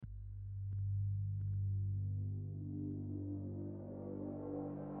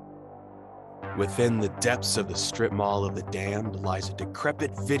Within the depths of the strip mall of the damned lies a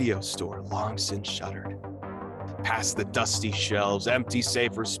decrepit video store long since shuttered. Past the dusty shelves, empty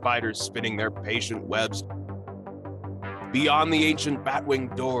save for spiders spinning their patient webs. Beyond the ancient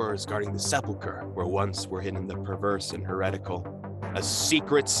batwing doors guarding the sepulchre where once were hidden the perverse and heretical, a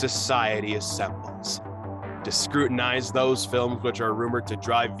secret society assembles to scrutinize those films which are rumored to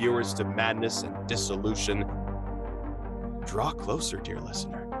drive viewers to madness and dissolution. Draw closer, dear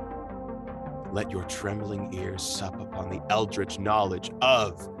listener. Let your trembling ears sup upon the eldritch knowledge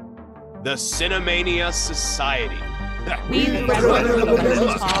of the Cinemania Society. We, the brethren of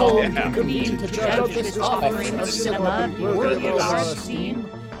the called, convene to judge this offering of cinema worthy of our esteem,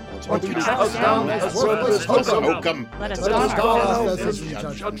 or to cast down as worthless hokum. Let us don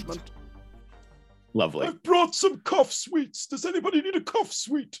our judgment. Lovely. I've brought some cough sweets. Does anybody need a cough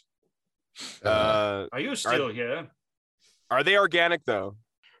sweet? Are you still here? Are they organic, though?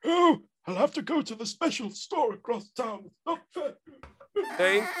 Oh, I'll have to go to the special store across town. It's not fair.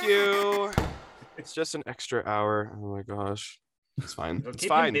 Thank you. It's just an extra hour. Oh my gosh. It's fine. It'll It's keep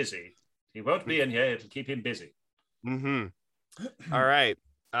fine. him busy. He won't be in here. It'll keep him busy. Mm-hmm. All right.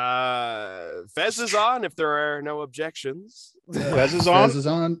 Fez is on if there are no objections. Fez is on. Fez is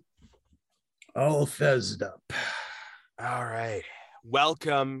on. All fezzed up. All right.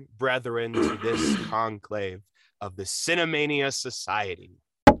 Welcome, brethren, to this conclave of the Cinemania Society.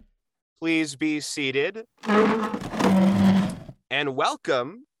 Please be seated. And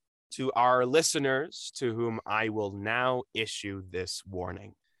welcome to our listeners, to whom I will now issue this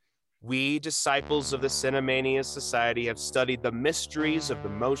warning. We, disciples of the Cinemania Society, have studied the mysteries of the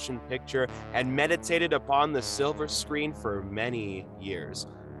motion picture and meditated upon the silver screen for many years.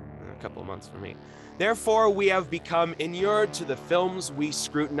 A couple of months for me. Therefore, we have become inured to the films we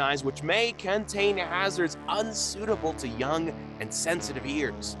scrutinize, which may contain hazards unsuitable to young and sensitive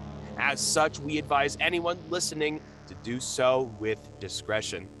ears. As such, we advise anyone listening to do so with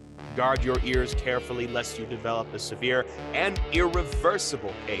discretion. Guard your ears carefully lest you develop a severe and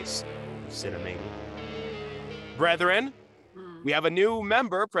irreversible case of cinemania. Brethren, we have a new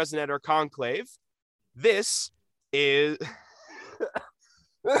member present at our conclave. This is...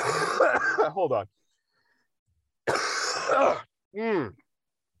 Hold on.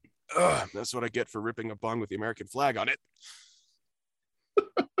 That's what I get for ripping a bong with the American flag on it.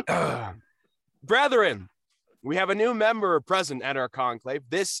 Brethren, we have a new member present at our conclave.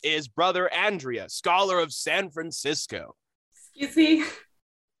 This is Brother Andrea, scholar of San Francisco. Excuse me?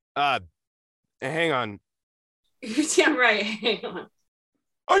 Hang on. You're damn right. Hang on.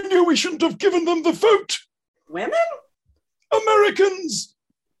 I knew we shouldn't have given them the vote. Women? Americans!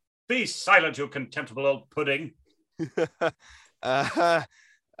 Be silent, you contemptible old pudding.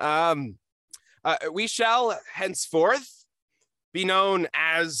 We shall henceforth be known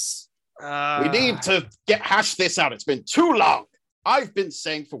as... We need to hash this out. It's been too long. I've been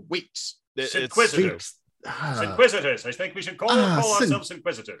saying for weeks. Inquisitors. Inquisitors. I think we should call ourselves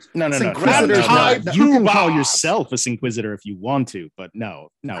Inquisitors. No. Syncquisitors. You can call yourself a Syncquisitor if you want to, but no,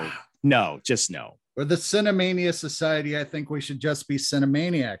 just no. For the Cinemania Society, I think we should just be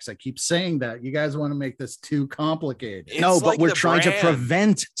Cinemaniacs. I keep saying that. You guys want to make this too complicated. But like we're trying to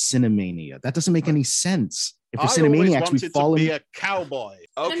prevent Cinemania. That doesn't make any sense. If we're Cinemaniacs, we fall in... be a cowboy.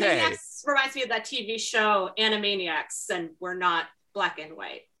 Okay. Animaniacs reminds me of that TV show, Animaniacs, and we're not black and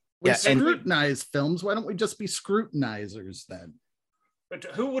white. We scrutinize films. Why don't we just be scrutinizers then? But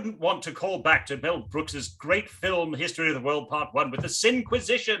who wouldn't want to call back to Mel Brooks's great film, History of the World Part 1, with the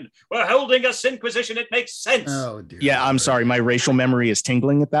Sinquisition? We're holding a Sinquisition. It makes sense. Oh, dear. Yeah, I'm sorry. My racial memory is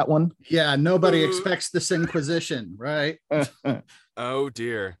tingling at that one. Yeah, nobody expects the Sinquisition, right? Oh,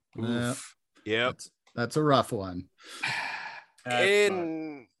 dear. Yep. That's a rough one.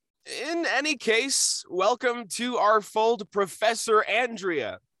 In any case, welcome to our fold, Professor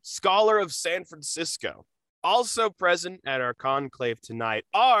Andrea, scholar of San Francisco. Also present at our conclave tonight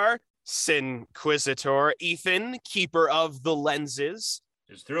are Sinquisitor Ethan, keeper of the lenses.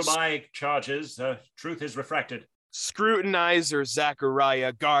 It's through my charges, truth is refracted. Scrutinizer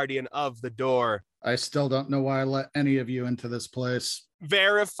Zacharia, guardian of the door. I still don't know why I let any of you into this place.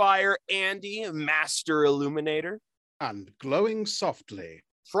 Verifier Andy, master illuminator. And glowing softly.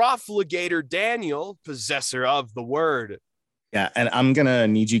 Profligator Daniel, possessor of the word. Yeah, and I'm going to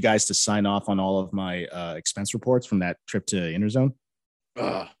need you guys to sign off on all of my expense reports from that trip to Interzone.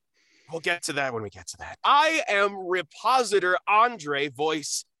 We'll get to that when we get to that. I am Repositor Andre,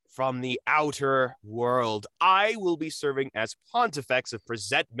 voice from the outer world. I will be serving as Pontifex of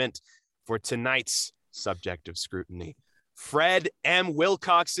Presentment for tonight's subject of scrutiny. Fred M.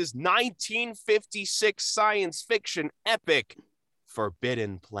 Wilcox's 1956 science fiction epic,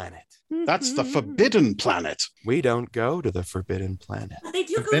 Forbidden Planet. That's the Forbidden Planet. We don't go to the Forbidden Planet. They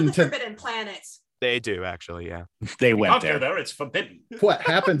do go to the Forbidden Planet. They do, actually, yeah. They You went can't go there. there. It's forbidden. What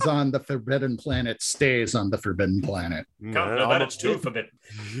happens on the Forbidden Planet stays on the Forbidden Planet. Can't go there. It's too forbidden.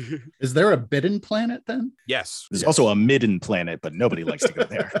 Is there a Bidden Planet then? Yes. There's also a midden planet, but nobody likes to go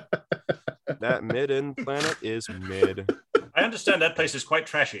there. That Midden Planet is mid. I understand that place is quite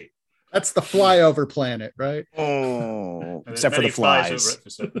trashy. That's the flyover planet, right? Oh, There's except for many the flies. over it for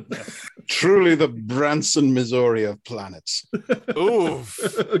certain, yeah. Truly the Branson, Missouri of planets. Oof.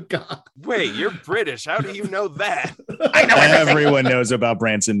 God. Wait, you're British. How do you know that? I know everyone knows about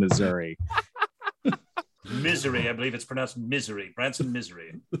Branson, Missouri. Misery, I believe it's pronounced misery. Branson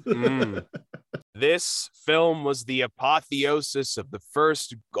Misery. This film was the apotheosis of the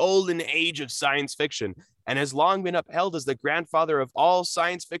first golden age of science fiction and has long been upheld as the grandfather of all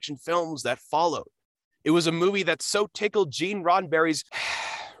science fiction films that followed. It was a movie that so tickled Gene Roddenberry's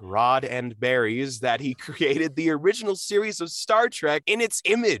Rod and Berries that he created the original series of Star Trek in its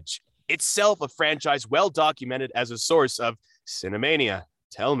image, itself a franchise well documented as a source of cinemania.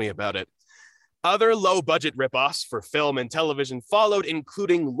 Tell me about it. Other low-budget ripoffs for film and television followed,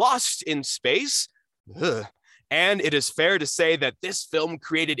 including Lost in Space. And it is fair to say that this film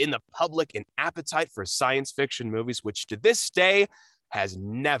created in the public an appetite for science fiction movies, which to this day has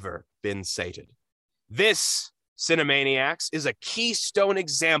never been sated. This, Cinemaniacs, is a keystone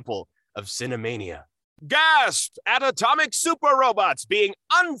example of cinemania. Gasp at atomic super robots being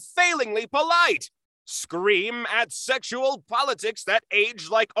unfailingly polite. Scream at sexual politics that age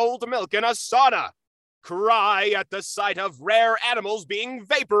like old milk in a sauna. Cry at the sight of rare animals being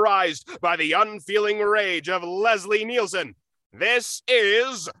vaporized by the unfeeling rage of Leslie Nielsen. This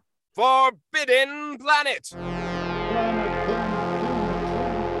is Forbidden Planet.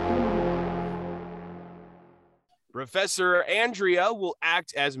 Professor Andrea will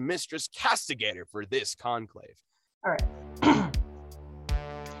act as Mistress Castigator for this conclave. All right.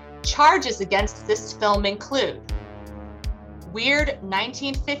 Charges against this film include weird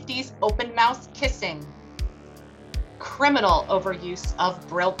 1950s open mouth kissing, criminal overuse of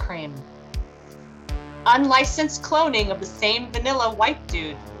Brill cream, unlicensed cloning of the same vanilla white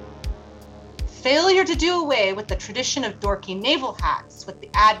dude, failure to do away with the tradition of dorky naval hats with the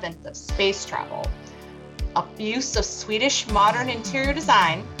advent of space travel, abuse of Swedish modern interior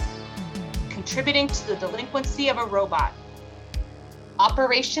design, contributing to the delinquency of a robot,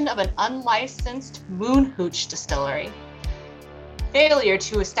 operation of an unlicensed moon hooch distillery, failure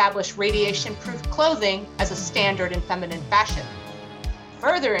to establish radiation-proof clothing as a standard in feminine fashion,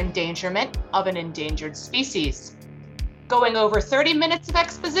 further endangerment of an endangered species, going over 30 minutes of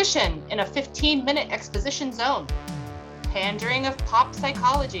exposition in a 15-minute exposition zone, pandering of pop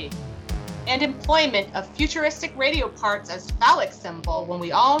psychology, and employment of futuristic radio parts as phallic symbol when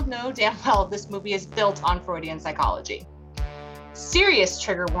we all know damn well this movie is built on Freudian psychology. Serious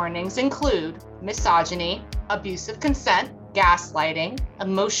trigger warnings include misogyny, abusive consent, gaslighting,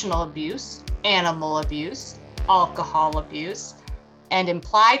 emotional abuse, animal abuse, alcohol abuse, and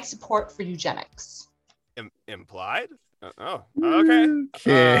implied support for eugenics. Implied? Oh, okay.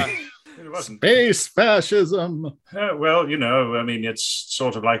 It wasn't. Space fascism. Well, you know, I mean, it's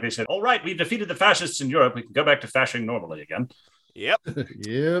sort of like they said, all right, we've defeated the fascists in Europe. We can go back to fashing normally again. Yep.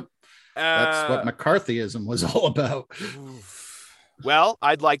 Yep. That's what McCarthyism was all about. Well,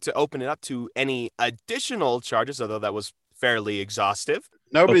 I'd like to open it up to any additional charges, although that was fairly exhaustive.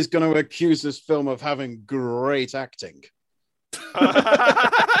 Nobody's going to accuse this film of having great acting.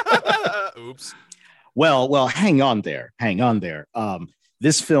 Oops. Well, hang on there.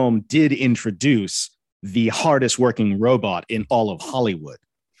 This film did introduce the hardest working robot in all of Hollywood.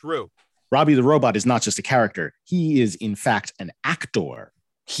 True. Robbie the Robot is not just a character. He is, in fact, an actor.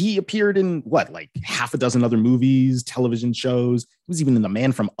 He appeared in, like half a dozen other movies, television shows. He was even in The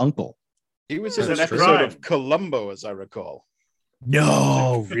Man from U.N.C.L.E. He was in an That's episode right. of Columbo, as I recall.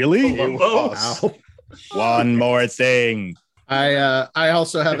 No, really? Wow. One more thing. I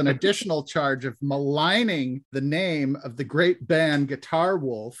also have an additional charge of maligning the name of the great band Guitar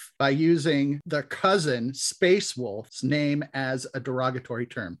Wolf by using their cousin Space Wolf's name as a derogatory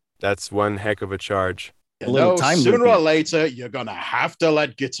term. That's one heck of a charge. You A little know, time sooner loopy. or later, you're going to have to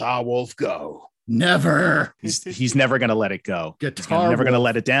let Guitar Wolf go. Never. He's never going to let it go. Guitar Never going to Wolf.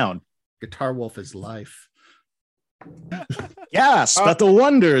 let it down. Guitar Wolf is life. Yes, but the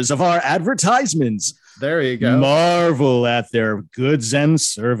wonders of our advertisements. There you go. Marvel at their goods and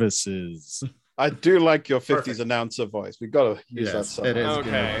services. I do like your 50s Perfect. announcer voice. We've got to use that Yes, somehow. it is.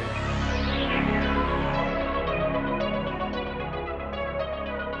 Okay.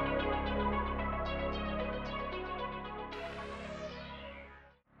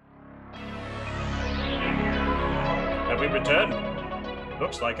 we returned?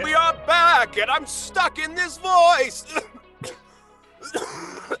 Looks like it. We are back, and I'm stuck in this voice.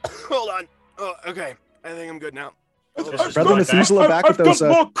 Hold on. Oh, okay. I think I'm good now. Brother Methuselah back with those. I've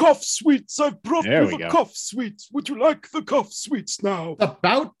got more cough sweets. I've brought There you we the go. cough sweets. Would you like the cough sweets now?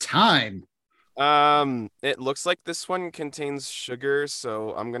 About time. It looks like this one contains sugar,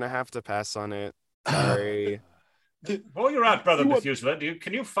 so I'm gonna have to pass on it. Sorry. While you're out, Brother You want- Methuselah,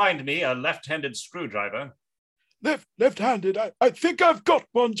 can you find me a left-handed screwdriver? Left-handed. I think I've got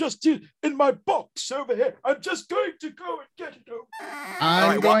one just in my box over here. I'm just going to go and get it over.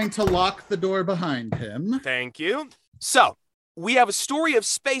 I'm going to lock the door behind him. Thank you. So, we have a story of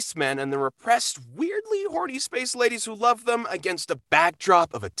spacemen and the repressed, weirdly horny space ladies who love them against a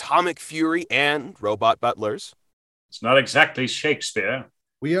backdrop of atomic fury and robot butlers. It's not exactly Shakespeare.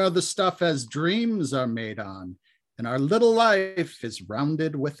 We are the stuff as dreams are made on, and our little life is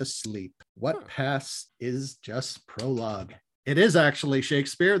rounded with a sleep. What past is just prologue. It is actually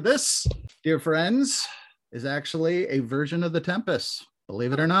Shakespeare. This, dear friends, is actually a version of The Tempest.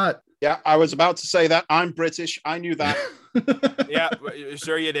 Believe it or not. Yeah, I was about to say that. I'm British. I knew that. Yeah,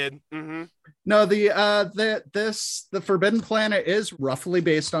 sure you did. Mm-hmm. No, the Forbidden Planet is roughly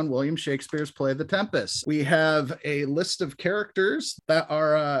based on William Shakespeare's play The Tempest. We have a list of characters that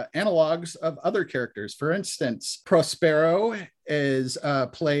are analogs of other characters. For instance, Prospero is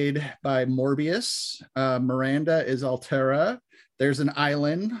played by Morbius. Miranda is Altera. There's an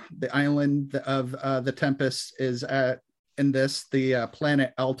island. The island of The Tempest is in the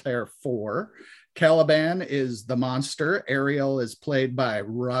planet Altair 4. Caliban is the monster. Ariel is played by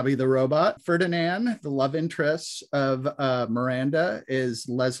Robbie the Robot. Ferdinand, the love interest of Miranda, is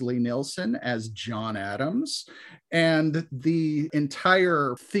Leslie Nielsen as John Adams. And the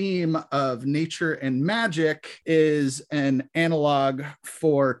entire theme of nature and magic is an analog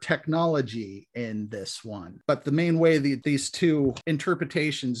for technology in this one. But the main way these two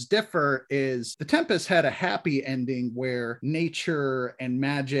interpretations differ is The Tempest had a happy ending where nature and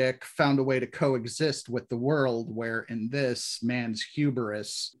magic found a way to coexist with the world, where in this, man's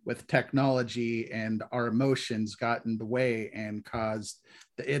hubris with technology and our emotions got in the way and caused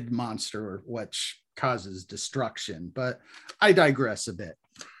the id monster, which causes destruction. But I digress a bit.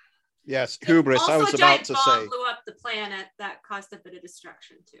 Yes, hubris. I was about to say. Blew up the planet that caused a bit of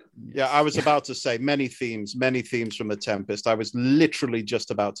destruction too. Yeah, I was about to say many themes from The Tempest. I was literally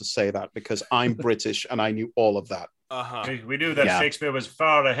just about to say that because I'm British and I knew all of that. Uh-huh. We knew that Shakespeare was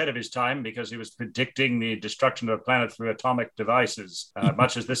far ahead of his time because he was predicting the destruction of the planet through atomic devices,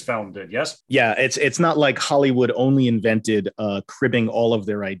 much as this film did, yes? Yeah, it's not like Hollywood only invented cribbing all of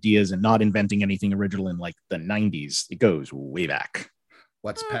their ideas and not inventing anything original in like the 90s. It goes way back.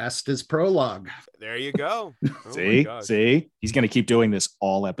 What's past is prologue. There you go. Oh See? He's going to keep doing this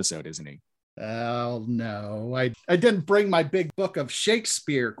all episode, isn't he? Oh, no. I didn't bring my big book of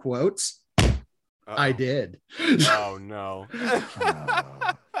Shakespeare quotes. Uh-oh. I did. Oh, no.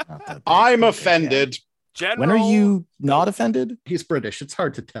 I'm offended. General, When are you not offended? He's British. It's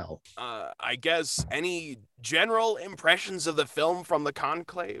hard to tell. I guess any general impressions of the film from the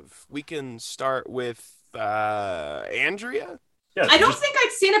Conclave? We can start with Andrea. Yes, I don't think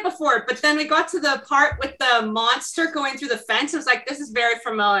I'd seen it before, but then we got to the part with the monster going through the fence. I was like, this is very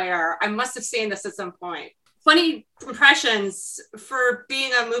familiar. I must have seen this at some point. Funny impressions for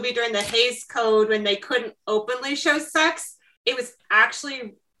being a movie during the Hays Code when they couldn't openly show sex. It was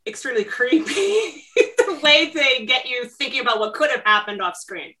actually extremely creepy the way they get you thinking about what could have happened off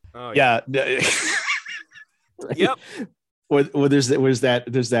screen. Oh, Yeah. Yep. Or there's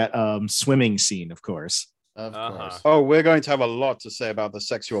that swimming scene, of course. Of course. Oh, we're going to have a lot to say about the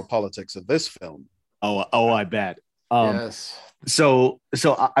sexual politics of this film. Oh, I bet. Yes. So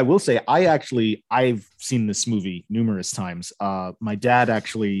I will say I've seen this movie numerous times. My dad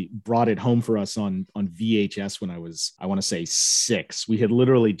actually brought it home for us on VHS when I was, I want to say 6. We had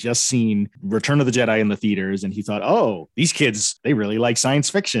literally just seen Return of the Jedi in the theaters, and he thought, oh, these kids, they really like science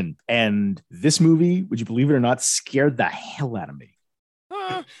fiction. And this movie, would you believe it or not, scared the hell out of me.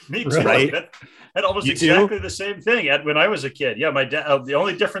 Me too. Right? That almost You too? exactly the same thing when I was a kid. Yeah, my dad. The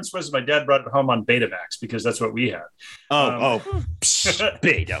only difference was my dad brought it home on Betamax because that's what we had.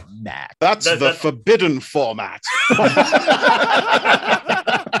 Betamax. That's the forbidden format.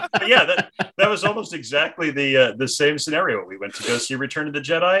 Yeah, that was almost exactly the same scenario. We went to go see Return of the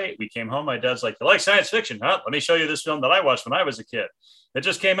Jedi. We came home. My dad's like, "You like science fiction, huh? Let me show you this film that I watched when I was a kid. It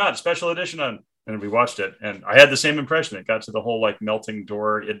just came out, special edition on And we watched it, and I had the same impression. It got to the whole like melting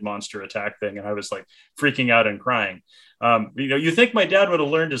door id monster attack thing, and I was like freaking out and crying. You think my dad would have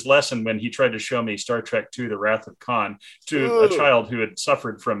learned his lesson when he tried to show me Star Trek II, The Wrath of Khan, to a child who had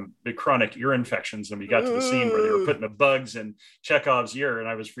suffered from the chronic ear infections. And we got to the scene where they were putting the bugs in Chekhov's ear, and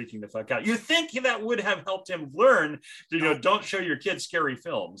I was freaking the fuck out. You think that would have helped him learn, don't show your kids scary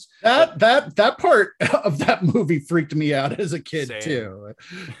films. That part of that movie freaked me out as a kid. Same. Too.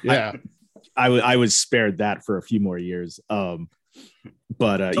 Yeah. I was spared that for a few more years.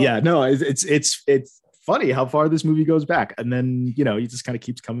 It's funny how far this movie goes back, and then he just kind of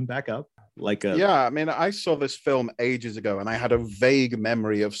keeps coming back up I mean, I saw this film ages ago, and I had a vague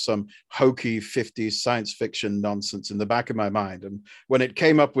memory of some hokey 50s science fiction nonsense in the back of my mind, and when it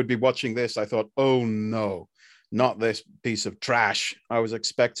came up, we'd be watching this, I thought, oh no, not this piece of trash. I was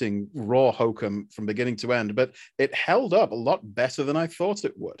expecting raw hokum from beginning to end, but it held up a lot better than I thought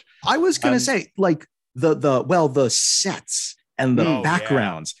it would. I was gonna say, like the sets and the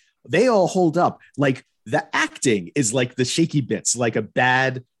backgrounds, they all hold up. Like the acting is like the shaky bits, like a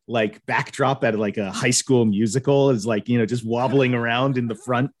bad like backdrop at like a high school musical is like, just wobbling around in the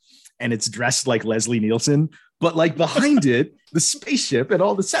front, and it's dressed like Leslie Nielsen, but like behind it, the spaceship and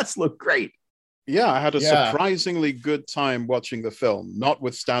all the sets look great. Yeah, I had a surprisingly good time watching the film,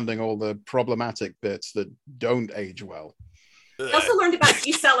 notwithstanding all the problematic bits that don't age well. I also learned about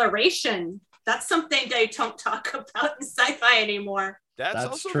deceleration. That's something they don't talk about in sci-fi anymore. That's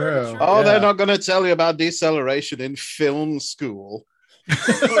also true. Oh, they're not going to tell you about deceleration in film school.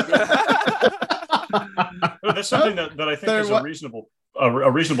 That's something that I think is a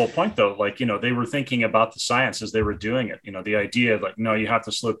reasonable point, though. Like, they were thinking about the science as they were doing it. The idea like, no, you have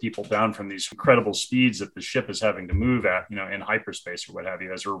to slow people down from these incredible speeds that the ship is having to move at, in hyperspace or what have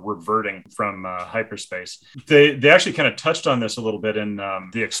you, as we're reverting from hyperspace. They actually kind of touched on this a little bit in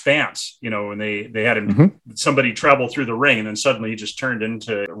The Expanse, when they had somebody travel through the ring, and then suddenly he just turned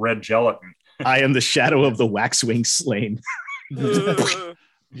into red gelatin. I am the shadow of the waxwing slain.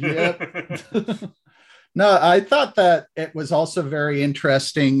 Yep. No, I thought that it was also very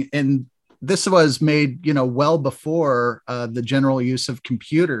interesting, and this was made, well before the general use of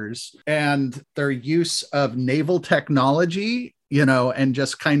computers and their use of naval technology, and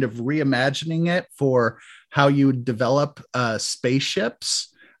just kind of reimagining it for how you would develop spaceships.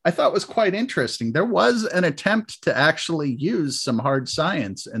 I thought was quite interesting. There was an attempt to actually use some hard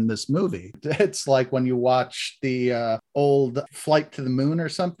science in this movie. It's like when you watch the old Flight to the Moon or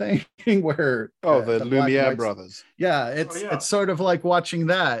something, where the Lumiere brothers. Yeah, it's sort of like watching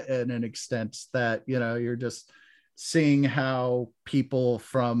that in an extent that you're just seeing how people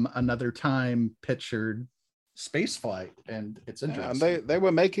from another time pictured space flight, and it's interesting. And they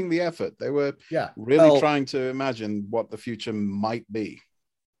were making the effort. They were really trying to imagine what the future might be.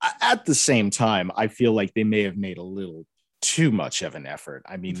 At the same time, I feel like they may have made a little too much of an effort.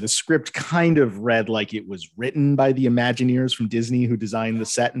 I mean, the script kind of read like it was written by the Imagineers from Disney who designed the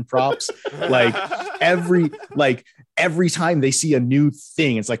set and props. Like every time they see a new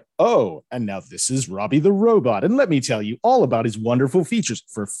thing, it's like, oh, and now this is Robbie the robot, and let me tell you all about his wonderful features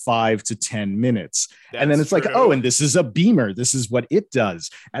for 5 to 10 minutes. And then it's like, oh, and this is a beamer. This is what it does.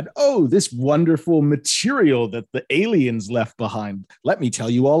 And oh, this wonderful material that the aliens left behind. Let me tell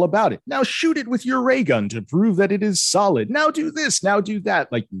you all about it. Now shoot it with your ray gun to prove that it is solid. Now do this. Now do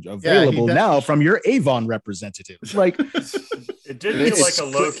that. Like available now from your Avon representative. Like it did feel like a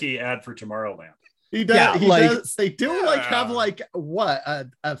low-key ad for Tomorrowland. He does. Yeah, does. They do have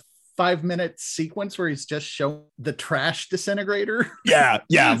a 5-minute sequence where he's just showing the trash disintegrator. Yeah,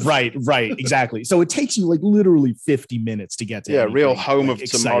 right, exactly. So it takes you like literally 50 minutes to get to real home of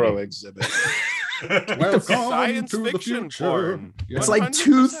tomorrow exhibit. Welcome science to fiction porn. It's like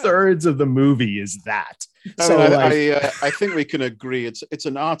 2/3 of the movie is that. I think we can agree it's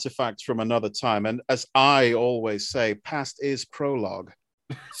an artifact from another time, and as I always say, past is prologue.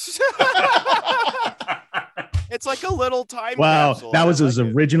 It's like a little time capsule. That was as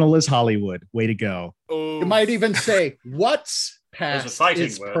original as Hollywood. Way to go. You might even say, what's past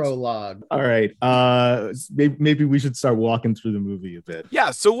is prologue. All right. Maybe we should start walking through the movie a bit.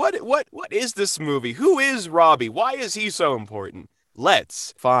 Yeah. So what is this movie? Who is Robbie? Why is he so important?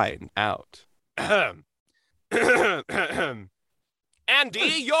 Let's find out.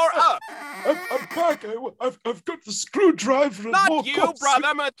 Andy, you're up. I'm back. I've got the screwdriver. And Not you, cups.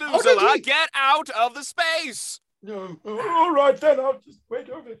 Brother Methuselah. Get out of the space. No. All right, then. I'll just wait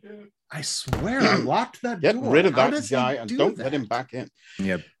over here. I swear I locked that door. Get rid of that guy and don't that? let him back in.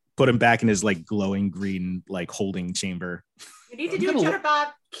 Yeah, put him back in his like glowing green like holding chamber. You need to do a better about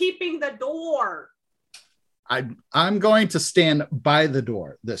keeping the door. I'm going to stand by the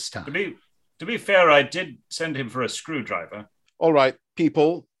door this time. To be fair, I did send him for a screwdriver. All right,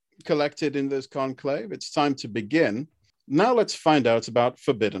 people collected in this conclave, it's time to begin. Now let's find out about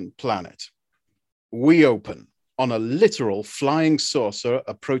Forbidden Planet. We open on a literal flying saucer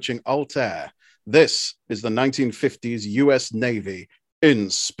approaching Altair. This is the 1950s US Navy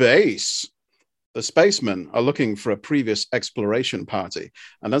in space. The spacemen are looking for a previous exploration party,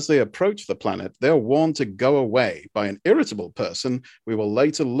 and as they approach the planet, they're warned to go away by an irritable person we will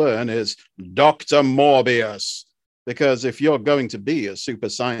later learn is Dr. Morbius. Because if you're going to be a super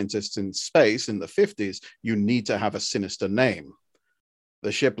scientist in space in the 50s, you need to have a sinister name.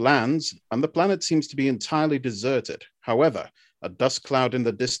 The ship lands, and the planet seems to be entirely deserted. However, a dust cloud in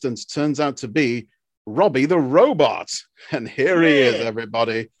the distance turns out to be Robbie the robot. And here he is,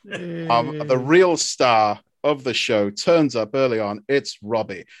 everybody. The real star of the show turns up early on. It's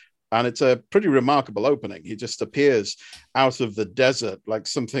Robbie. And it's a pretty remarkable opening. He just appears out of the desert like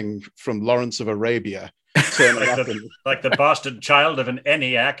something from Lawrence of Arabia. Like the bastard child of an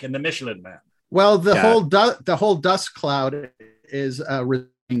ENIAC in the Michelin Man. Well, the whole dust cloud is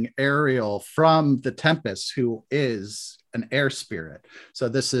Ariel from the Tempest, who is an air spirit. So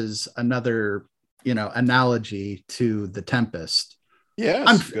this is another, analogy to the Tempest.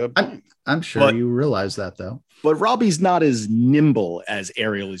 Yes, I'm sure you realize that, though. But Robbie's not as nimble as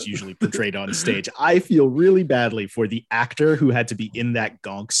Ariel is usually portrayed on stage. I feel really badly for the actor who had to be in that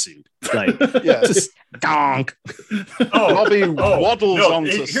gonk suit. Like, just gonk. Robbie waddles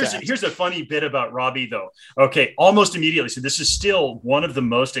onto set. Here's a funny bit about Robbie, though. Okay, almost immediately. So this is still one of the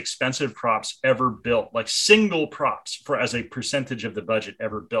most expensive props ever built, like single props as a percentage of the budget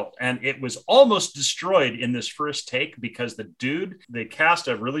ever built. And it was almost destroyed in this first take because they cast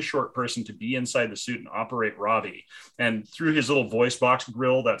a really short person to be inside the suit and operate Robbie. And through his little voice box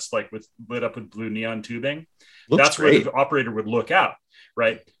grill that's like lit up with blue neon tubing, that's where the operator would look out.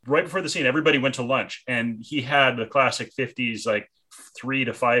 Right before the scene, everybody went to lunch, and he had the classic 50s like 3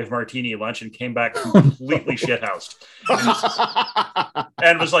 to 5 martini lunch and came back completely shithoused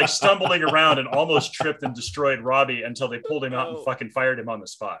and was like stumbling around and almost tripped and destroyed Robbie until they pulled him out and fucking fired him on the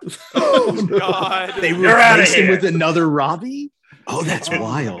spot. Oh God! They replaced him with another Robbie. Oh, that's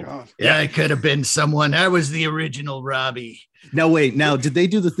wild. Yeah, it could have been someone. I was the original Robbie. Now, wait. Now, did they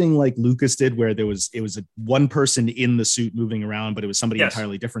do the thing like Lucas did where it was one person in the suit moving around, but it was somebody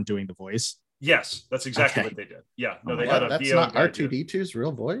entirely different doing the voice? Yes, that's exactly what they did. Yeah. No, they had a That's VO not R2-D2's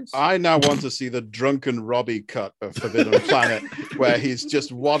real voice? I now want to see the drunken Robbie cut of Forbidden Planet, where he's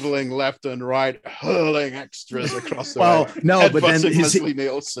just waddling left and right, hurling extras across the way. No, but then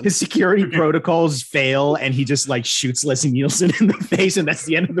his security protocols fail, and he just like shoots Leslie Nielsen in the face, and that's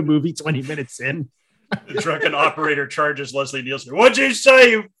the end of the movie 20 minutes in. The drunken operator charges Leslie Nielsen. What'd you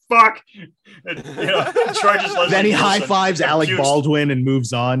say, you fuck? And, charges Leslie Then he Nielsen. high-fives Alec Baldwin and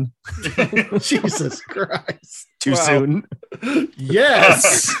moves on. Jesus Christ. Too soon.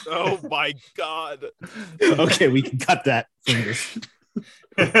 Yes. Oh my God. Okay, we can cut that.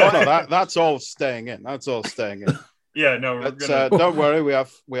 That's all staying in. That's all staying in. Yeah, no, don't worry.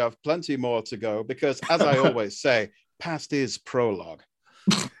 We have plenty more to go because, as I always say, past is prologue.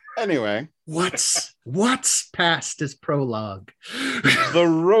 Anyway, what's past is prologue? The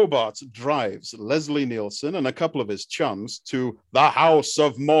robot drives Leslie Nielsen and a couple of his chums to the House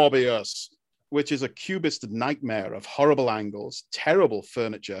of Morbius, which is a cubist nightmare of horrible angles, terrible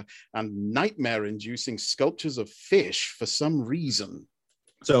furniture, and nightmare-inducing sculptures of fish for some reason.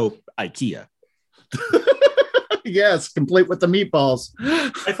 So, IKEA. Yes, complete with the meatballs.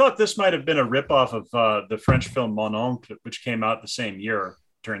 I thought this might have been a ripoff of the French film Mon Oncle, which came out the same year.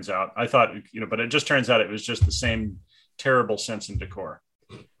 Turns out, I thought, but it just turns out it was just the same terrible sense and decor.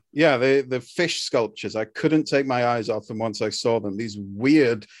 Yeah, the fish sculptures, I couldn't take my eyes off them once I saw them. These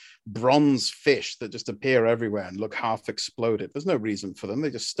weird bronze fish that just appear everywhere and look half exploded. There's no reason for them. They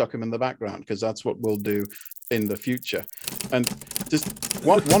just stuck them in the background because that's what we'll do in the future. And just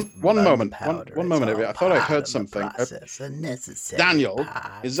one moment. I thought I heard something. Daniel,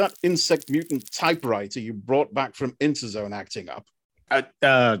 is that insect mutant typewriter you brought back from Interzone acting up?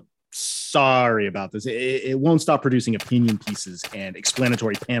 Sorry about this. It won't stop producing opinion pieces and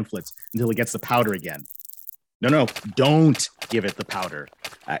explanatory pamphlets until it gets the powder again. No, don't give it the powder.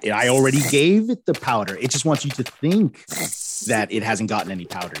 I already gave it the powder. It just wants you to think that it hasn't gotten any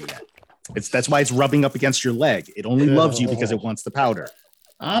powder yet. That's why it's rubbing up against your leg. It only loves you because it wants the powder.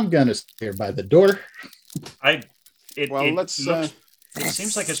 I'm gonna stay here by the door. It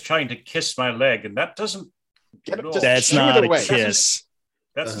seems like it's trying to kiss my leg, and that doesn't. That's not a kiss.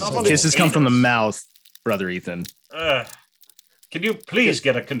 That's not kisses come from the mouth, Brother Ethan. Can you please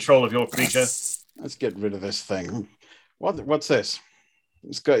get a control of your creature? Let's get rid of this thing. What's this?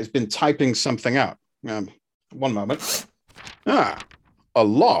 He's been typing something out. One moment. A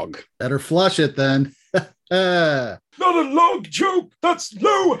log. Better flush it then. Not a log joke. That's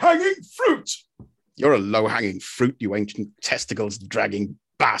low-hanging fruit. You're a low-hanging fruit, you ancient testicles-dragging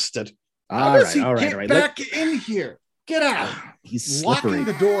bastard. All right. Back in here. Get out. He's slippery. Locking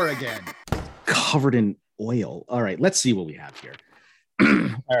the door again. Covered in oil. All right, let's see what we have here.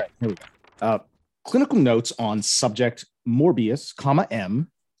 All right, here we go. Clinical notes on subject Morbius, M,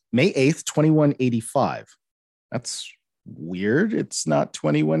 May 8th, 2185. That's weird. It's not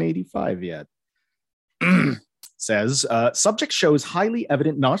 2185 yet. Says, subject shows highly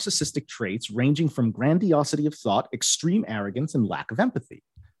evident narcissistic traits ranging from grandiosity of thought, extreme arrogance, and lack of empathy.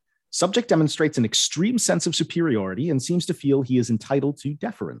 Subject demonstrates an extreme sense of superiority and seems to feel he is entitled to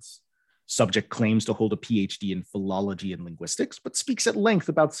deference. Subject claims to hold a PhD in philology and linguistics, but speaks at length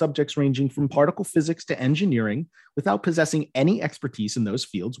about subjects ranging from particle physics to engineering without possessing any expertise in those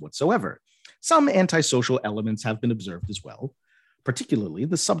fields whatsoever. Some antisocial elements have been observed as well, particularly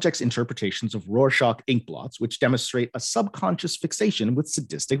the subject's interpretations of Rorschach ink blots, which demonstrate a subconscious fixation with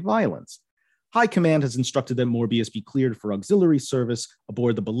sadistic violence. High Command has instructed that Morbius be cleared for auxiliary service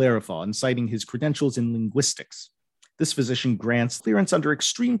aboard the Bellerophon, citing his credentials in linguistics. This physician grants clearance under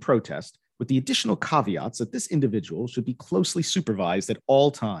extreme protest, with the additional caveats that this individual should be closely supervised at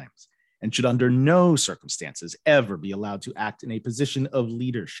all times and should under no circumstances ever be allowed to act in a position of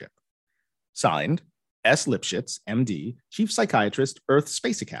leadership. Signed, S. Lipschitz, MD, Chief Psychiatrist, Earth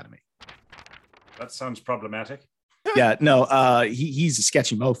Space Academy. That sounds problematic. Yeah, no, he's a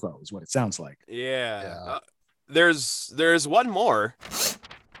sketchy mofo is what it sounds like. Yeah. There's one more.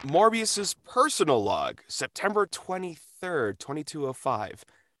 Morbius's personal log, September 23rd, 2205.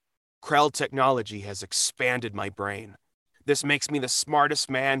 Krell technology has expanded my brain. This makes me the smartest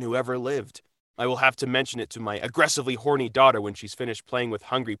man who ever lived. I will have to mention it to my aggressively horny daughter when she's finished playing with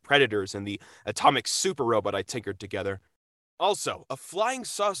hungry predators and the atomic super robot I tinkered together. Also, a flying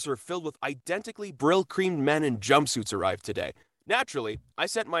saucer filled with identically Brill-creamed men in jumpsuits arrived today. Naturally, I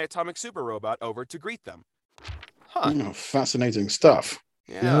sent my atomic super robot over to greet them. Huh. Fascinating stuff.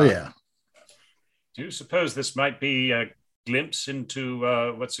 Yeah. Oh, yeah. Do you suppose this might be a glimpse into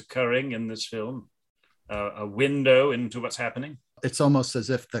what's occurring in this film? A window into what's happening? It's almost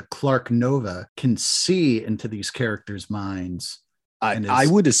as if the Clark Nova can see into these characters' minds. I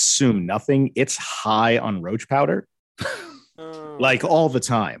would assume nothing. It's high on roach powder. Like all the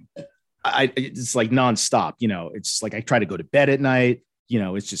time. It's like nonstop, it's like I try to go to bed at night,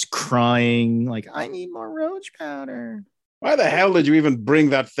 it's just crying like I need more roach powder. Why the hell did you even bring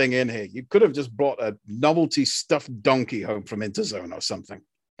that thing in here? You could have just brought a novelty stuffed donkey home from Interzone or something.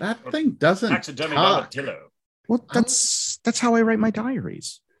 That thing doesn't accidentally talk. Well, that's how I write my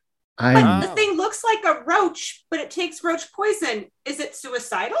diaries. The thing looks like a roach, but it takes roach poison. Is it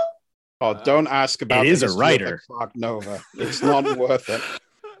suicidal? Oh, don't ask about it. Is a writer. Clark Nova. It's not worth it.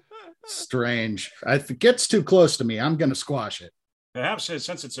 Strange. If it gets too close to me, I'm going to squash it. Perhaps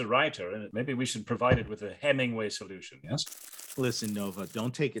since it's a writer, maybe we should provide it with a Hemingway solution. Yes. Listen, Nova,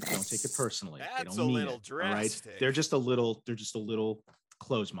 don't take it personally. That's they don't a mean little it, drastic. all right? They're just a little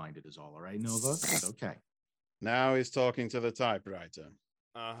close-minded is all right, Nova? That's okay. Now he's talking to the typewriter.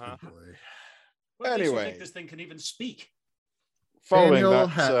 Uh-huh. What Anyway. makes you think this thing can even speak?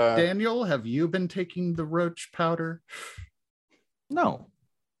 Daniel, have you been taking the roach powder? No.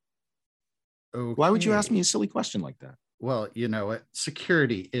 Okay. Why would you ask me a silly question like that? Well, you know what?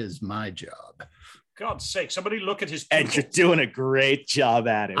 Security is my job. God's sake, somebody look at his And pupils. you're doing a great job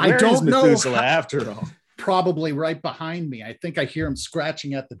at it. I Where don't is know Methuselah how- after all? Probably right behind me. I think I hear him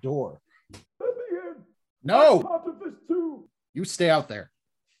scratching at the door. Let me in. I'm No, part of this too. you stay out there.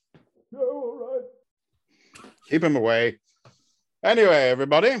 No, all right. Keep him away. Anyway,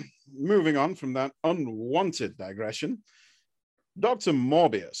 everybody, moving on from that unwanted digression, Dr.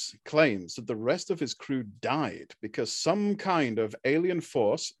 Morbius claims that the rest of his crew died because some kind of alien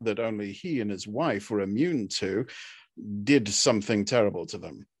force that only he and his wife were immune to did something terrible to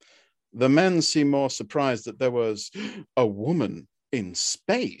them. The men seem more surprised that there was a woman in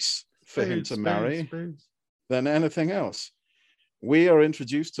space for him to marry than anything else. We are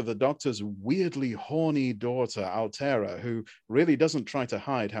introduced to the Doctor's weirdly horny daughter, Altera, who really doesn't try to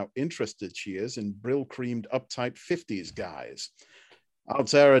hide how interested she is in brill-creamed, uptight 50s guys.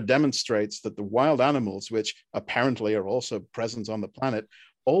 Altera demonstrates that the wild animals, which apparently are also present on the planet,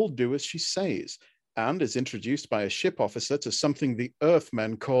 all do as she says, and is introduced by a ship officer to something the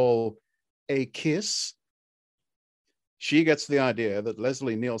Earthmen call a kiss. She gets the idea that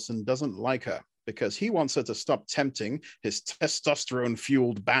Leslie Nielsen doesn't like her because he wants her to stop tempting his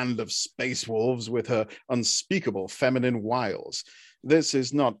testosterone-fueled band of space wolves with her unspeakable feminine wiles. This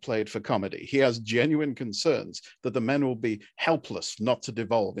is not played for comedy. He has genuine concerns that the men will be helpless not to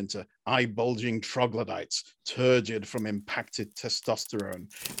devolve into eye-bulging troglodytes, turgid from impacted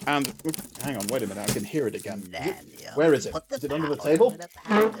testosterone. And, hang on, wait a minute, I can hear it again. Where is it? Is it under the table?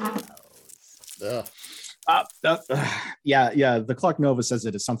 Yeah, the Clark Nova says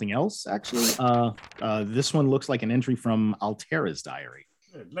it is something else, actually. This one looks like an entry from Altera's diary.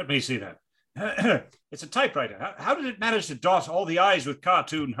 Let me see that. It's a typewriter. How did it manage to dot all the I's with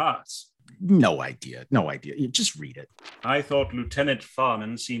cartoon hearts? No idea. You just read it. I thought Lieutenant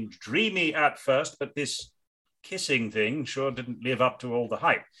Farman seemed dreamy at first, but this kissing thing sure didn't live up to all the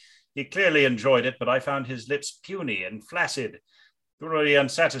hype. He clearly enjoyed it, but I found his lips puny and flaccid. Thoroughly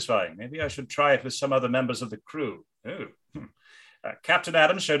unsatisfying. Maybe I should try it with some other members of the crew. Captain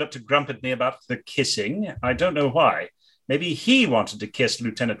Adams showed up to grump at me about the kissing. I don't know why. Maybe he wanted to kiss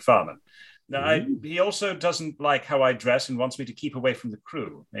Lieutenant Farman. Now, he also doesn't like how I dress and wants me to keep away from the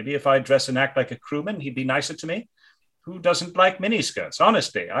crew. Maybe if I dress and act like a crewman, he'd be nicer to me. Who doesn't like miniskirts?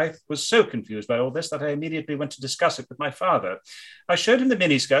 Honestly, I was so confused by all this that I immediately went to discuss it with my father. I showed him the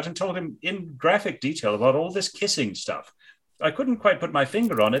miniskirt and told him in graphic detail about all this kissing stuff. I couldn't quite put my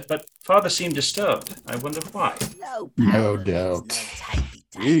finger on it, but father seemed disturbed. I wonder why. No doubt.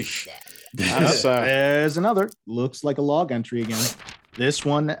 Yeesh. There's another. Looks like a log entry again. This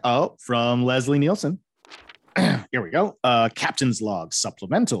one, from Leslie Nielsen. Here we go. Captain's log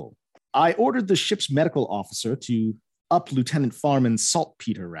supplemental. I ordered the ship's medical officer to up Lieutenant Farman's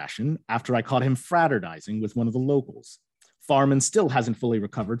saltpeter ration after I caught him fraternizing with one of the locals. Farman still hasn't fully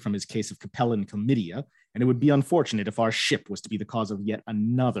recovered from his case of Capellan chlamydia, and it would be unfortunate if our ship was to be the cause of yet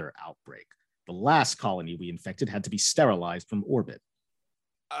another outbreak. The last colony we infected had to be sterilized from orbit.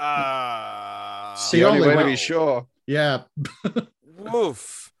 The only way to be sure. Yeah.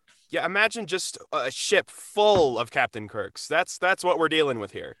 Woof. Yeah, imagine just a ship full of Captain Kirks. That's what we're dealing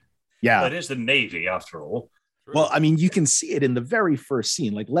with here. Yeah. That is the Navy, after all. Well, I mean, you can see it in the very first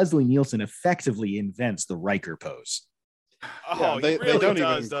scene. Like, Leslie Nielsen effectively invents the Riker pose. Oh, they don't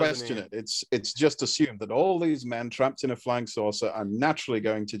even question it. It's just assumed that all these men trapped in a flying saucer are naturally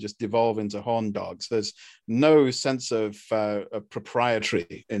going to just devolve into horn dogs. There's no sense of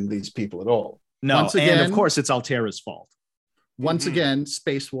propriety in these people at all. No, once again, and of course, it's Altera's fault. Once again,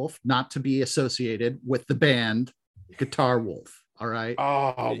 Space Wolf, not to be associated with the band Guitar Wolf. All right.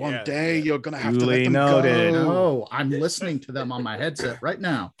 Oh, one day you're going to have to let them go. No, I'm listening to them on my headset right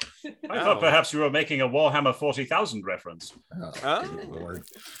now. I thought perhaps you were making a Warhammer 40,000 reference. Lord.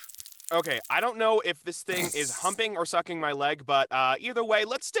 Okay, I don't know if this thing is humping or sucking my leg, but either way,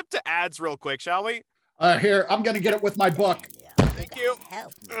 let's skip to ads real quick, shall we? Here, I'm going to get it with my book. Thank you.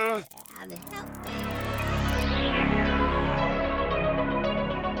 Help me, help me.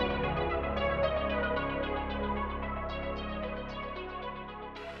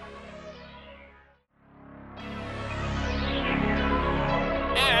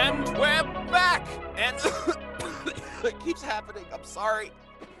 And we're back! And it keeps happening. I'm sorry.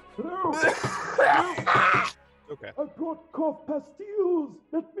 Hello. Okay. I've got cough pastilles.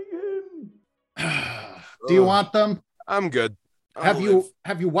 Let me in. Do you want them? I'm good. Have you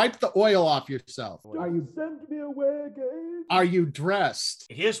wiped the oil off yourself? Are you send me away again? Are you dressed?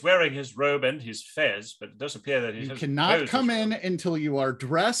 He is wearing his robe and his fez, but it does appear that he You cannot come in until you are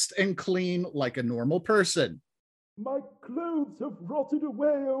dressed and clean like a normal person. My clothes have rotted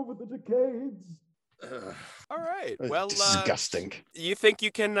away over the decades. All right. Well, disgusting. You think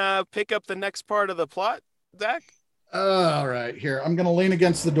you can pick up the next part of the plot, Zach? All right. Here, I'm going to lean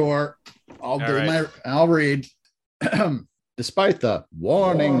against the door. I'll read. Despite the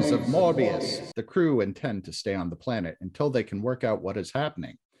warnings of Morbius, the crew intend to stay on the planet until they can work out what is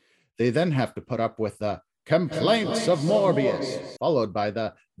happening. They then have to put up with the complaints of Morbius, followed by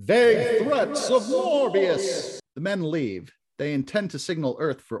the vague threats of Morbius. The men leave. They intend to signal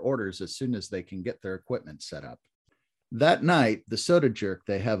Earth for orders as soon as they can get their equipment set up. That night, the soda jerk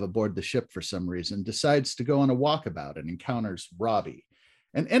they have aboard the ship for some reason decides to go on a walkabout and encounters Robbie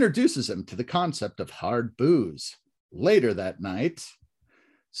and introduces him to the concept of hard booze. Later that night,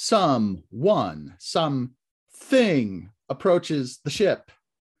 something approaches the ship.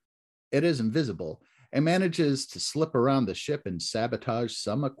 It is invisible and manages to slip around the ship and sabotage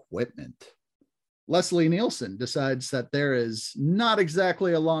some equipment. Leslie Nielsen decides that there is not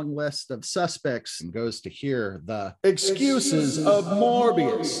exactly a long list of suspects and goes to hear the excuses of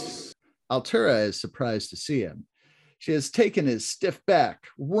Morbius. Altera is surprised to see him. She has taken his stiff back,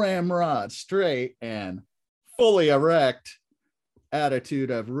 ramrod straight, and fully erect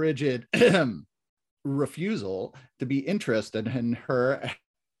attitude of rigid refusal to be interested in her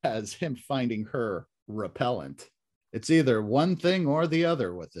as him finding her repellent. It's either one thing or the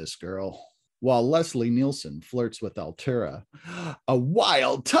other with this girl. While Leslie Nielsen flirts with Altera, a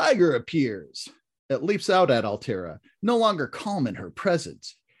wild tiger appears. It leaps out at Altera, no longer calm in her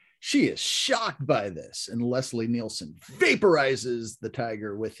presence. She is shocked by this, and Leslie Nielsen vaporizes the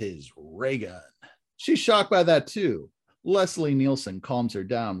tiger with his ray gun. She's shocked by that too. Leslie Nielsen calms her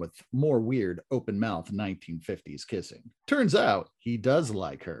down with more weird open mouth 1950s kissing. Turns out he does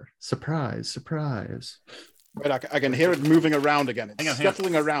like her. Surprise, surprise. Wait, I can hear it moving around again. It's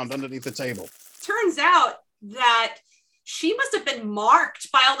scuttling around underneath the table. Turns out that she must have been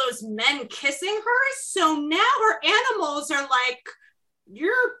marked by all those men kissing her. So now her animals are like,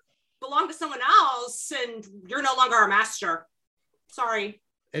 you belong to someone else and you're no longer our master. Sorry.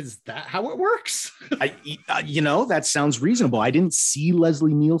 Is that how it works? That sounds reasonable. I didn't see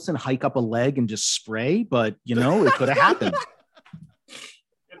Leslie Nielsen hike up a leg and just spray, but, it could have happened.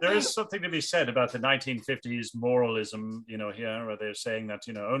 There is something to be said about the 1950s moralism, here, where they're saying that,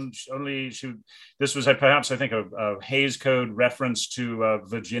 this was perhaps, I think, a Hays Code reference to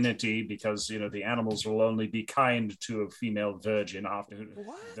virginity, because, the animals will only be kind to a female virgin after,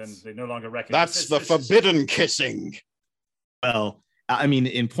 then they no longer recognize. That's the forbidden kissing. Well, I mean,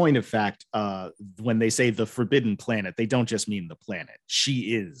 in point of fact, when they say the forbidden planet, they don't just mean the planet.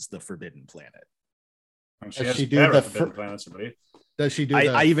 She is the forbidden planet. And she has forbidden planets, I believe. Does she do?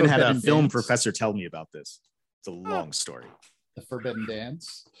 I even had a film professor tell me about this. It's a long story. The forbidden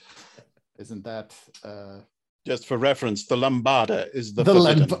dance. Isn't that just for reference? The lambada is the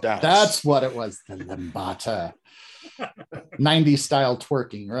forbidden dance. That's what it was. The lambada. 90s style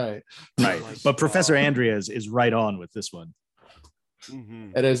twerking, right? Right. But Professor Andrea is right on with this one.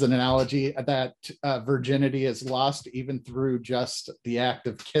 Mm-hmm. It is an analogy that virginity is lost even through just the act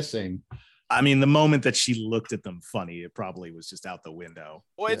of kissing. I mean, the moment that she looked at them funny, it probably was just out the window.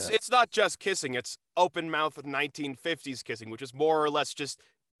 Well, it's not just kissing. It's open mouth with 1950s kissing, which is more or less just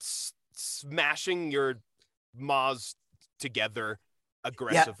smashing your maws together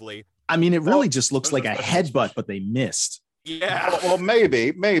aggressively. Yeah. I mean, it really just looks like a headbutt, but they missed. Yeah. Or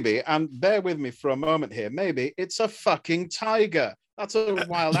maybe, and bear with me for a moment here, maybe it's a fucking tiger. That's a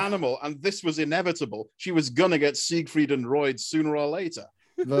wild animal, and this was inevitable. She was gonna get Siegfried and Roy sooner or later.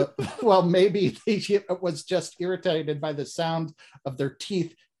 Well, maybe she was just irritated by the sound of their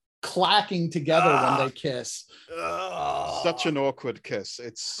teeth clacking together when they kiss. Such an awkward kiss.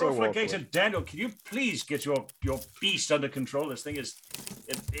 It's so Profligated awkward. Daniel, can you please get your beast under control? This thing is,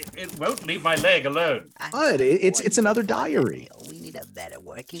 it won't leave my leg alone. But it's another diary. We need a better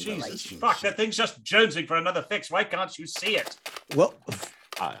working Jesus, relationship. fuck, that thing's just jonesing for another fix. Why can't you see it? Well,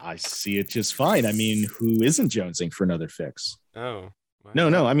 I see it just fine. I mean, who isn't jonesing for another fix? Oh. Wow.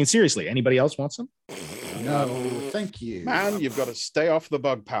 No. I mean, seriously, anybody else want some? No, thank you. Man, you've got to stay off the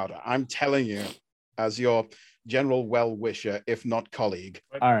bug powder. I'm telling you, as your general well-wisher, if not colleague.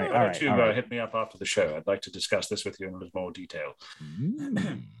 All right. Hit me up after the show. I'd like to discuss this with you in a little more detail.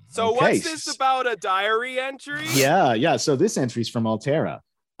 So Okay. what's this about, a diary entry? Yeah. So this entry's from Altera.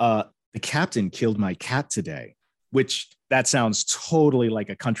 The captain killed my cat today, which that sounds totally like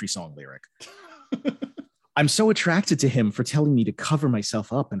a country song lyric. I'm so attracted to him for telling me to cover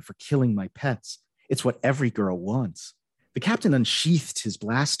myself up and for killing my pets. It's what every girl wants. The captain unsheathed his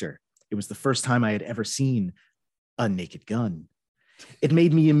blaster. It was the first time I had ever seen a naked gun. It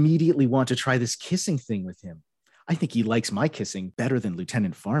made me immediately want to try this kissing thing with him. I think he likes my kissing better than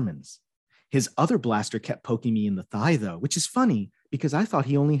Lieutenant Farman's. His other blaster kept poking me in the thigh, though, which is funny because I thought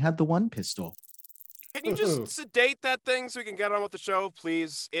he only had the one pistol. Can you just sedate that thing so we can get on with the show,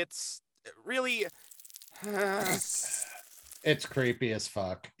 please? It's really... It's creepy as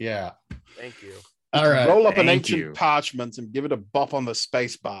fuck. Yeah. Thank you. All right. Roll up an ancient parchment and give it a bop on the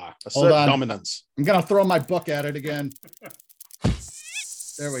space bar. Assert dominance. I'm going to throw my book at it again.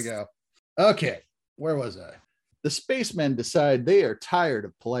 There we go. Okay. Where was I? The spacemen decide they are tired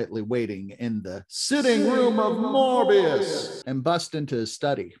of politely waiting in the sitting room of Morbius and bust into his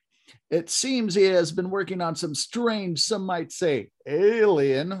study. It seems he has been working on some strange, some might say,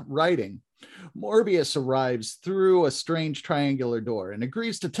 alien writing. Morbius arrives through a strange triangular door and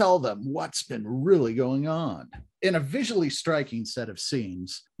agrees to tell them what's been really going on. In a visually striking set of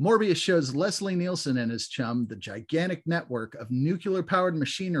scenes, Morbius shows Leslie Nielsen and his chum the gigantic network of nuclear-powered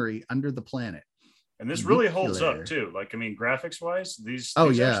machinery under the planet. And this really holds up too. Like, I mean, graphics-wise, these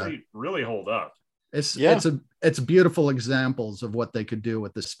actually really hold up. It's beautiful examples of what they could do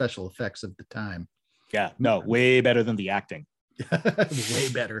with the special effects of the time. Yeah, no, way better than the acting. Way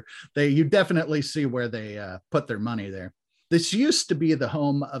better. You definitely see where they put their money there. This used to be the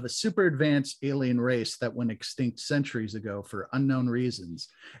home of a super advanced alien race that went extinct centuries ago for unknown reasons,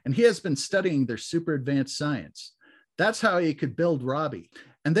 and he has been studying their super advanced science. That's how he could build Robbie.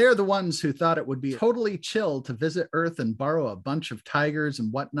 And they're the ones who thought it would be totally chill to visit Earth and borrow a bunch of tigers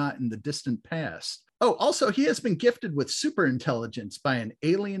and whatnot in the distant past. Oh, also, he has been gifted with super intelligence by an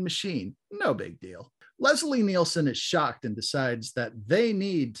alien machine. No big deal. Leslie Nielsen is shocked and decides that they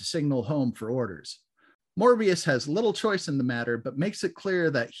need to signal home for orders. Morbius has little choice in the matter, but makes it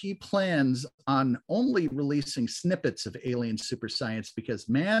clear that he plans on only releasing snippets of alien super science because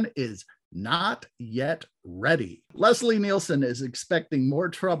man is not yet ready. Leslie Nielsen is expecting more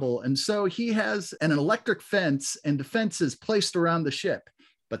trouble, and so he has an electric fence and defenses placed around the ship.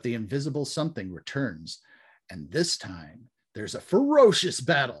 But the invisible something returns, and this time there's a ferocious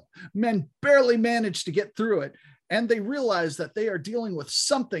battle. Men barely manage to get through it, and they realize that they are dealing with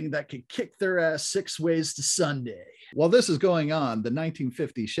something that could kick their ass 6 ways to Sunday. While this is going on, the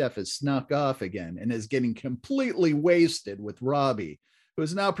 1950 chef has snuck off again and is getting completely wasted with Robbie, who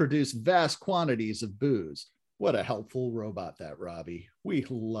has now produced vast quantities of booze. What a helpful robot, that Robbie. We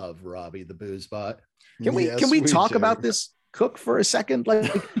love Robbie the Booze-Bot. Can we talk about this cook for a second?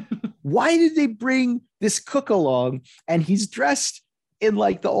 Like, why did they bring this cook along and he's dressed in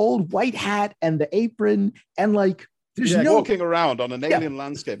like the old white hat and the apron and like there's no walking around on an alien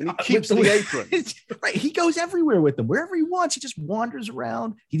landscape and he keeps the apron. Right, he goes everywhere with them. Wherever he wants, he just wanders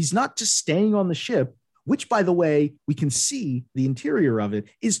around. He's not just staying on the ship, which, by the way, we can see the interior of it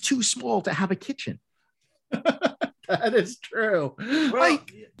is too small to have a kitchen. That is true. Well,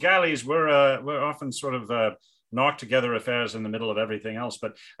 galleys were often sort of knock together affairs in the middle of everything else.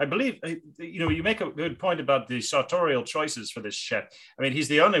 But I believe, you make a good point about the sartorial choices for this chef. I mean, he's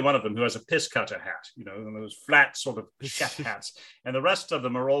the only one of them who has a piss cutter hat, those flat sort of chef hats. And the rest of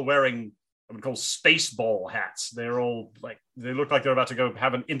them are all wearing, I would call, space-ball hats. They're all they look like they're about to go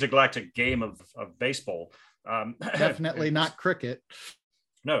have an intergalactic game of baseball. Definitely not cricket.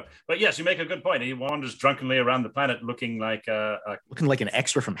 No, but yes, you make a good point. He wanders drunkenly around the planet looking like an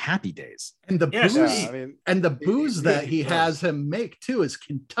extra from Happy Days. And the booze, that he has him make too is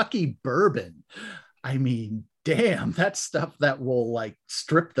Kentucky bourbon. I mean, damn, that's stuff that will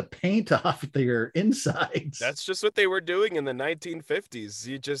strip the paint off your insides. That's just what they were doing in the 1950s.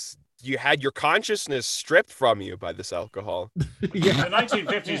 You had your consciousness stripped from you by this alcohol. Yeah. The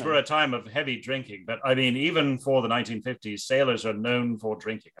 1950s were a time of heavy drinking, but I mean, even for the 1950s, sailors are known for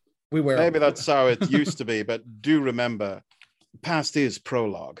drinking. Maybe that's how it used to be, but do remember, past is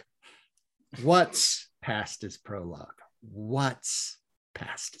prologue. What's past is prologue? What's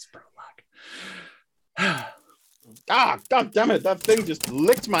past is prologue? God damn it, that thing just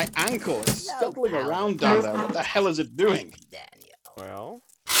licked my ankle. It's scuttling around down there. What the hell is it doing? Well,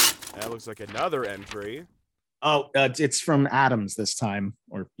 that looks like another entry. Oh, it's from Adams this time,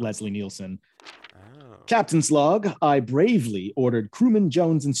 or Leslie Nielsen. Oh. Captain's log, I bravely ordered crewmen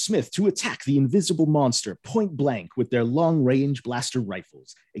Jones and Smith to attack the invisible monster point blank with their long-range blaster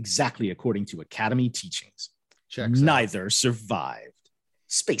rifles, exactly according to Academy teachings. Neither survived.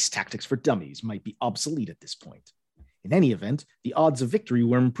 Space tactics for dummies might be obsolete at this point. In any event, the odds of victory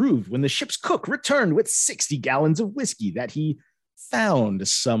were improved when the ship's cook returned with 60 gallons of whiskey that he found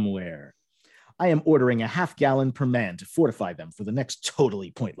somewhere. I am ordering a half-gallon per man to fortify them for the next totally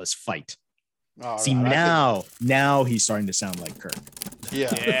pointless fight. See, now he's starting to sound like Kirk.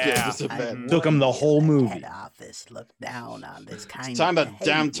 Yeah. Took him the whole movie. Head office look down on this kind it's time that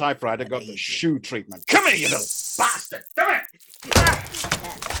damn typewriter got the shoe treatment. Come here, you little bastard! Come here!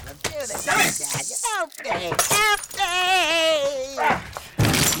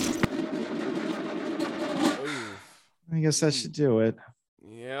 I guess that should do it.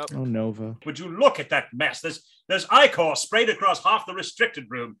 Yep. Oh, Nova. Would you look at that mess? There's ichor sprayed across half the restricted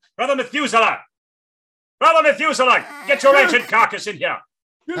room. Brother Methuselah! Brother Methuselah! Get your ancient carcass in here!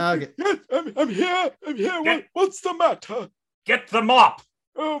 Yes, I'm here. What's the matter? Get the mop!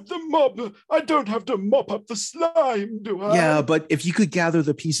 Oh, the mop. I don't have to mop up the slime, do I? Yeah, but if you could gather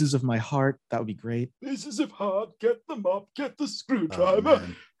the pieces of my heart, that would be great. Pieces of heart, get the mop, get the screwdriver.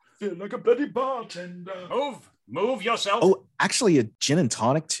 Feel like a bloody bartender. Move yourself. Oh, actually, a gin and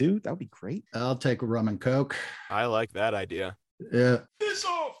tonic too. That would be great. I'll take a rum and coke. I like that idea. Yeah. This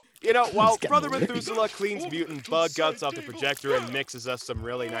off. While Brother Methuselah cleans mutant bug guts off the projector and mixes us some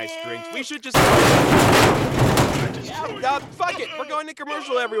really nice drinks, we should just... fuck it. We're going to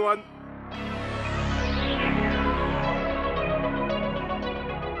commercial, everyone.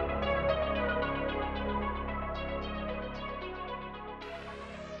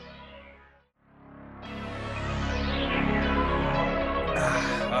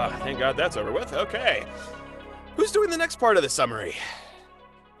 Thank God that's over with. Okay. Who's doing the next part of the summary?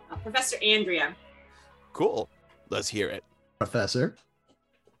 Professor Andrea. Cool. Let's hear it. Professor.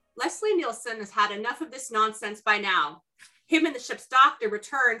 Let's Leslie Nielsen has had enough of this nonsense by now. Him and the ship's doctor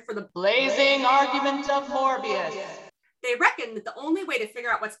return for the blazing argument of Morbius. They reckon that the only way to figure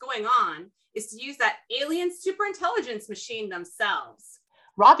out what's going on is to use that alien superintelligence machine themselves.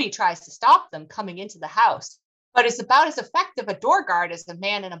 Robbie tries to stop them coming into the house, but is about as effective a door guard as a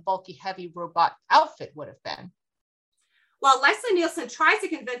man in a bulky, heavy robot outfit would have been. While Leslie Nielsen tries to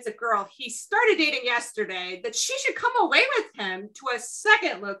convince a girl he started dating yesterday that she should come away with him to a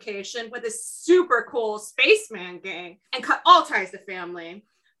second location with a super cool spaceman gang and cut all ties to family,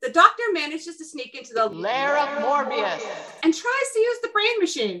 the doctor manages to sneak into the lair of Morbius and tries to use the brain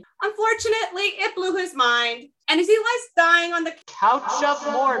machine. Unfortunately, it blew his mind, and as he lies dying on the couch of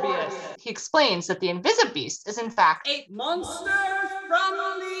Morbius, he explains that the Invisibeast is in fact a monster from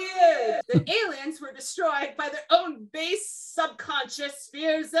the id. The aliens were destroyed by their own base subconscious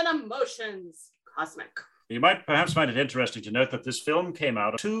fears and emotions. Cosmic. You might perhaps find it interesting to note that this film came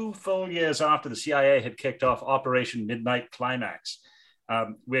out 2 full years after the CIA had kicked off Operation Midnight Climax.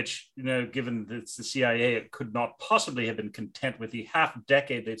 Which, given that it's the CIA, it could not possibly have been content with the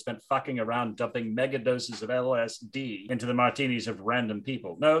half-decade they'd spent fucking around dumping mega doses of LSD into the martinis of random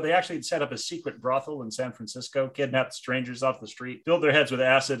people. No, they actually had set up a secret brothel in San Francisco, kidnapped strangers off the street, filled their heads with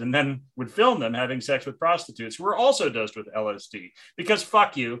acid, and then would film them having sex with prostitutes who were also dosed with LSD. Because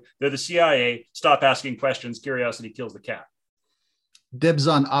fuck you, they're the CIA, stop asking questions, curiosity kills the cat. Dibs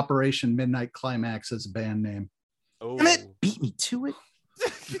on Operation Midnight Climax as a band name. Oh. Damn it, beat me to it.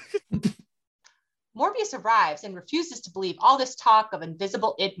 Morbius arrives and refuses to believe all this talk of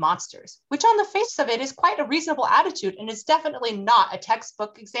invisible id monsters, which on the face of it is quite a reasonable attitude and is definitely not a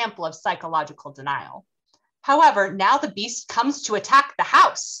textbook example of psychological denial. However, now the beast comes to attack the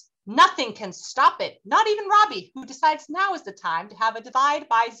house. Nothing can stop it, not even Robbie, who decides now is the time to have a divide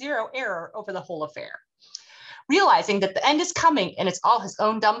by zero error over the whole affair. Realizing that the end is coming and it's all his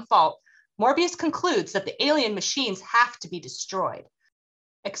own dumb fault, Morbius concludes that the alien machines have to be destroyed.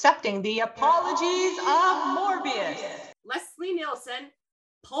 Accepting the apologies of Morbius, Leslie Nielsen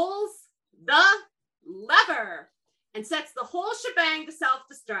pulls the lever and sets the whole shebang to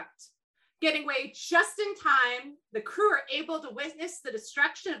self-destruct. Getting away just in time, the crew are able to witness the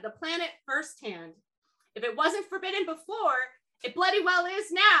destruction of the planet firsthand. If it wasn't forbidden before, it bloody well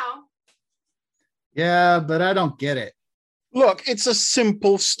is now. Yeah, but I don't get it. Look, it's a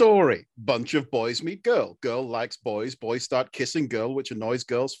simple story. Bunch of boys meet girl. Girl likes boys. Boys start kissing girl, which annoys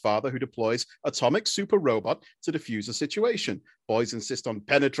girl's father, who deploys atomic super robot to defuse a situation. Boys insist on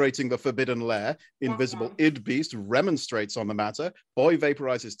penetrating the forbidden lair. Invisible id beast remonstrates on the matter. Boy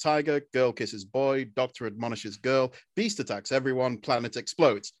vaporizes tiger. Girl kisses boy. Doctor admonishes girl. Beast attacks everyone. Planet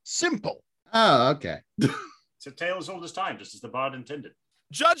explodes. Simple. Oh, okay. It's a tale as old as time, just as the bard intended.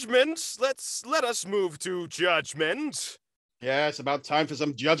 Judgment. Let us move to judgment. Yeah, it's about time for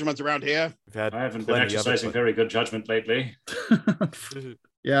some judgment around here. I haven't been exercising very good judgment lately.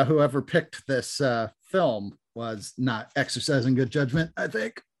 Yeah, whoever picked this film was not exercising good judgment, I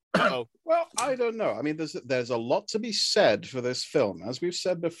think. Oh. Well, I don't know. I mean, there's a lot to be said for this film. As we've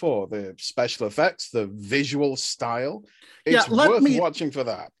said before, the special effects, the visual style, it's worth watching for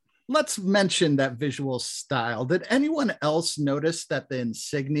that. Let's mention that visual style. Did anyone else notice that the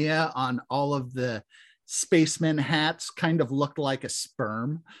insignia on all of the spaceman hats kind of looked like a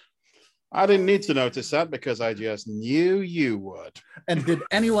sperm? I didn't need to notice that because I just knew you would. And did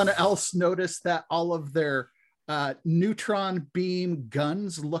anyone else notice that all of their neutron beam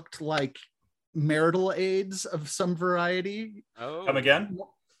guns looked like marital aids of some variety? Oh. Come again?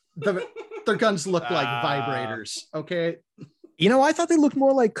 Their guns looked like vibrators, okay? I thought they looked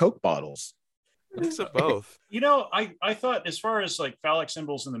more like Coke bottles. Mix of both. I thought as far as like phallic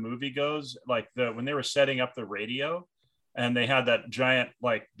symbols in the movie goes, like when they were setting up the radio and they had that giant,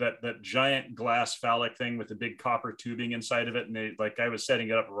 like that giant glass phallic thing with the big copper tubing inside of it. And they I was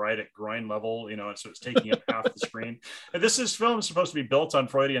setting it up right at groin level, and so it's taking up half the screen. And this film is supposed to be built on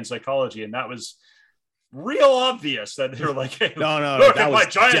Freudian psychology. And that was real obvious that they were like, hey, no, look that at was my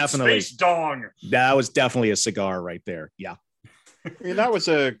giant definitely space dong. That was definitely a cigar right there. Yeah. I mean, that was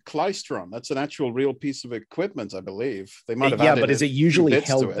a Klystron. That's an actual real piece of equipment, I believe. They might have added but is it usually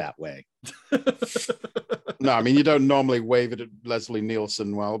held that way? No, I mean, you don't normally wave it at Leslie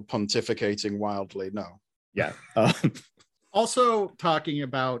Nielsen while pontificating wildly. No. Yeah. Also, talking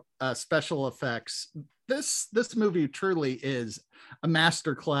about special effects, this movie truly is a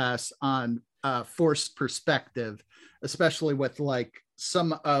masterclass on forced perspective, especially with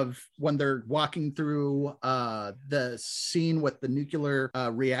some of when they're walking through the scene with the nuclear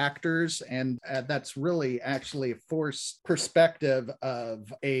reactors, and that's really actually a forced perspective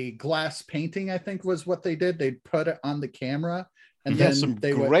of a glass painting, I think was what they did. They put it on the camera And There's then some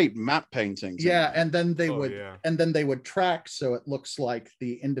they great map paintings. Yeah, and then they would track so it looks like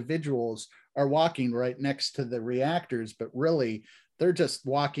the individuals are walking right next to the reactors, but really they're just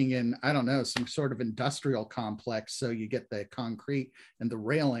walking in, I don't know, some sort of industrial complex. So you get the concrete and the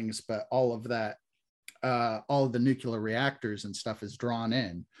railings, but all of that, all of the nuclear reactors and stuff is drawn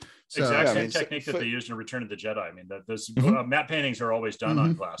in. So, exact same technique that they used in Return of the Jedi. I mean, those matte paintings are always done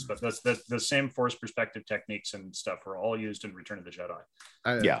on glass, but that's the same force perspective techniques and stuff are all used in Return of the Jedi.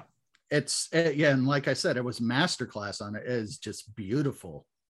 And like I said, it was masterclass on it. It is just beautiful.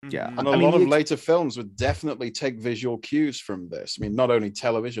 Yeah, and a lot of later films would definitely take visual cues from this. I mean, not only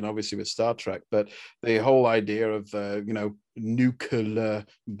television, obviously with Star Trek, but the whole idea of nuclear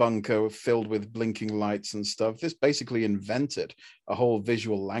bunker filled with blinking lights and stuff. This basically invented a whole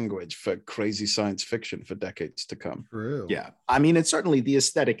visual language for crazy science fiction for decades to come. True. Yeah, I mean, it's certainly the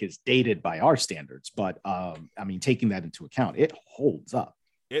aesthetic is dated by our standards, but I mean, taking that into account, it holds up.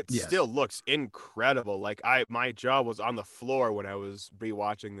 It still looks incredible. Like my jaw was on the floor when I was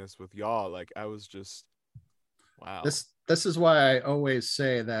rewatching this with y'all. Like I was just, wow. This is why I always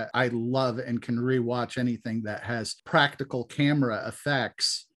say that I love and can rewatch anything that has practical camera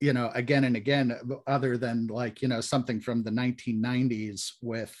effects, again and again, other than something from the 1990s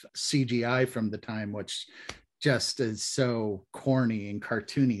with CGI from the time, which just is so corny and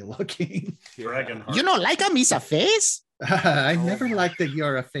cartoony looking. Dragonheart. You don't like a piece of face? I never liked the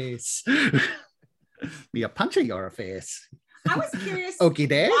your face. Me a punch of your face. I was curious Okie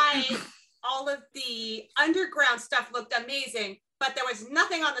why all of the underground stuff looked amazing, but there was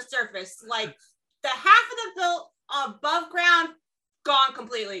nothing on the surface. Like the half of the built above ground gone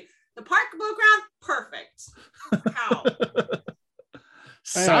completely. The part above ground, perfect. How?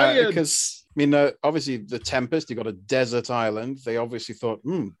 Science. Because obviously the Tempest, you got a desert island. They obviously thought,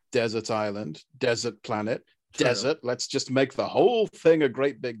 desert island, desert planet. True. Desert, let's just make the whole thing a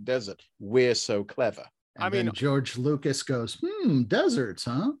great big desert. We're so clever. And then George Lucas goes, deserts,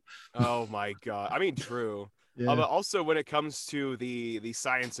 huh? Oh my God. I mean, true. Yeah. But also when it comes to the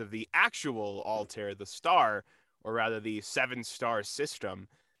science of the actual Altair, the star, or rather the 7-star system,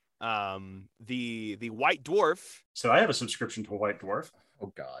 the white dwarf. So I have a subscription to a white dwarf.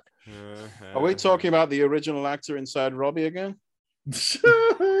 Oh God. Are we talking about the original actor inside Robbie again?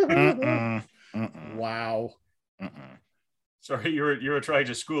 Wow. Sorry, you were trying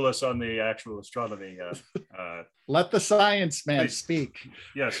to school us on the actual astronomy. Let the science man speak.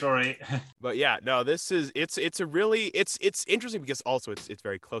 Yeah, sorry. But yeah, no, it's interesting because also it's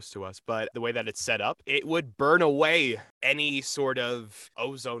very close to us, but the way that it's set up, it would burn away any sort of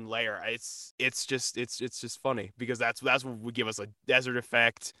ozone layer. It's just funny because that's what would give us a desert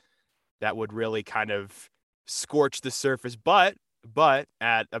effect that would really kind of scorch the surface, but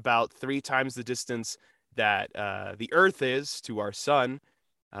at about 3 times the distance that the Earth is to our sun,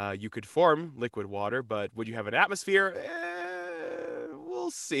 you could form liquid water, but would you have an atmosphere?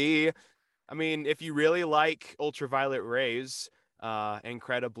 We'll see. I mean, if you really like ultraviolet rays,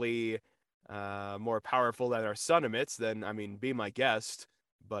 incredibly more powerful than our sun emits, then, I mean, be my guest,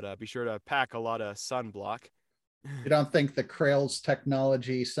 but be sure to pack a lot of sunblock. You don't think the Krail's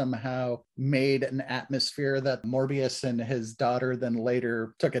technology somehow made an atmosphere that Morbius and his daughter then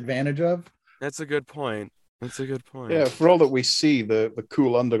later took advantage of? That's a good point. Yeah, for all that we see, the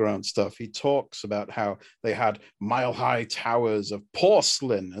cool underground stuff, he talks about how they had mile-high towers of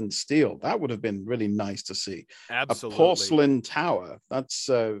porcelain and steel. That would have been really nice to see. Absolutely. A porcelain tower. That's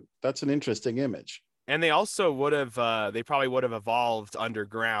an interesting image. And they also would have, they probably would have evolved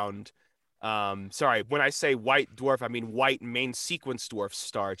underground. Sorry, when I say white dwarf, I mean white main sequence dwarf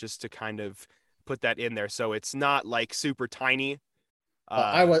star, just to kind of put that in there. So it's not like super tiny.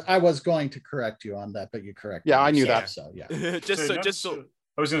 I was going to correct you on that, but you corrected me. Yeah, I knew that. So yeah. I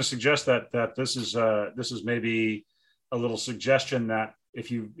was going to suggest that this is maybe a little suggestion that if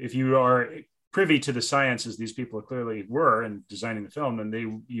you are privy to the science as these people clearly were in designing the film,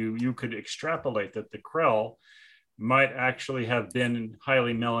 then you could extrapolate that the Krell might actually have been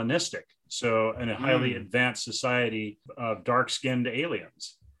highly melanistic. So in a highly advanced society of dark-skinned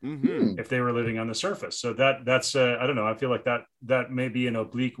aliens. Mm-hmm. If they were living on the surface. So that's I don't know. I feel like that may be an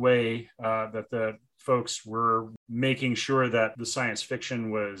oblique way that the folks were making sure that the science fiction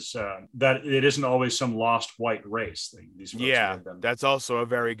was that it isn't always some lost white race. These folks that's also a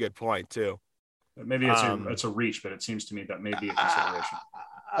very good point too. Maybe it's a reach, but it seems to me that may be a consideration.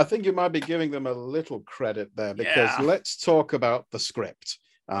 I think you might be giving them a little credit there because let's talk about the script.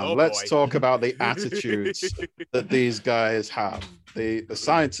 Let's talk about the attitudes that these guys have. The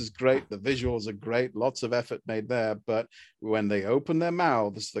science is great, the visuals are great, lots of effort made there, but when they open their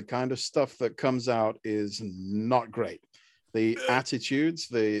mouths, the kind of stuff that comes out is not great. the attitudes,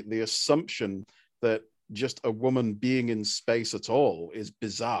 the assumption that just a woman being in space at all is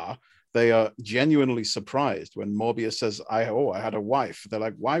bizarre. They are genuinely surprised when Morbius says, I had a wife. They're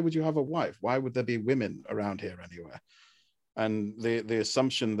like, why would you have a wife? Why would there be women around here anywhere? And the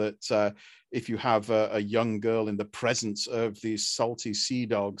assumption that if you have a young girl in the presence of these salty sea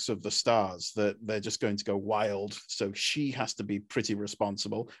dogs of the stars, that they're just going to go wild. So she has to be pretty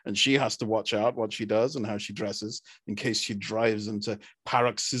responsible, and she has to watch out what she does and how she dresses in case she drives into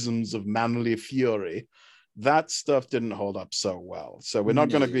paroxysms of manly fury. That stuff didn't hold up so well. So we're not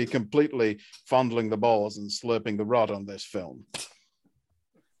going to be completely fondling the balls and slurping the rod on this film.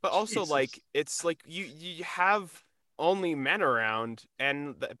 But also, like, it's like you have only men around,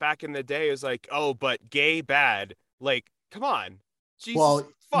 and back in the day it was like, oh, but gay bad. Like, come on. Jesus, well,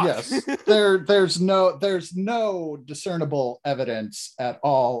 fuck. yes, there's no discernible evidence at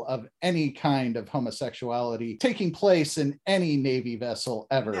all of any kind of homosexuality taking place in any Navy vessel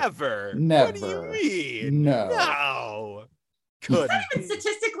ever. Never. What do you mean? No. Couldn't. It's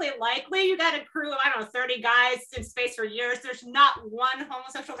statistically likely. You got a crew of, I don't know, 30 guys in space for years. There's not one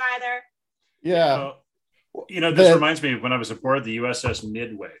homosexual guy there. Yeah. This reminds me of when I was aboard the USS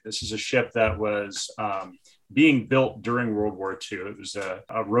Midway. This is a ship that was being built during World War II. It was a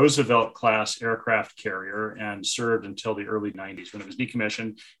Roosevelt-class aircraft carrier and served until the early 90s when it was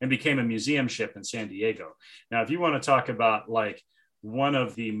decommissioned and became a museum ship in San Diego. Now, if you want to talk about like one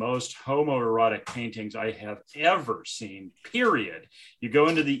of the most homoerotic paintings I have ever seen, period. You go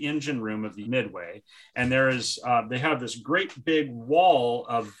into the engine room of the Midway, and there is they have this great big wall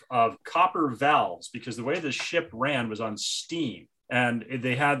of copper valves, because the way the ship ran was on steam. And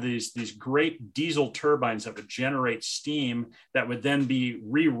they had these great diesel turbines that would generate steam that would then be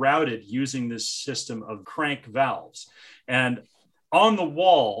rerouted using this system of crank valves. And on the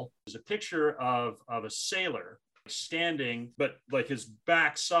wall is a picture of a sailor standing, but like his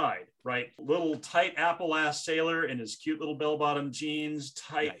backside, right? Little tight apple-ass sailor in his cute little bell-bottom jeans,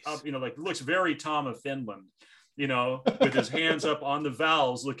 tight up, like looks very Tom of Finland, with his hands up on the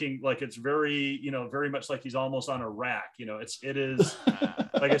valves, looking like it's very, very much like he's almost on a rack. It is,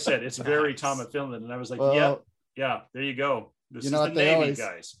 like I said, it's very Tom of Finland. And I was like, yeah, there you go. This is the Navy,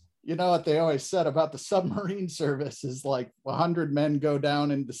 guys. You know what they always said about the submarine service is like 100 men go down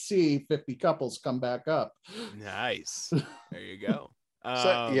in the sea, 50 couples come back up. Nice. There you go.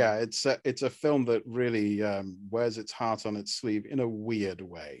 It's a film that really wears its heart on its sleeve in a weird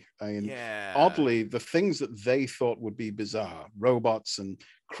way. I mean, oddly, the things that they thought would be bizarre, robots and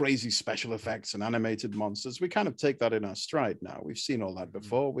crazy special effects and animated monsters, we kind of take that in our stride now. We've seen all that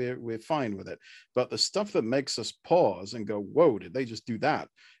before. We're fine with it. But the stuff that makes us pause and go, whoa, did they just do that?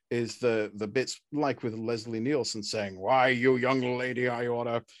 Is the bits like with Leslie Nielsen saying, "Why, you young lady, I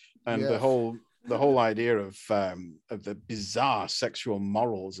oughta," and the whole idea of the bizarre sexual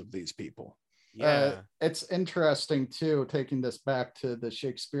morals of these people. It's interesting too, taking this back to the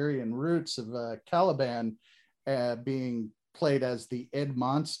Shakespearean roots of Caliban being played as the Id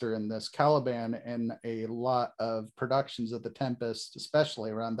monster in this. Caliban, in a lot of productions of The Tempest,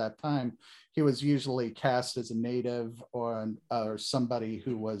 especially around that time, he was usually cast as a native or somebody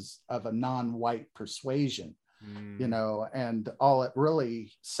who was of a non-white persuasion. And all it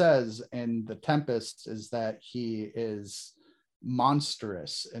really says in The Tempest is that he is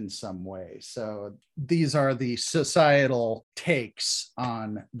monstrous in some way. So these are the societal takes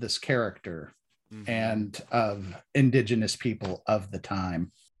on this character and of indigenous people of the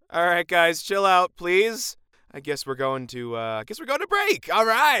time. All right, guys, chill out, please. I guess we're going to break. All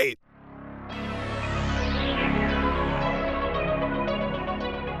right.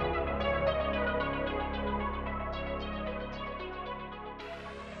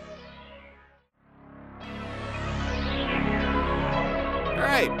 All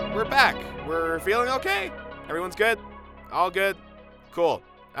right, we're back. We're feeling okay. Everyone's good? All good? Cool.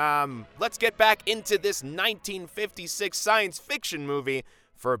 Let's get back into this 1956 science fiction movie,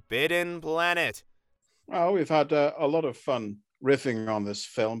 Forbidden Planet. Well, we've had a lot of fun riffing on this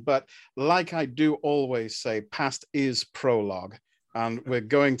film, but like I do always say, past is prologue, and we're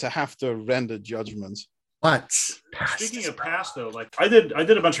going to have to render judgment. Speaking of past, though, like I did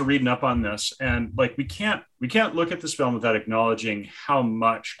a bunch of reading up on this, and like we can't look at this film without acknowledging how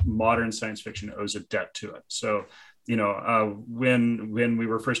much modern science fiction owes a debt to it. So, when we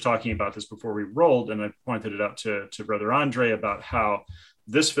were first talking about this before we rolled, and I pointed it out to Brother Andre about how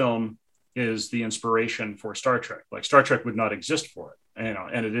this film is the inspiration for Star Trek. Like Star Trek would not exist for it,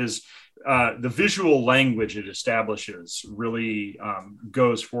 and it is the visual language it establishes really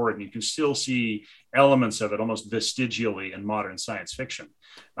goes forward, and you can still see elements of it almost vestigially in modern science fiction.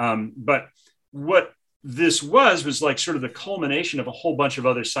 But what this was like sort of the culmination of a whole bunch of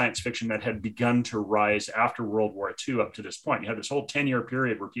other science fiction that had begun to rise after World War II up to this point. You had this whole 10-year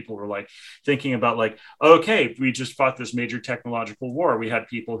period where people were like thinking about like, okay, we just fought this major technological war. We had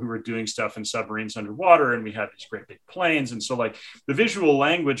people who were doing stuff in submarines underwater, and we had these great big planes. And so like the visual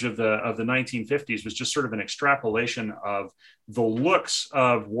language of the 1950s was just sort of an extrapolation of the looks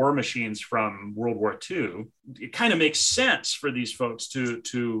of war machines from World War II. It kind of makes sense for these folks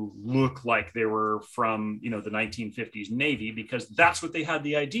to look like they were from, the 1950s Navy, because that's what they had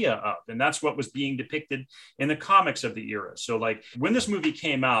the idea of. And that's what was being depicted in the comics of the era. So like when this movie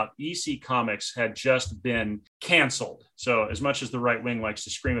came out, EC Comics had just been canceled. So as much as the right wing likes to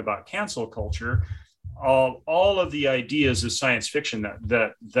scream about cancel culture, all of the ideas of science fiction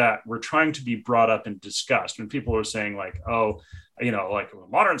that were trying to be brought up and discussed, when people were saying like, oh, like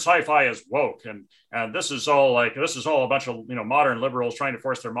modern sci-fi is woke, and this is all a bunch of modern liberals trying to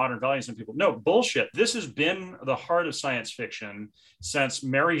force their modern values on people. No, bullshit. This has been the heart of science fiction since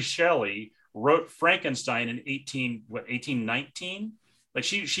Mary Shelley wrote Frankenstein in 1819. Like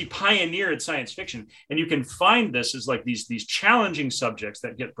she pioneered science fiction, and you can find this as like these challenging subjects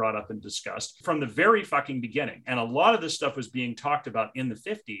that get brought up and discussed from the very fucking beginning. And a lot of this stuff was being talked about in the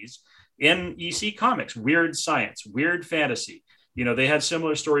 50s in EC Comics, weird science, weird fantasy. They had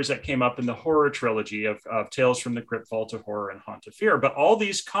similar stories that came up in the horror trilogy of Tales from the Crypt, Vault of Horror, and Haunt of Fear. But all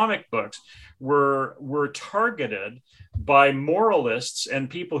these comic books were targeted by moralists and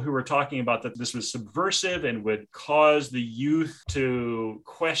people who were talking about that this was subversive and would cause the youth to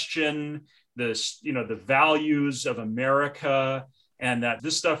question this, the values of America, and that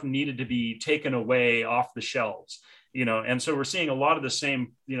this stuff needed to be taken away off the shelves. And so we're seeing a lot of the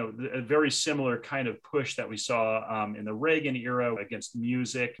same, a very similar kind of push that we saw in the Reagan era against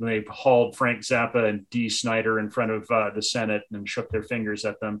music. They hauled Frank Zappa and Dee Snider in front of the Senate and shook their fingers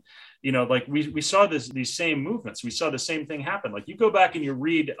at them. Like we saw these same movements. We saw the same thing happen. Like you go back and you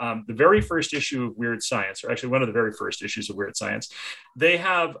read the very first issue of Weird Science, or actually one of the very first issues of Weird Science. They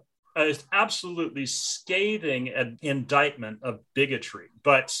have an absolutely scathing indictment of bigotry,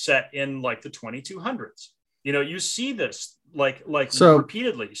 but set in like the 2200s. You see this so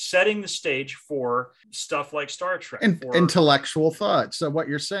repeatedly setting the stage for stuff like Star Trek. And intellectual thought. So what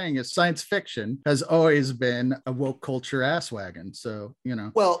you're saying is science fiction has always been a woke culture ass wagon. So,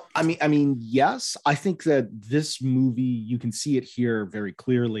 Well, I mean, yes, I think that this movie, you can see it here very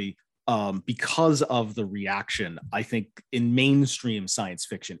clearly because of the reaction. I think in mainstream science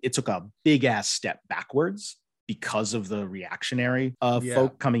fiction, it took a big ass step backwards because of the reactionary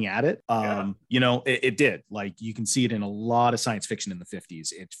folk coming at it. It did. Like you can see it in a lot of science fiction in the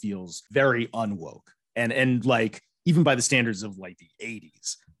 50s. It feels very unwoke. And like, even by the standards of like the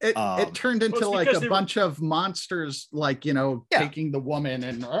 80s. It turned into like a bunch of monsters, like, taking the woman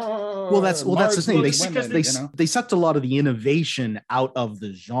and that's the thing. They sucked a lot of the innovation out of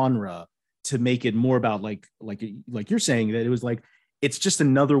the genre to make it more about like you're saying, that it was like, it's just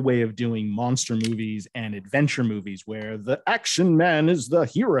another way of doing monster movies and adventure movies where the action man is the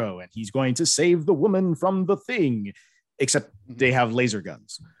hero and he's going to save the woman from the thing, except they have laser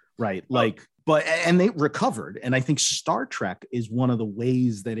guns, right? And they recovered. And I think Star Trek is one of the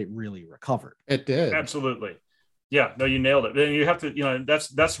ways that it really recovered. It did. Absolutely. Yeah, no, you nailed it. And you have to,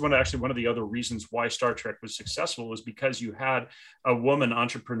 that's one of the other reasons why Star Trek was successful, was because you had a woman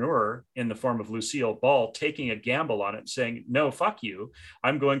entrepreneur in the form of Lucille Ball taking a gamble on it and saying, no, fuck you.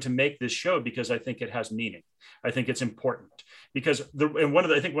 I'm going to make this show because I think it has meaning. I think it's important. Because one of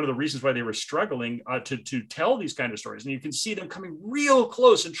the reasons why they were struggling to tell these kind of stories, and you can see them coming real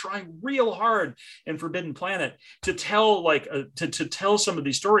close and trying real hard in Forbidden Planet to tell to tell some of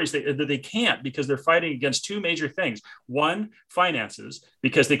these stories that they can't, because they're fighting against two major things. One, finances,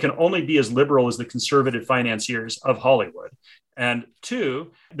 because they can only be as liberal as the conservative financiers of Hollywood. And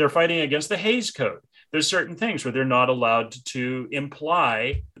two, they're fighting against the Hays Code. There's certain things where they're not allowed to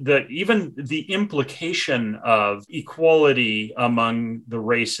imply even the implication of equality among the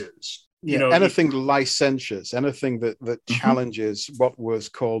races. Anything licentious, anything that challenges what was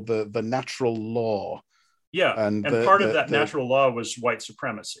called the natural law. Yeah, and part of that natural law was white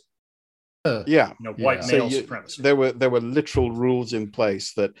supremacy. White male supremacy. There were literal rules in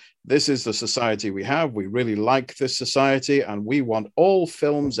place that this is the society we have. We really like this society, and we want all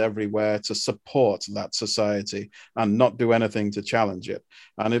films everywhere to support that society and not do anything to challenge it.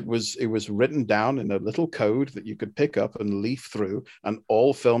 And it was written down in a little code that you could pick up and leaf through, and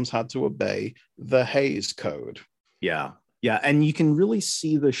all films had to obey the Hays Code. Yeah, and you can really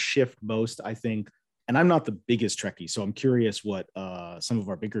see the shift most, I think. And I'm not the biggest Trekkie, so I'm curious what some of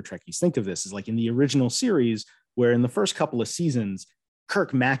our bigger Trekkies think of this. Is like in the original series, where in the first couple of seasons,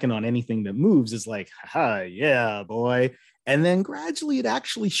 Kirk macking on anything that moves is like, haha, yeah, boy. And then gradually it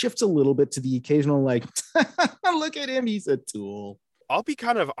actually shifts a little bit to the occasional, like, look at him, he's a tool. I'll be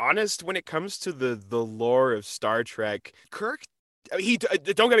kind of honest when it comes to the lore of Star Trek. Kirk, he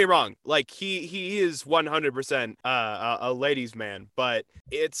don't get me wrong, like he is 100% a ladies' man, but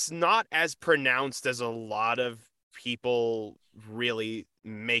it's not as pronounced as a lot of people really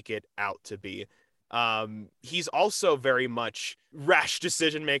make it out to be. He's also very much rash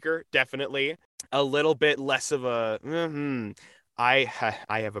decision maker, definitely. A little bit less of a I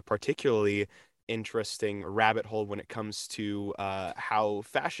have a particularly interesting rabbit hole when it comes to how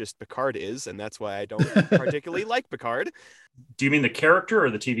fascist Picard is, and that's why I don't particularly like Picard. Do you mean the character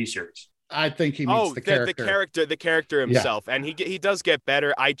or the TV series? I think he means the character. The character himself, and he does get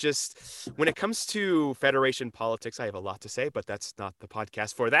better. I just, when it comes to Federation politics, I have a lot to say, but that's not the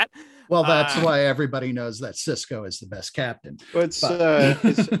podcast for that. Well, that's why everybody knows that Sisko is the best captain. But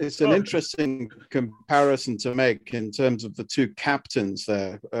it's an interesting comparison to make in terms of the two captains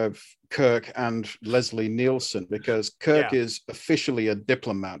there of Kirk and Leslie Nielsen, because Kirk is officially a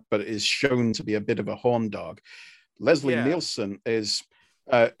diplomat, but is shown to be a bit of a horn dog. Leslie Nielsen is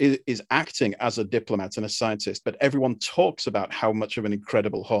acting as a diplomat and a scientist, but everyone talks about how much of an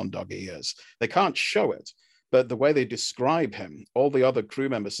incredible horn dog he is. They can't show it, but the way they describe him, all the other crew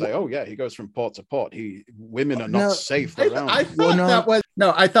members say, "Oh yeah, he goes from port to port. Women are not safe around." I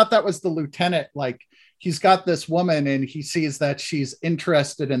thought that was the lieutenant. Like, he's got this woman, and he sees that she's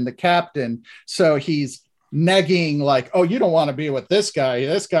interested in the captain, so he's negging like, "Oh, you don't want to be with this guy.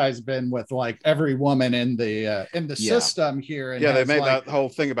 This guy's been with like every woman in the system here." And they made that whole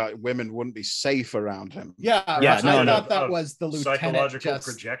thing about women wouldn't be safe around him. I thought that was the lieutenant. Psychological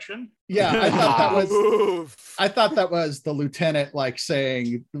projection. Yeah, I thought that was the lieutenant, like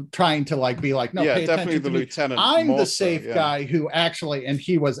trying to like be like, "No, pay definitely attention the to me. lieutenant. I'm the safe guy who actually," and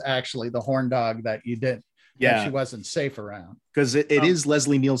he was actually the horn dog that you didn't. Yeah, she wasn't safe around, because it is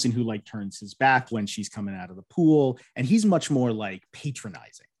Leslie Nielsen who like turns his back when she's coming out of the pool, and he's much more like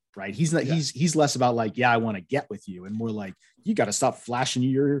patronizing, right? He's not he's less about like, "Yeah, I want to get with you," and more like, "You got to stop flashing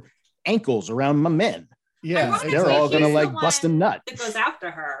your ankles around my men." Yeah, they're all gonna like bust a nut. That goes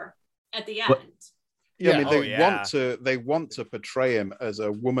after her at the end. I mean, they want to portray him as a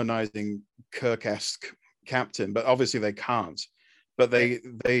womanizing Kirk-esque captain, but obviously they can't. But they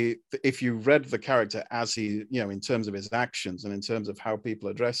if you read the character as he, in terms of his actions and in terms of how people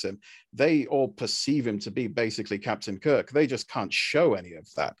address him, they all perceive him to be basically Captain Kirk. They just can't show any of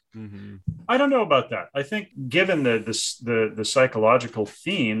that. Mm-hmm. I don't know about that. I think given the psychological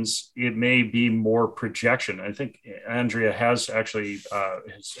themes, it may be more projection. I think Andrea has actually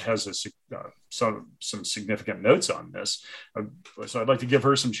has some significant notes on this. So I'd like to give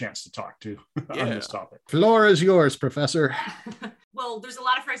her some chance to talk to on this topic. Floor is yours, Professor. Well, there's a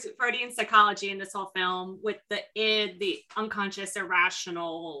lot of Freudian psychology in this whole film, with the id, the unconscious,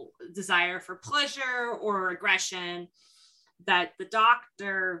 irrational desire for pleasure or aggression, that the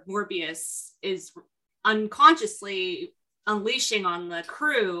doctor, Morbius, is unconsciously unleashing on the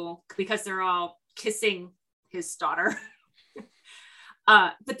crew because they're all kissing his daughter.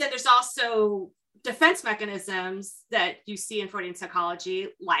 But then there's also defense mechanisms that you see in Freudian psychology,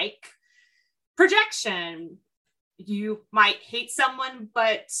 like projection. You might hate someone,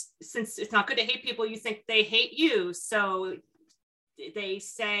 but since it's not good to hate people, you think they hate you. So they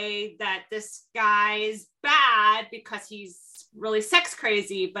say that this guy is bad because he's really sex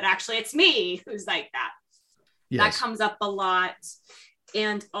crazy, but actually it's me who's like that. Yes. That comes up a lot.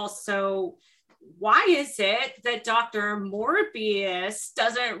 And also, why is it that Dr. Morbius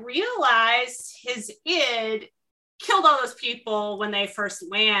doesn't realize his id killed all those people when they first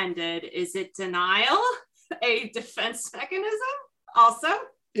landed? Is it denial? A defense mechanism also?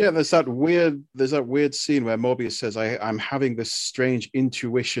 Yeah, there's that weird scene where Morbius says, I'm having this strange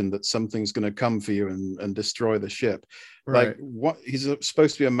intuition that something's going to come for you and destroy the ship. Right. Like, what? He's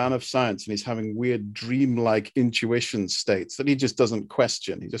supposed to be a man of science, and he's having weird dreamlike intuition states that he just doesn't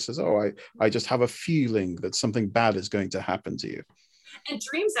question. He just says, I just have a feeling that something bad is going to happen to you. And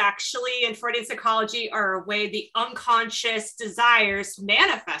dreams, actually, in Freudian psychology, are a way the unconscious desires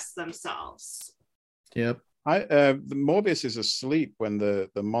manifest themselves. Yep. The Morbius is asleep when the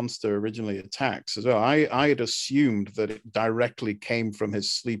monster originally attacks as well. I had assumed that it directly came from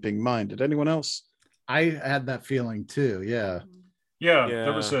his sleeping mind. Did anyone else? I had that feeling too. Yeah.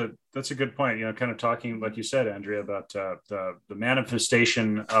 That's a good point. Kind of talking, like you said, Andrea, about the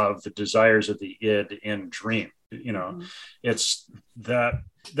manifestation of the desires of the id in dream. It's that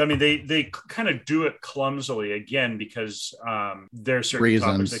I mean, they kind of do it clumsily again because there are certain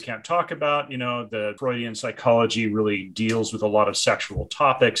topics they can't talk about. The Freudian psychology really deals with a lot of sexual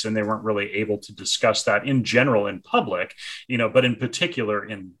topics, and they weren't really able to discuss that in general in public, but in particular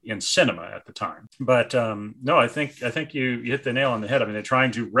in cinema at the time. But no, I think you hit the nail on the head. I mean, they're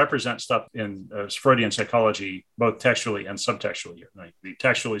trying to represent stuff in Freudian psychology, both textually and subtextually. Like the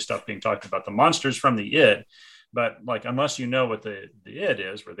textually stuff being talked about the monsters from the id. But like, unless you know what the id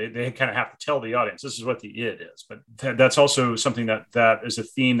is, where they kind of have to tell the audience this is what the id is. But that's also something that is a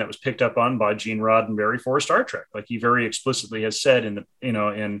theme that was picked up on by Gene Roddenberry for Star Trek. Like he very explicitly has said in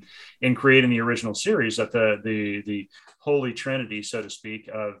creating the original series that the holy trinity, so to speak,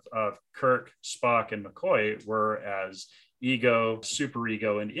 of Kirk, Spock, and McCoy were as ego,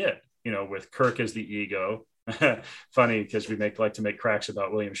 superego, and id. With Kirk as the ego. Funny because we like to make cracks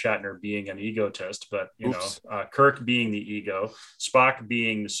about William Shatner being an egotist, but Kirk being the ego, Spock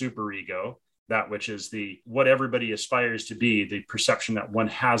being the superego, that which is what everybody aspires to be, the perception that one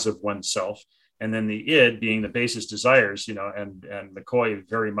has of oneself, and then the id being the basest desires, and McCoy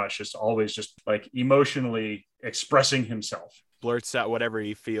very much just always just like emotionally expressing himself. Blurts out whatever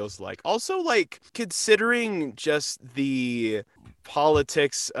he feels like. Also, like, considering just the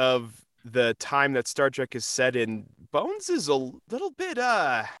politics of the time that Star Trek is set in, Bones is a little bit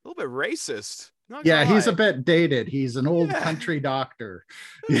racist. Yeah, he's a bit dated. He's an old country doctor.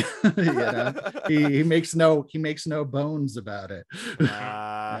 He makes no bones about it.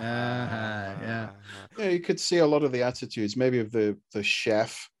 Yeah, you could see a lot of the attitudes, maybe of the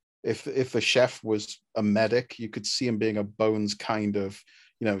chef. If the chef was a medic, you could see him being a Bones kind of,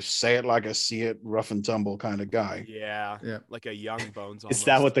 say it like I see it, rough and tumble kind of guy. Yeah. Like a young Bones. Is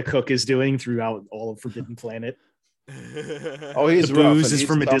that what the cook is doing throughout all of Forbidden Planet? Oh, he's the booze is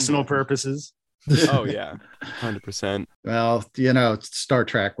for medicinal purposes. Oh yeah, 100%. Well, Star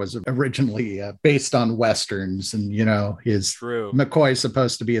Trek was originally based on westerns, and McCoy's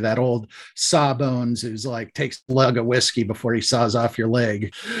supposed to be that old sawbones who's like takes a lug of whiskey before he saws off your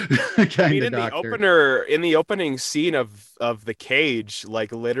leg. In the opening scene of the cage,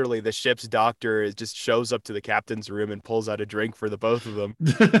 like literally the ship's doctor just shows up to the captain's room and pulls out a drink for the both of them.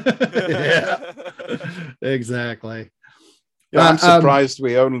 Yeah, exactly. Yeah, I'm surprised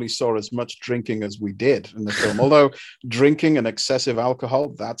we only saw as much drinking as we did in the film. Although drinking and excessive alcohol,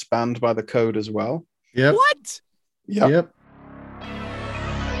 that's banned by the code as well. Yep. What? Yep.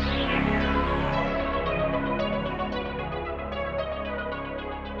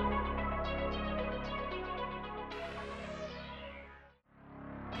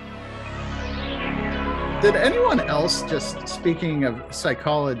 Did anyone else, just speaking of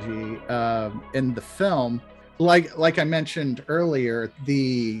psychology in the film, like I mentioned earlier,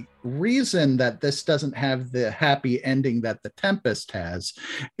 the reason that this doesn't have the happy ending that The Tempest has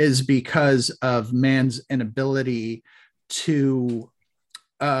is because of man's inability to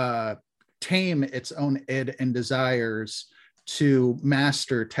tame its own id and desires to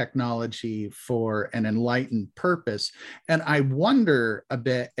master technology for an enlightened purpose. And I wonder a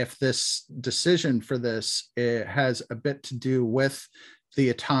bit if this decision for this has a bit to do with the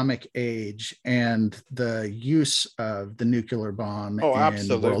atomic age and the use of the nuclear bomb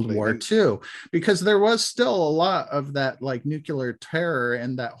in World War II, because there was still a lot of that like nuclear terror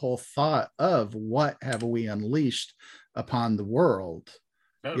and that whole thought of what have we unleashed upon the world.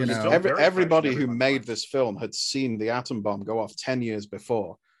 Everybody who made this film had seen the atom bomb go off 10 years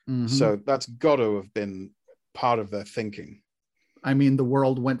before. Mm-hmm. So that's got to have been part of their thinking. I mean, the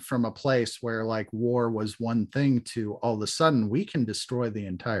world went from a place where like war was one thing to all of a sudden we can destroy the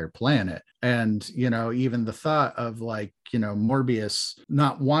entire planet. And, even the thought of like, Morbius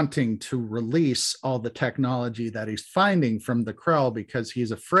not wanting to release all the technology that he's finding from the Krell because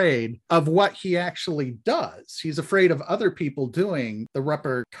he's afraid of what he actually does. He's afraid of other people doing the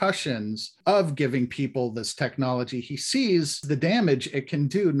repercussions of giving people this technology. He sees the damage it can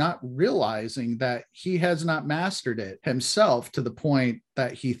do, not realizing that he has not mastered it himself to the point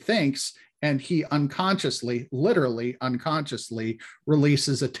that he thinks, and he literally unconsciously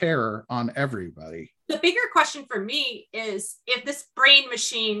releases a terror on everybody. The bigger question for me is if this brain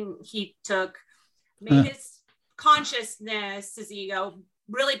machine he took made his consciousness, his ego,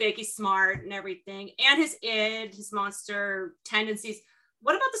 really big, he's smart and everything, and his id, his monster tendencies,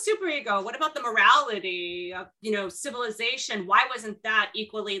 what about the superego? What about the morality of, civilization? Why wasn't that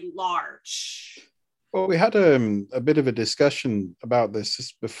equally large? Well, we had a bit of a discussion about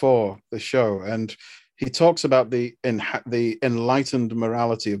this before the show, and he talks about the enlightened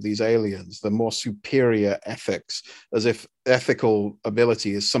morality of these aliens, the more superior ethics, as if ethical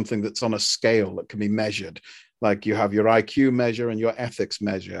ability is something that's on a scale that can be measured. Like you have your IQ measure and your ethics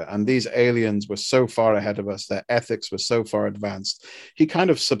measure. And these aliens were so far ahead of us. Their ethics were so far advanced. He kind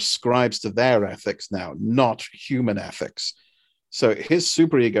of subscribes to their ethics now, not human ethics. So his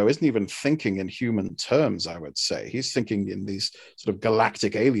superego isn't even thinking in human terms, I would say. He's thinking in these sort of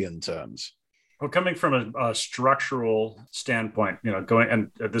galactic alien terms. Well, coming from a structural standpoint, going,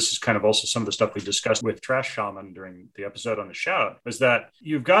 and this is kind of also some of the stuff we discussed with Trash Shaman during the episode on the shout, is that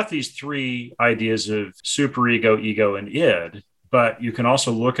you've got these three ideas of superego, ego, and id, but you can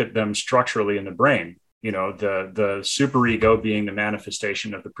also look at them structurally in the brain. The superego being the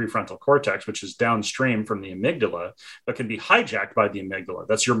manifestation of the prefrontal cortex, which is downstream from the amygdala, but can be hijacked by the amygdala.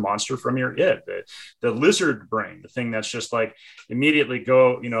 That's your monster from your id. The lizard brain, the thing that's just like immediately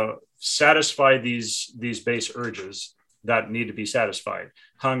go, satisfy these base urges that need to be satisfied: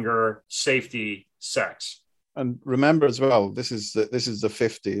 hunger, safety, sex. And remember as well, this is the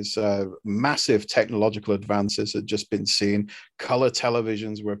 50s. Massive technological advances had just been seen. Color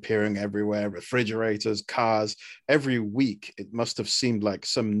televisions were appearing everywhere, refrigerators, cars. Every week, it must have seemed like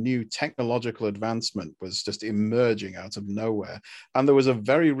some new technological advancement was just emerging out of nowhere. And there was a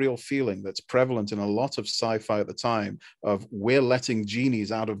very real feeling that's prevalent in a lot of sci-fi at the time of we're letting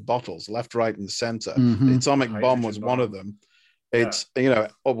genies out of bottles, left, right, and center. The atomic bomb was one of them. It's,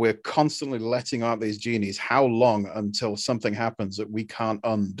 we're constantly letting out these genies. How long until something happens that we can't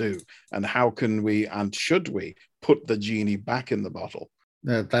undo? And how can we, and should we, put the genie back in the bottle?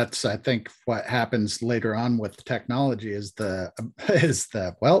 That's, I think, what happens later on with technology is you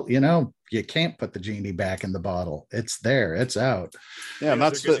can't put the genie back in the bottle. It's there, it's out. Yeah, and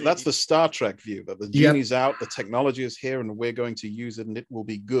that's the Star Trek view, that the genie's out, the technology is here, and we're going to use it, and it will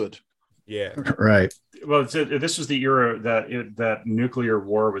be good. Yeah. Right. Well, this was the era that nuclear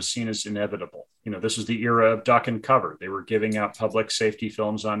war was seen as inevitable. This was the era of duck and cover. They were giving out public safety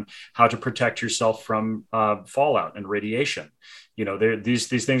films on how to protect yourself from fallout and radiation.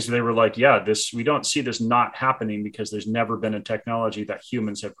 These things, they were like, we don't see this not happening because there's never been a technology that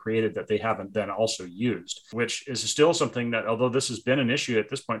humans have created that they haven't then also used, which is still something that, although this has been an issue at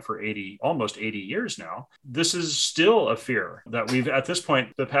this point for almost 80 years now, this is still a fear that we've, at this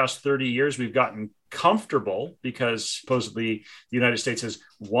point, the past 30 years, we've gotten comfortable because supposedly the United States has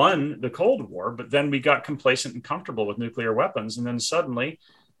won the Cold War, but then we got complacent and comfortable with nuclear weapons. And then suddenly,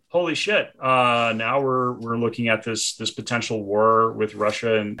 holy shit, now we're looking at this potential war with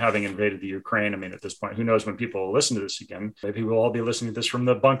Russia and having invaded the Ukraine. I mean, at this point, who knows when people will listen to this again? Maybe we'll all be listening to this from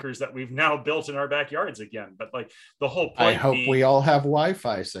the bunkers that we've now built in our backyards again. But like the whole point, I hope we all have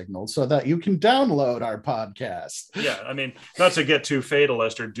Wi-Fi signals so that you can download our podcast. Yeah, I mean, not to get too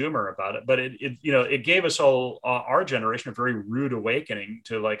fatalist or doomer about it, but it gave us all, our generation, a very rude awakening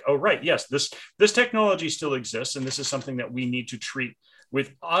to like, oh right, yes, this technology still exists, and this is something that we need to treat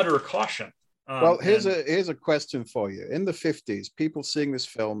with utter caution. Well, here's a question for you. In the 50s, people seeing this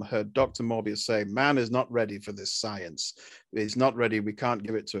film heard Dr. Morbius say, man is not ready for this science. He's not ready. We can't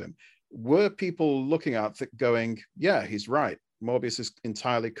give it to him. Were people looking at it going, yeah, he's right. Morbius is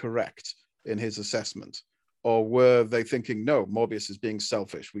entirely correct in his assessment. Or were they thinking, no, Morbius is being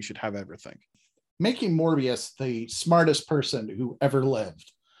selfish. We should have everything. Making Morbius the smartest person who ever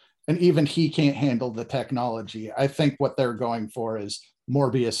lived, and even he can't handle the technology. I think what they're going for is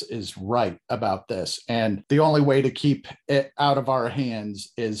Morbius is right about this. And the only way to keep it out of our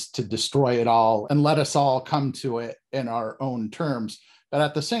hands is to destroy it all and let us all come to it in our own terms. But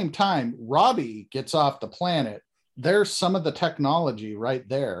at the same time, Robbie gets off the planet. There's some of the technology right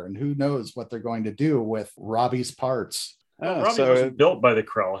there. And who knows what they're going to do with Robbie's parts. Well, Robbie wasn't built by the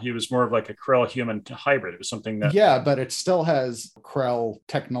Krell. He was more of like a Krell-human hybrid. It was something that... Yeah, but it still has Krell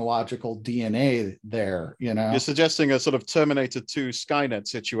technological DNA there, You're suggesting a sort of Terminator 2 Skynet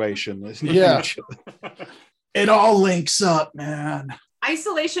situation. Yeah. It all links up, man.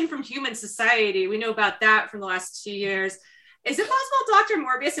 Isolation from human society. We know about that from the last 2 years. Is it possible Dr.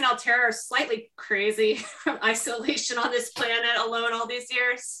 Morbius and Altera are slightly crazy from isolation on this planet alone all these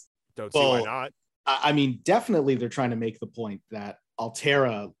years? Don't see why not. I mean, definitely they're trying to make the point that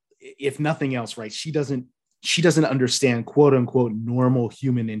Altera, if nothing else, right, she doesn't understand quote unquote normal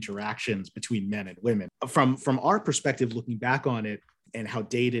human interactions between men and women. From our perspective, looking back on it and how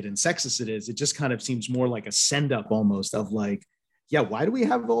dated and sexist it is, it just kind of seems more like a send up almost of like, yeah, why do we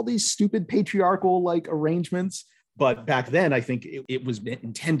have all these stupid patriarchal like arrangements? But back then, I think it was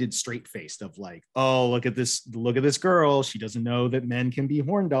intended straight-faced of like, oh, look at this girl. She doesn't know that men can be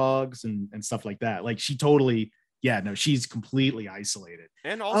horn dogs and stuff like that. Like she totally, she's completely isolated.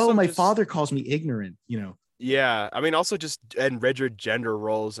 And also, my father calls me ignorant, Yeah, I mean, also just and rigid gender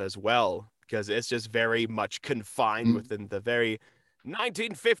roles as well, because it's just very much confined within the very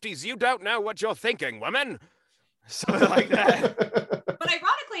 1950s. You don't know what you're thinking, women. Something like that. But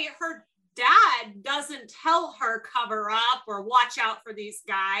ironically, her dad doesn't tell her cover up or watch out for these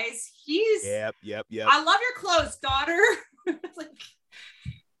guys. He's Yep. I love your clothes, daughter. Like,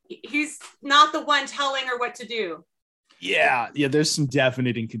 he's not the one telling her what to do. Yeah, there's some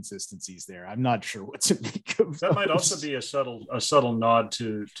definite inconsistencies there. I'm not sure what to make of That might those. also be a subtle nod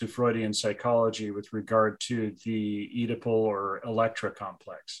to Freudian psychology with regard to the Oedipal or Electra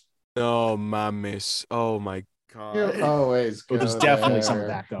complex. Oh, my miss. Oh, my God. You always go There's definitely there. some of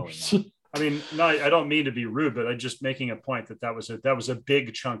that going on. I mean, no, I don't mean to be rude, but I'm just making a point that was a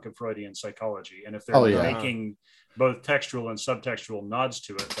big chunk of Freudian psychology. And if they're making both textual and subtextual nods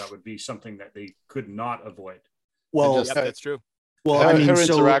to it, that would be something that they could not avoid. Well, That's true. Well, her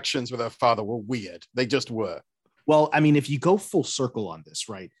so, interactions with her father were weird. They just were. Well, I mean, if you go full circle on this,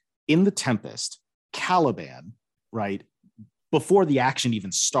 right? In The Tempest, Caliban, right? Before the action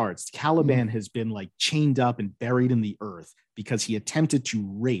even starts, Caliban has been like chained up and buried in the earth because he attempted to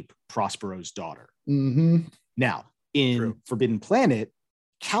rape Prospero's daughter. Mm-hmm. Now, in Forbidden Planet,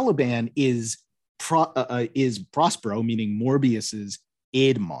 Caliban is Prospero, meaning Morbius's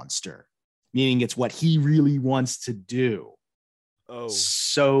id monster, meaning it's what he really wants to do. Oh.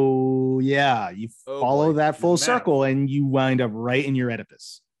 So yeah, you follow that full circle and you wind up right in your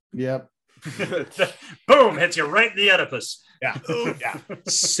Oedipus. Yep. Boom, hits you right in the Oedipus. Yeah.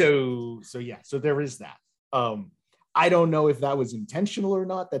 So there is that. I don't know if that was intentional or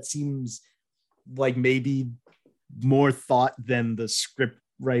not. That seems like maybe more thought than the script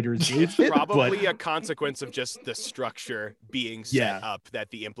writers gave it, Probably a consequence of just the structure being set up that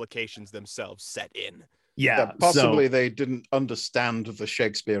the implications themselves set in. Yeah, possibly they didn't understand the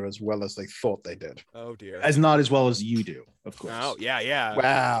Shakespeare as well as they thought they did. Oh dear. Not as well as you do, of course. Oh yeah.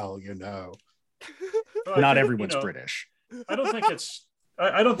 Well, you know. Not everyone's British. I don't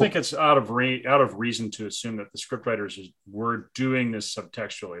think it's out of reason to assume that the scriptwriters were doing this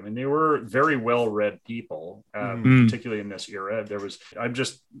subtextually. I mean, they were very well-read people, particularly in this era. I'm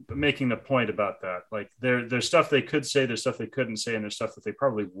just making the point about that. Like, there's stuff they could say, there's stuff they couldn't say, and there's stuff that they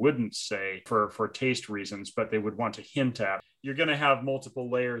probably wouldn't say for taste reasons, but they would want to hint at. You're going to have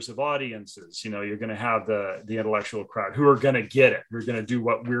multiple layers of audiences. You're going to have the intellectual crowd who are going to get it. Who are going to do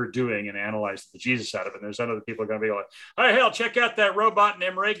what we're doing and analyze the Jesus out of it. And there's other people going to be like, "Hey, hell, check out that robot and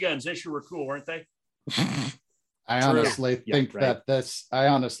them ray guns. They sure were cool, weren't they?" I honestly think that this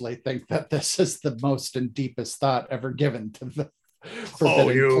is the most and deepest thought ever given to the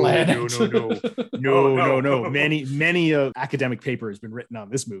planet. No. Many academic paper has been written on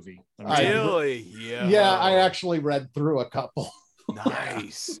this movie. Really? Yeah, I actually read through a couple.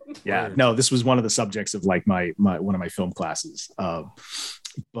 Nice. Yeah. No, this was one of the subjects of like my one of my film classes.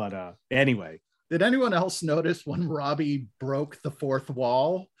 But anyway. Did anyone else notice when Robbie broke the fourth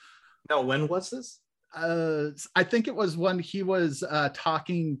wall? No, when was this? I think it was when he was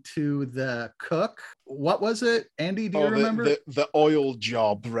talking to the cook. What was it, Andy? Do you remember? The oil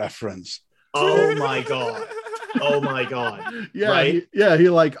job reference. Oh my god! Yeah, right? He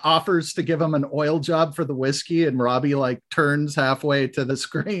like offers to give him an oil job for the whiskey, and Robbie like turns halfway to the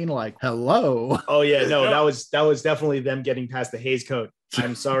screen like, "Hello." Oh yeah, no, that was definitely them getting past the Hays Code.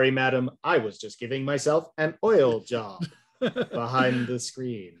 I'm sorry, madam. I was just giving myself an oil job behind the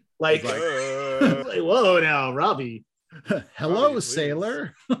screen. Like, whoa now, Robbie. Hello, Robbie,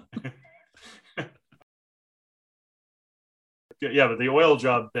 sailor. Yeah, but the oil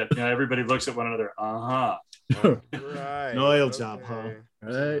job bit, everybody looks at one another. Right. An oil job, huh?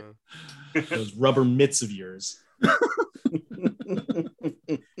 Right. Those rubber mitts of yours.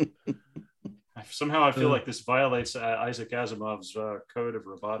 Somehow I feel like this violates Isaac Asimov's code of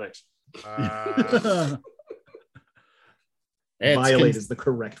robotics. Violate is the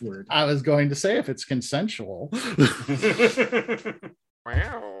correct word. I was going to say if it's consensual.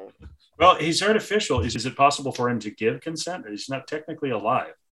 Wow. Well, he's artificial. Is it possible for him to give consent? He's not technically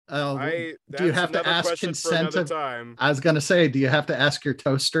alive. Do you have to ask consent? Time. I was going to say, do you have to ask your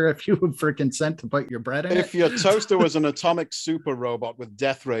toaster if you would for consent to put your bread in If your toaster was an atomic super robot with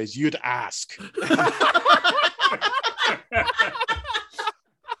death rays, you'd ask.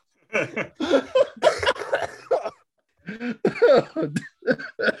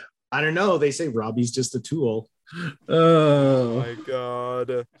 I don't know. They say Robbie's just a tool. Oh my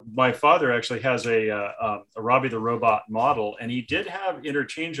god. My father actually has a Robbie the Robot model, and he did have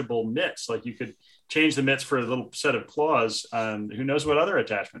interchangeable mitts. Like, you could change the mitts for a little set of claws, and who knows what other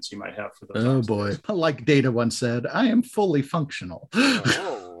attachments he might have for those. Oh boy. Like Data once said, I am fully functional.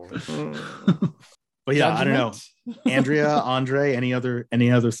 Oh. But yeah, I don't know. Andrea, Andre, any other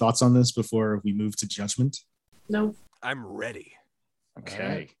thoughts on this before we move to judgment? No. I'm ready.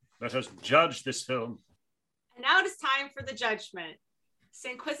 Okay. Let us judge this film. Now it is time for the judgment.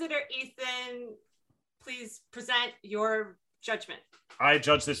 Inquisitor Ethan, please present your judgment. I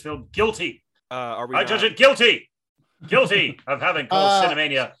judge this film guilty. I judge it guilty. Guilty of having caused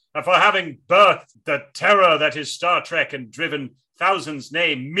Cinemania and for having birthed the terror that is Star Trek and driven thousands,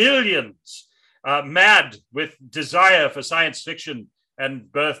 nay, millions, mad with desire for science fiction and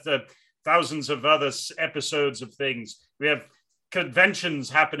birthed thousands of other episodes of things. We have conventions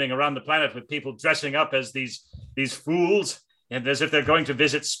happening around the planet with people dressing up as these fools and as if they're going to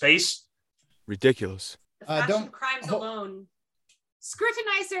visit space. Ridiculous. Fashion crimes alone.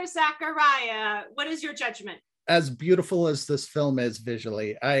 Scrutinizer Zacharia, what is your judgment? As beautiful as this film is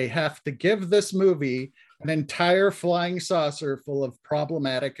visually, I have to give this movie an entire flying saucer full of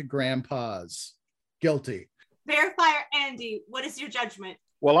problematic grandpas. Guilty. Bearfire Andy, what is your judgment?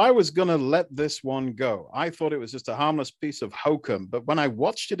 Well, I was going to let this one go. I thought it was just a harmless piece of hokum, but when I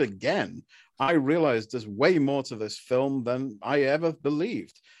watched it again, I realized there's way more to this film than I ever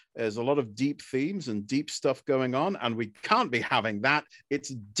believed. There's a lot of deep themes and deep stuff going on, and we can't be having that. It's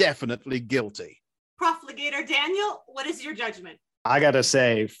definitely guilty. Profligator Daniel, what is your judgment? I gotta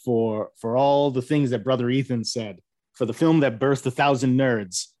say, for all the things that Brother Ethan said, for the film that birthed 1,000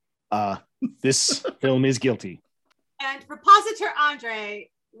 nerds, this film is guilty. And Repositor Andre,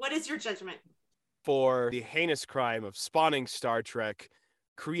 what is your judgment? For the heinous crime of spawning Star Trek,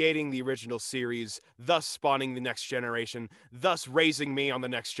 creating the original series, thus spawning the next generation, thus raising me on the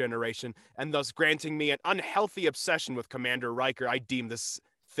next generation, and thus granting me an unhealthy obsession with Commander Riker, I deem this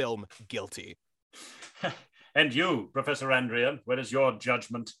film guilty. And you, Professor Andrea, what is your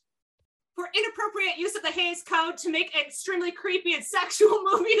judgment? For inappropriate use of the Hays Code to make an extremely creepy and sexual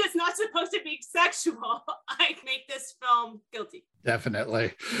movie that's not supposed to be sexual, I make this film guilty.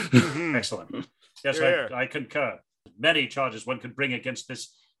 Definitely. Excellent. Yes, Yeah. I concur. Many charges one could bring against this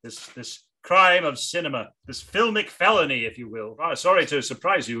crime of cinema, this filmic felony, if you will. Sorry to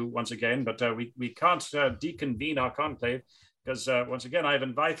surprise you once again, but we can't deconvene our conclave because once again I've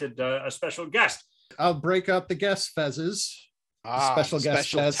invited a special guest. I'll break out the guest fezzes. Special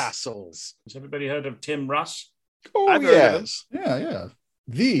guest fez. tassels. Has everybody heard of Tim Russ? Oh, I've heard of yes. Yeah.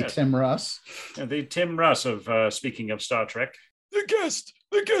 Yes. Tim Russ. The Tim Russ of speaking of Star Trek. The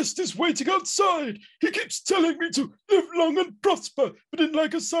guest is waiting outside. He keeps telling me to live long and prosper, but in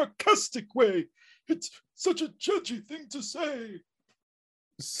like a sarcastic way. It's such a judgy thing to say.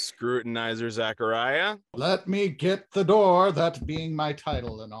 Scrutinizer Zacharia. Let me get the door, that being my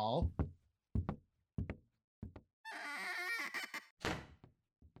title and all.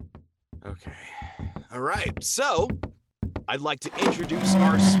 Okay. All right. So I'd like to introduce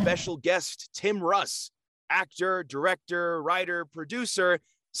our special guest, Tim Russ, actor, director, writer, producer,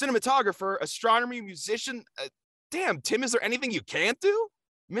 cinematographer, astronomy, musician. Damn, Tim, is there anything you can't do?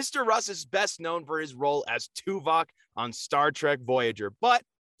 Mr. Russ is best known for his role as Tuvok on Star Trek Voyager. But,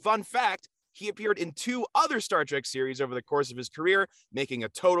 fun fact, he appeared in 2 other Star Trek series over the course of his career, making a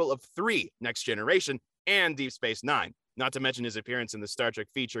total of 3 Next Generation and Deep Space Nine, not to mention his appearance in the Star Trek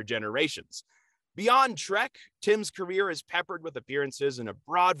feature Generations. Beyond Trek, Tim's career is peppered with appearances in a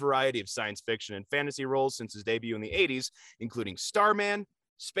broad variety of science fiction and fantasy roles since his debut in the 80s, including Starman,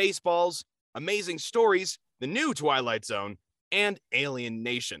 Spaceballs, Amazing Stories, The New Twilight Zone, and Alien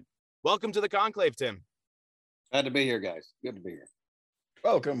Nation. Welcome to the Conclave, Tim. Glad to be here, guys. Good to be here.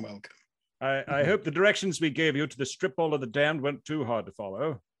 Welcome. I hope the directions we gave you to the strip mall of the damned weren't too hard to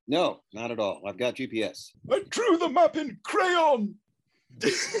follow. No, not at all. I've got GPS. I drew the map in crayon.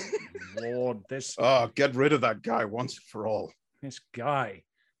 Lord, this... Oh, get rid of that guy once and for all. This guy.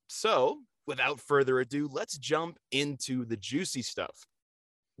 So, without further ado, let's jump into the juicy stuff.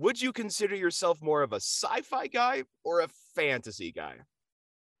 Would you consider yourself more of a sci-fi guy or a fantasy guy?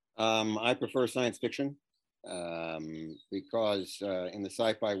 I prefer science fiction because in the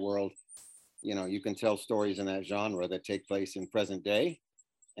sci-fi world, you can tell stories in that genre that take place in present day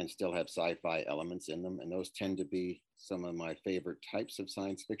and still have sci-fi elements in them. And those tend to be some of my favorite types of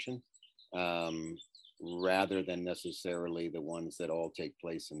science fiction, rather than necessarily the ones that all take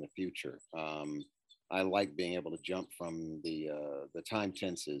place in the future. I like being able to jump from the time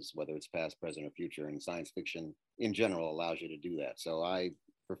tenses, whether it's past, present, or future, and science fiction in general allows you to do that. So I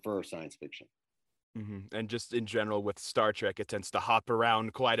prefer science fiction. Mm-hmm. And just in general with Star Trek, it tends to hop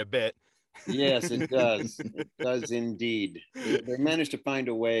around quite a bit. Yes, it does. It does indeed. They managed to find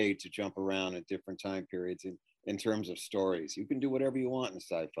a way to jump around at different time periods in terms of stories. You can do whatever you want in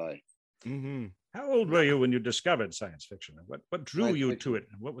sci-fi. Mm-hmm. How old were you when you discovered science fiction? What drew you to it?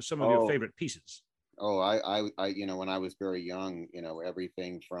 What were some of your favorite pieces? Oh, I when I was very young,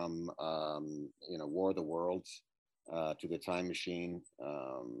 everything from, War of the Worlds, to The Time Machine,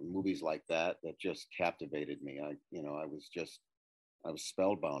 movies like that just captivated me. I was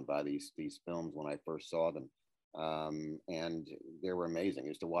spellbound by these films when I first saw them, and they were amazing. I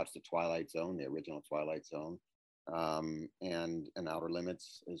used to watch The Twilight Zone, the original Twilight Zone, and Outer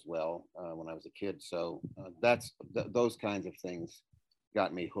Limits as well when I was a kid. So those kinds of things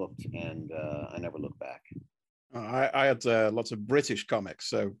got me hooked, and I never looked back. I had lots of British comics,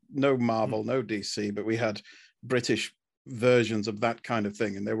 so no Marvel, no DC, but we had British versions of that kind of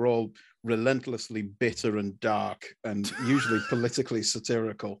thing, and they were all relentlessly bitter and dark, and usually politically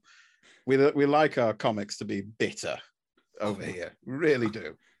satirical. We like our comics to be bitter over here, really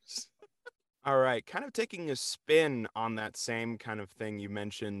do. All right, kind of taking a spin on that same kind of thing, you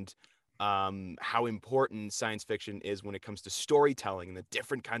mentioned how important science fiction is when it comes to storytelling and the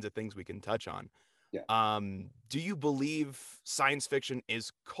different kinds of things we can touch on. Yeah. Do you believe science fiction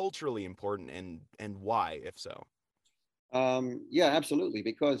is culturally important, and why, if so? Yeah, absolutely.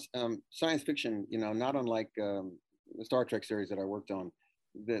 Because science fiction, not unlike the Star Trek series that I worked on,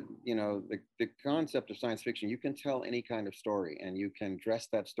 the concept of science fiction, you can tell any kind of story, and you can dress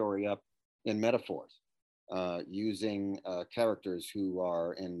that story up in metaphors, using characters who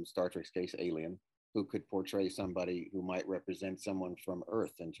are, in Star Trek's case, alien, who could portray somebody who might represent someone from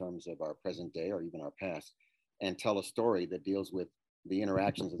Earth in terms of our present day or even our past, and tell a story that deals with the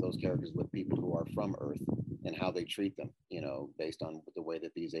interactions of those characters with people who are from Earth and how they treat them, based on the way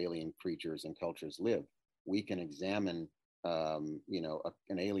that these alien creatures and cultures live. We can examine, an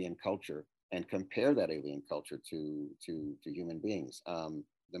alien culture and compare that alien culture to human beings.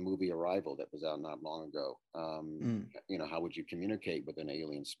 The movie Arrival that was out not long ago, how would you communicate with an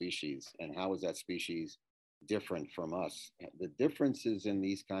alien species, and how is that species different from us? The differences in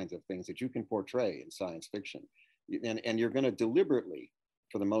these kinds of things that you can portray in science fiction, and you're going to deliberately,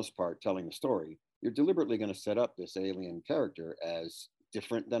 for the most part, telling the story, you're deliberately going to set up this alien character as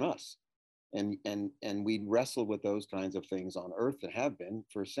different than us. And we wrestle with those kinds of things on Earth that have been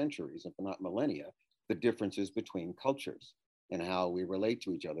for centuries, if not millennia, the differences between cultures and how we relate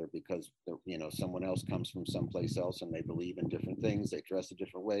to each other, because someone else comes from someplace else and they believe in different things, they dress a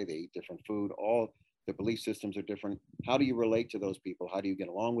different way, they eat different food, all the belief systems are different. How do you relate to those people? How do you get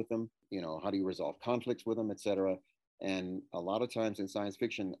along with them? How do you resolve conflicts with them, etc.? And a lot of times in science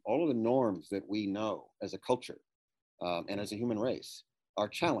fiction, all of the norms that we know as a culture and as a human race are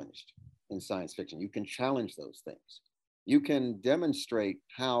challenged in science fiction. You can challenge those things. You can demonstrate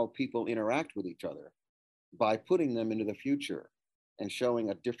how people interact with each other by putting them into the future and showing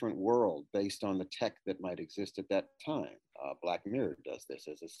a different world based on the tech that might exist at that time. Black Mirror does this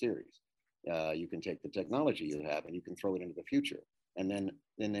as a series. You can take the technology you have and you can throw it into the future, and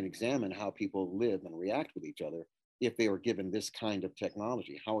then examine how people live and react with each other if they were given this kind of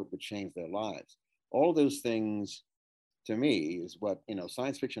technology, how it would change their lives. All those things, to me, is what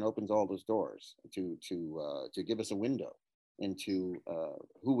science fiction opens all those doors to give us a window into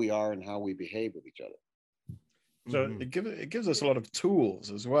who we are and how we behave with each other. So it gives us a lot of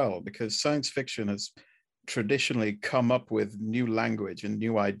tools as well, because science fiction has traditionally come up with new language and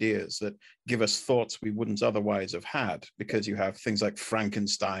new ideas that give us thoughts we wouldn't otherwise have had, because you have things like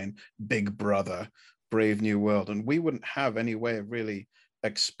Frankenstein, Big Brother, Brave New World, and we wouldn't have any way of really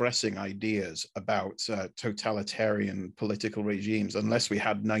expressing ideas about totalitarian political regimes unless we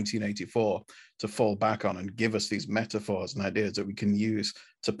had 1984 to fall back on and give us these metaphors and ideas that we can use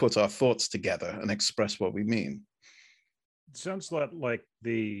to put our thoughts together and express what we mean. It sounds like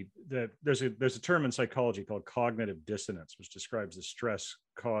there's a term in psychology called cognitive dissonance, which describes the stress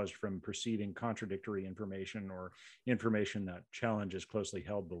caused from perceiving contradictory information or information that challenges closely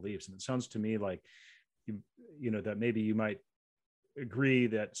held beliefs. And it sounds to me like that maybe you might agree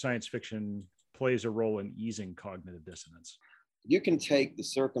that science fiction plays a role in easing cognitive dissonance. You can take the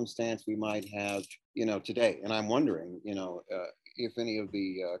circumstance we might have, today, and I'm wondering, if any of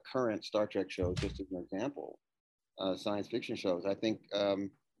the current Star Trek shows, just as an example, science fiction shows, I think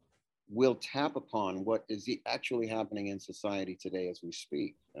will tap upon what is actually happening in society today as we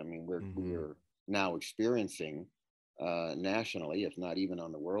speak. I mean, we're now experiencing nationally, if not even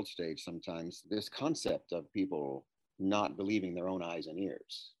on the world stage sometimes, this concept of people not believing their own eyes and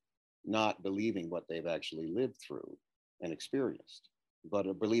ears, not believing what they've actually lived through and experienced, but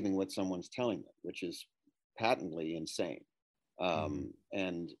believing what someone's telling them, which is patently insane,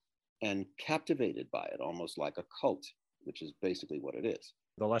 and captivated by it, almost like a cult, which is basically what it is.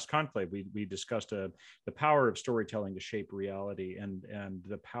 The last conclave, we discussed the power of storytelling to shape reality, and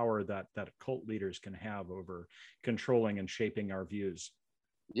the power that cult leaders can have over controlling and shaping our views.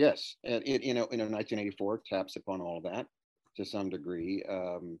 Yes, and 1984 taps upon all that to some degree.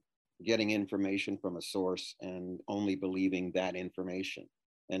 getting information from a source and only believing that information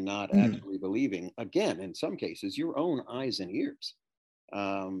and not actually believing, again, in some cases, your own eyes and ears.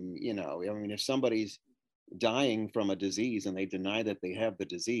 You know, I mean, if somebody's dying from a disease and they deny that they have the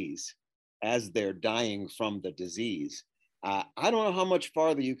disease as they're dying from the disease, I don't know how much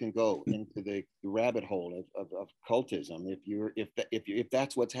farther you can go into the rabbit hole of cultism if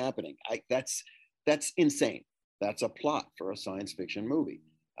that's what's happening. That's insane. That's a plot for a science fiction movie.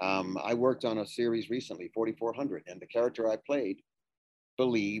 I worked on a series recently, 4400, and the character I played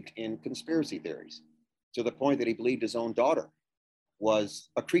believed in conspiracy theories to the point that he believed his own daughter was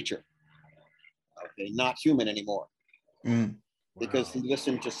a creature, okay, not human anymore, because he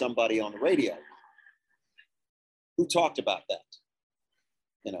listened to somebody on the radio who talked about that,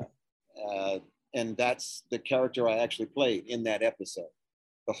 you know, and that's the character I actually played in that episode.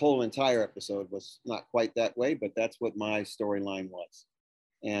 The whole entire episode was not quite that way, but that's what my storyline was.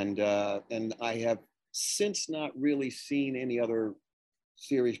 And I have since not really seen any other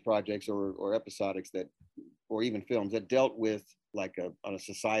series projects or episodics that, or even films that dealt with like on a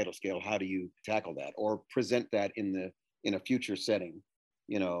societal scale, how do you tackle that or present that in a future setting,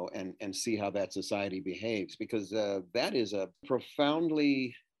 you know, and see how that society behaves, because that is a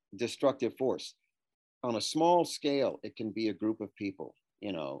profoundly destructive force. On a small scale, it can be a group of people,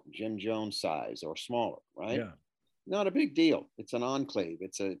 you know, Jim Jones size or smaller, right? Yeah. Not a big deal. It's an enclave.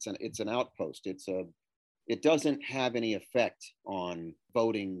 It's an outpost. It doesn't have any effect on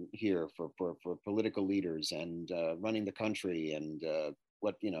voting here for political leaders and running the country and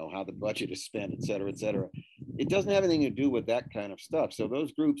what, you know, how the budget is spent, et cetera, et cetera. It doesn't have anything to do with that kind of stuff. So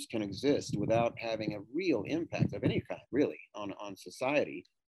those groups can exist without having a real impact of any kind, really, on society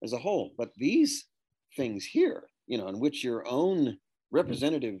as a whole. But these things here, you know, in which your own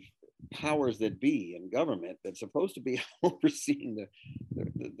representative powers that be in government that's supposed to be overseeing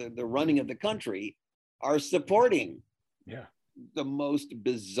the running of the country are supporting the most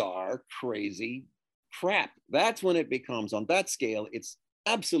bizarre, crazy crap. That's when it becomes, on that scale, it's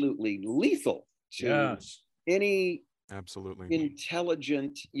absolutely lethal to any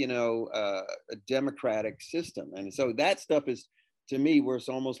intelligent, you know, democratic system. And so that stuff is, to me, where it's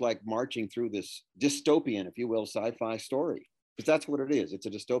almost like marching through this dystopian, if you will, sci-fi story. Because that's what it is. It's a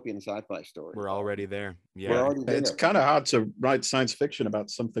dystopian sci-fi story. We're already there. Yeah. We're already there. It's kind of hard to write science fiction about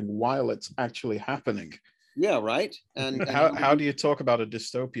something while it's actually happening. Yeah, right. And how do you talk about a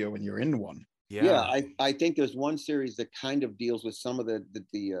dystopia when you're in one? Yeah, I think there's one series that kind of deals with some of the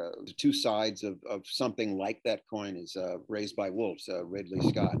two sides of something like that coin is Raised by Wolves, Ridley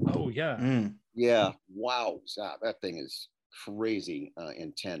Scott. Oh, yeah. Yeah, wow. That thing is crazy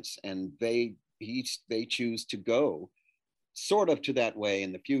intense. And they choose to go sort of to that way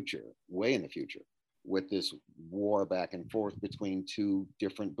in the future, way in the future, with this war back and forth between two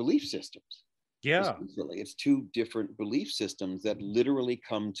different belief systems. Yeah. It's two different belief systems that literally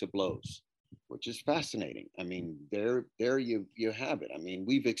come to blows, which is fascinating. I mean, there you have it. I mean,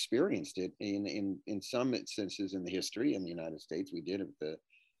 we've experienced it in some instances in the history in the United States. We did it with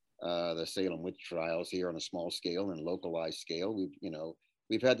the Salem witch trials here on a small scale and localized scale.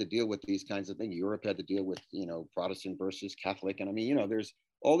 We've had to deal with these kinds of things. Europe had to deal with, you know, Protestant versus Catholic. And I mean, you know, there's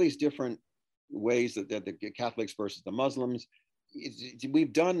all these different ways that the Catholics versus the Muslims.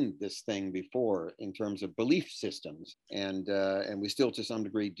 We've done this thing before in terms of belief systems, and we still to some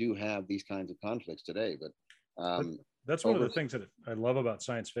degree do have these kinds of conflicts today. But that's one of the things that I love about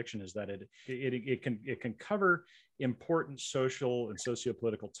science fiction is that it can cover important social and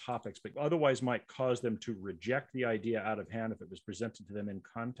socio-political topics, but otherwise might cause them to reject the idea out of hand if it was presented to them in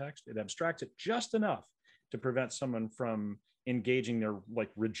context. It abstracts it just enough to prevent someone from engaging their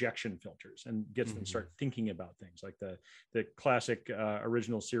like rejection filters and gets them to start thinking about things like the classic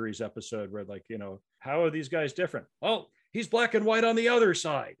original series episode where, like, you know, how are these guys different? Oh, he's black and white on the other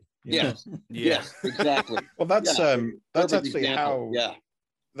side. Yes, exactly. Well, that's actually example. how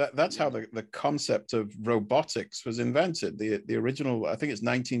that's how the concept of robotics was invented. The original, I think it's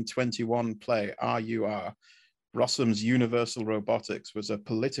 1921 play, R.U.R. Rossum's Universal Robotics was a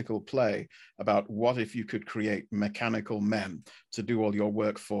political play about what if you could create mechanical men to do all your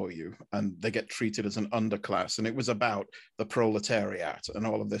work for you, and they get treated as an underclass. And it was about the proletariat and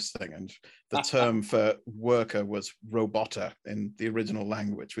all of this thing. And the term for worker was robota in the original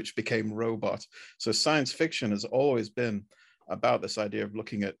language, which became robot. So science fiction has always been about this idea of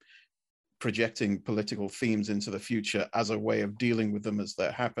looking at projecting political themes into the future as a way of dealing with them as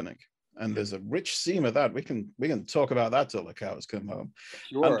they're happening. And there's a rich seam of that. We can talk about that till the cows come home.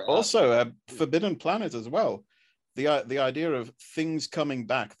 Sure. And also Forbidden Planet as well. The idea of things coming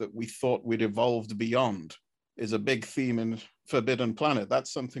back that we thought we'd evolved beyond is a big theme in Forbidden Planet.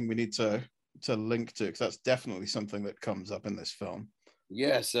 That's something we need to link to, because that's definitely something that comes up in this film.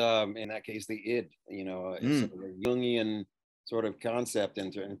 Yes, in that case, the id, it's sort of a Jungian sort of concept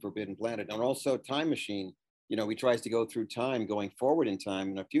in Forbidden Planet. And also Time Machine, he tries to go through time, going forward in time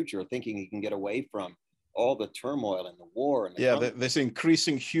in the future, thinking he can get away from all the turmoil and the war. And this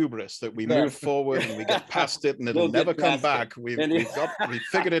increasing hubris that we move forward and we get past it and it'll never come back. We've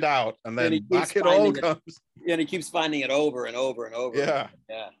figured it out, and then back it all comes. And he keeps finding it over and over and over. Yeah.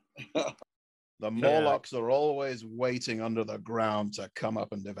 Yeah. The Morlocks are always waiting under the ground to come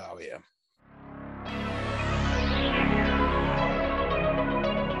up and devour you.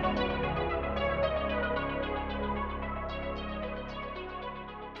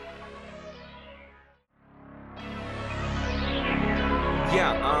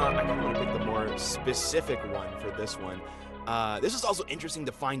 I kind of want to pick the more specific one for this one. This is also interesting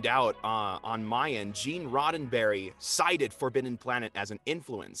to find out on my end. Gene Roddenberry cited Forbidden Planet as an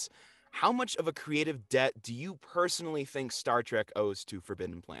influence. How much of a creative debt do you personally think Star Trek owes to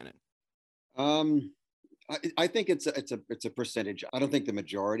Forbidden Planet? I think it's a percentage. I don't think the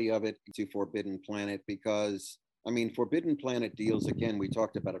majority of it to Forbidden Planet, because Forbidden Planet deals, again, we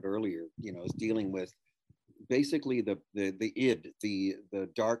talked about it earlier, is dealing with basically the id, the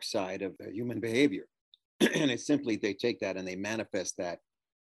dark side of human behavior. And it's simply, they take that and they manifest that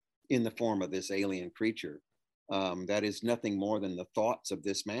in the form of this alien creature. That is nothing more than the thoughts of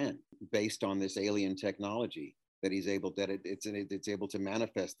this man, based on this alien technology that he's able, it's able to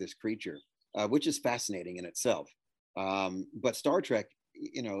manifest this creature, which is fascinating in itself. But Star Trek,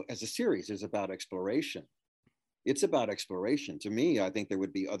 as a series, is about exploration. It's about exploration. To me, I think there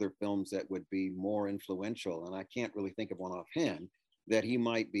would be other films that would be more influential, and I can't really think of one offhand that he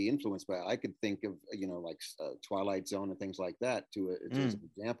might be influenced by. I could think of, like Twilight Zone and things like that to as an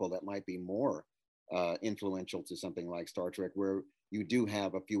example that might be more influential to something like Star Trek, where you do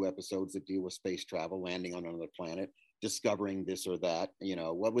have a few episodes that deal with space travel, landing on another planet, discovering this or that.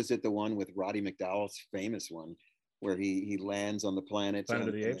 What was it, the one with Roddy McDowall's famous one, where he lands on the planet of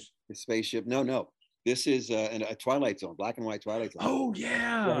the Apes? The spaceship. No. This is a Twilight Zone, black and white Twilight Zone. Oh,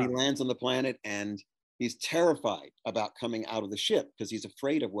 yeah. He lands on the planet and he's terrified about coming out of the ship because he's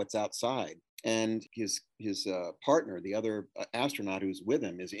afraid of what's outside. And his partner, the other astronaut who's with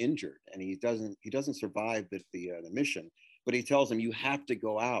him, is injured, and he doesn't survive the mission. But he tells him, "You have to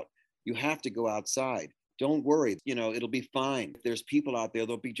go out. You have to go outside. Don't worry. It'll be fine. If there's people out there,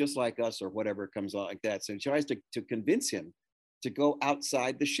 they'll be just like us," or whatever comes out like that. So he tries to convince him to go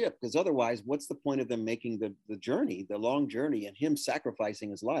outside the ship, because otherwise, what's the point of them making the journey, the long journey, and him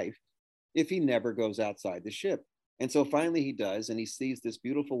sacrificing his life if he never goes outside the ship? And so finally he does, and he sees this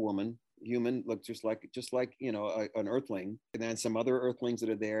beautiful woman, human, look just like an earthling, and then some other earthlings that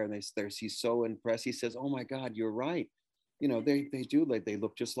are there, and he's so impressed. He says, "Oh my God, you're right. They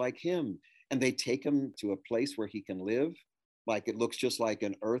look just like him." And they take him to a place where he can live. Like, it looks just like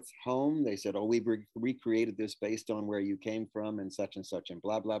an Earth home. They said, "Oh, we've recreated this based on where you came from and such and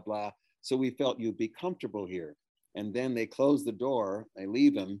blah, blah, blah. So we felt you'd be comfortable here." And then they close the door, they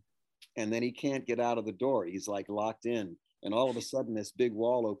leave him, and then he can't get out of the door. He's like locked in. And all of a sudden this big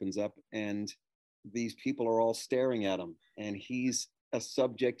wall opens up and these people are all staring at him. And he's a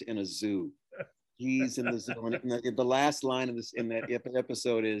subject in a zoo. He's in the zoo. And the last line of this in that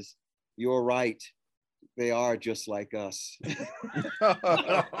episode is, "You're right. They are just like us."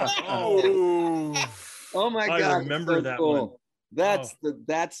 Oh my God! I remember so that cool. One. That's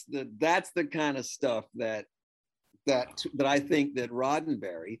the kind of stuff that I think that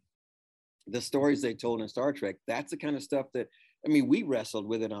Roddenberry, the stories they told in Star Trek, that's the kind of stuff that, we wrestled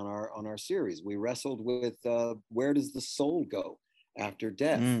with it on our series. We wrestled with where does the soul go after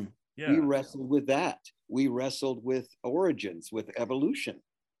death? We wrestled with that. We wrestled with origins, with evolution.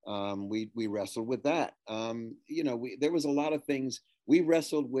 We wrestled with that. There was a lot of things we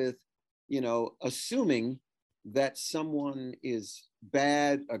wrestled with, assuming that someone is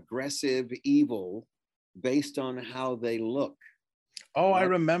bad, aggressive, evil based on how they look. Oh, I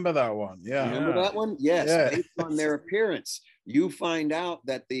remember that one. Yeah. Remember that one? Yes. Based on their appearance. You find out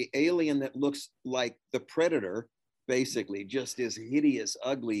that the alien that looks like the Predator, basically just is hideous,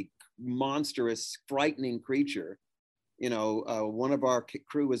 ugly, monstrous, frightening creature. One of our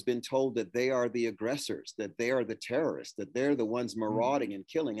crew has been told that they are the aggressors, that they are the terrorists, that they're the ones marauding and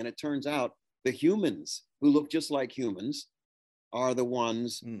killing. And it turns out the humans who look just like humans are the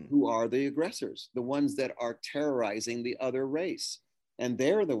ones who are the aggressors, the ones that are terrorizing the other race. And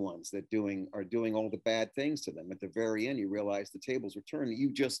they're the ones that are doing all the bad things to them. At the very end, you realize the tables were turned.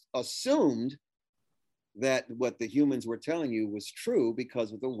 You just assumed that what the humans were telling you was true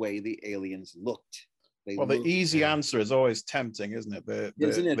because of the way the aliens looked. Well, the easy answer is always tempting, isn't it?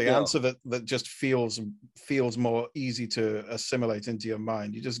 The answer that just feels more easy to assimilate into your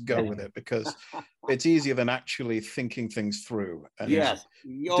mind. You just go with it because it's easier than actually thinking things through and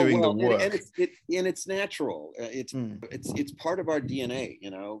doing the work. And it's natural. It's part of our DNA.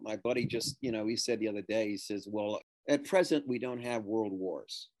 You know, my buddy just, you know, he said the other day, he says, well, at present, we don't have world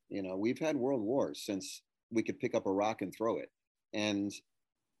wars. You know, we've had world wars since we could pick up a rock and throw it. And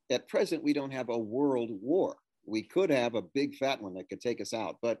at present, we don't have a world war. We could have a big fat one that could take us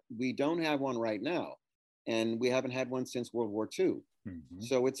out, but we don't have one right now. And we haven't had one since World War II. Mm-hmm.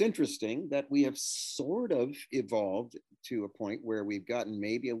 So it's interesting that we have sort of evolved to a point where we've gotten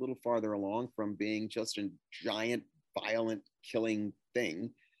maybe a little farther along from being just a giant, violent, killing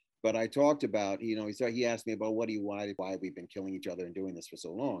thing. But I talked about, you know, he asked me about why we've been killing each other and doing this for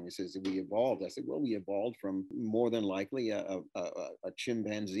so long. He says, we evolved. I said, well, we evolved from more than likely a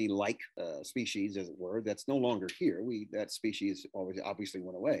chimpanzee-like species, as it were, that's no longer here. That species obviously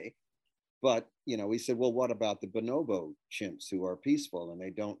went away. But, you know, he said, well, what about the bonobo chimps who are peaceful and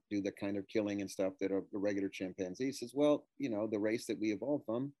they don't do the kind of killing and stuff that are the regular chimpanzees? He says, well, you know, the race that we evolved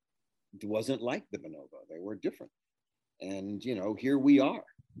from wasn't like the bonobo. They were different. And, you know, here we are.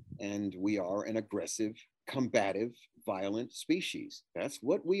 And we are an aggressive, combative, violent species. That's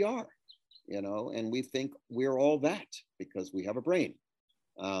what we are, you know, and we think we're all that because we have a brain.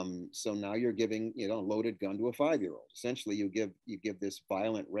 So now you're giving, you know, a loaded gun to a 5-year-old. Essentially, you give this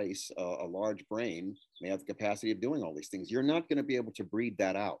violent race a large brain. They have the capacity of doing all these things. You're not going to be able to breed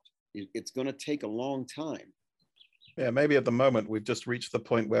that out. It's going to take a long time. Yeah, maybe at the moment we've just reached the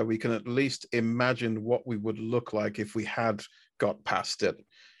point where we can at least imagine what we would look like if we had got past it.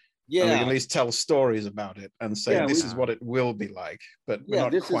 Yeah, and we can at least tell stories about it and say this is what it will be like, but we're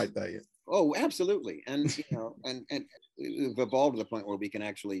not quite there yet. Oh, absolutely. And you know, and we've evolved to the point where we can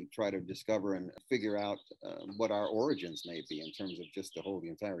actually try to discover and figure out what our origins may be in terms of just the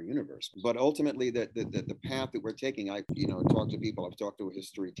entire universe. But ultimately, the path that we're taking, I talked to people. I've talked to a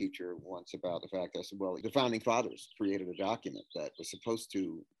history teacher once about the fact. I said, well, the founding fathers created a document that was supposed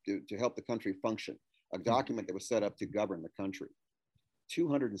to help the country function, a document that was set up to govern the country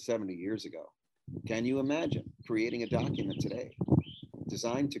 270 years ago. Can you imagine creating a document today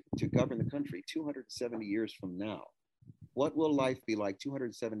designed to govern the country 270 years from now? What will life be like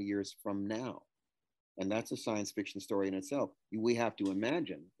 270 years from now? And that's a science fiction story in itself. We have to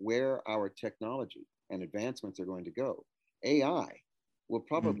imagine where our technology and advancements are going to go. AI will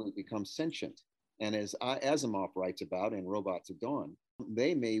probably become sentient. And as Asimov writes about in Robots of Dawn,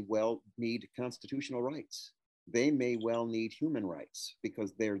 they may well need constitutional rights. They may well need human rights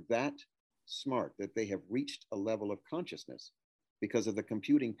because they're that smart that they have reached a level of consciousness because of the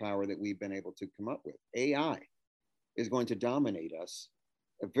computing power that we've been able to come up with. AI is going to dominate us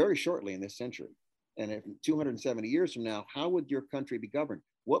very shortly in this century. And if 270 years from now, how would your country be governed?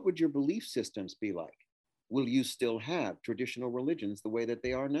 What would your belief systems be like? Will you still have traditional religions the way that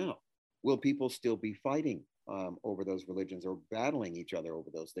they are now? Will people still be fighting over those religions or battling each other over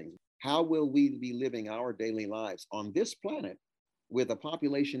those things? How will we be living our daily lives on this planet with a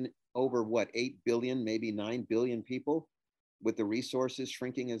population over 8 billion, maybe 9 billion people, with the resources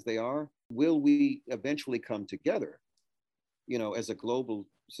shrinking as they are? Will we eventually come together, as a global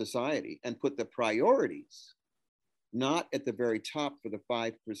society and put the priorities not at the very top for the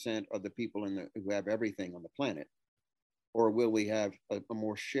 5% of the people who have everything on the planet? Or will we have a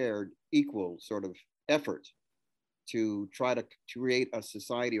more shared, equal sort of effort to try to create a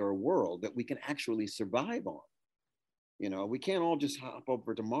society or a world that we can actually survive on? We can't all just hop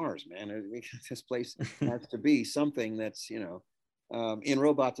over to Mars, man. This place has to be something that's, in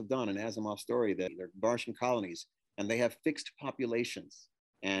Robots of Dawn, an Asimov story, that they're Martian colonies and they have fixed populations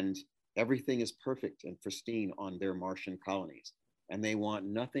and everything is perfect and pristine on their Martian colonies. And they want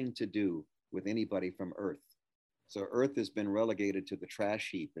nothing to do with anybody from Earth. So Earth has been relegated to the trash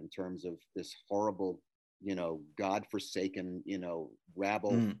heap in terms of this horrible, godforsaken,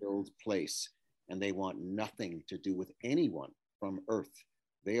 rabble-filled place. And they want nothing to do with anyone from Earth.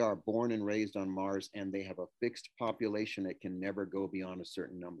 They are born and raised on Mars, and they have a fixed population that can never go beyond a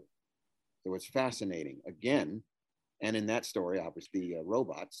certain number. So it's fascinating. Again, and in that story, obviously,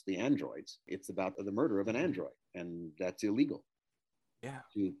 robots, the androids, it's about the murder of an android, and that's illegal. Yeah.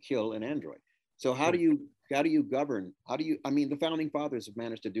 To kill an android. So how do you govern? The founding fathers have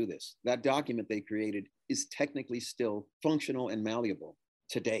managed to do this. That document they created is technically still functional and malleable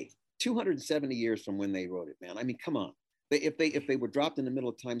today, 270 years from when they wrote it, man. Come on. If they were dropped in the middle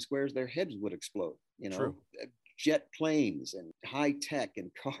of Times Squares, their heads would explode, True. Jet planes and high tech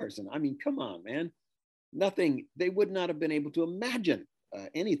and cars. And come on, man. Nothing, they would not have been able to imagine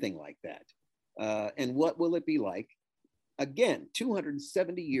anything like that. And what will it be like? Again,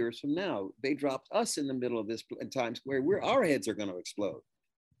 270 years from now, they dropped us in the middle of this Times Square where our heads are going to explode.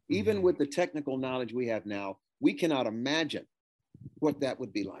 Even with the technical knowledge we have now, we cannot imagine what that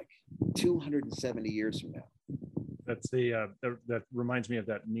would be like 270 years from now. That's that reminds me of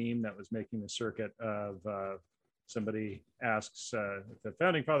that meme that was making the circuit of somebody asks, if the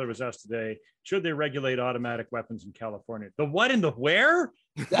founding father was asked today, should they regulate automatic weapons in California? The what and the where?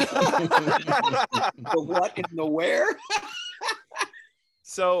 The what and the where?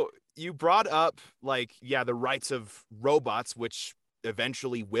 So you brought up the rights of robots, which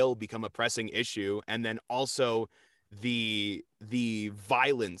eventually will become a pressing issue, and then also the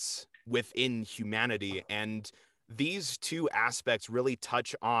violence within humanity. And these two aspects really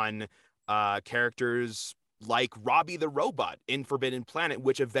touch on characters like Robbie the Robot in Forbidden Planet,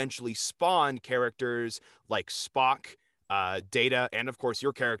 which eventually spawned characters like Spock, Data, and of course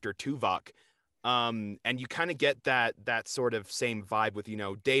your character Tuvok. And you kind of get that sort of same vibe with,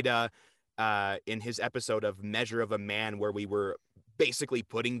 Data in his episode of Measure of a Man, where we were basically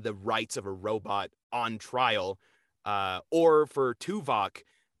putting the rights of a robot on trial, or for Tuvok,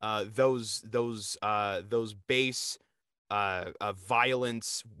 those base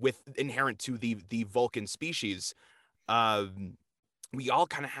violence with inherent to the Vulcan species. We all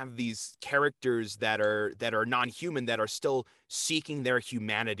kind of have these characters that are non-human, that are still seeking their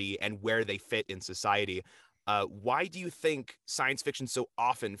humanity and where they fit in society. Why do you think science fiction so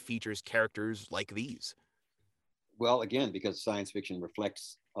often features characters like these? Well, again, because science fiction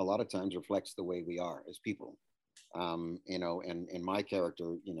a lot of times reflects the way we are as people. And my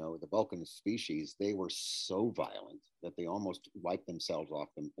character, the Vulcan species, they were so violent that they almost wiped themselves off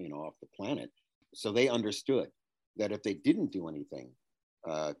the planet. So they understood that if they didn't do anything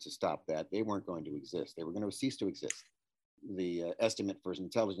to stop that, they weren't going to exist. They were going to cease to exist. The estimate for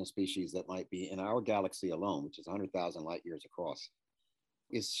intelligent species that might be in our galaxy alone, which is 100,000 light years across,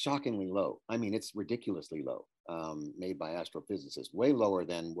 is shockingly low. I mean, it's ridiculously low, made by astrophysicists, way lower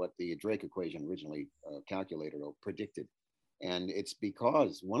than what the Drake equation originally calculated or predicted. And it's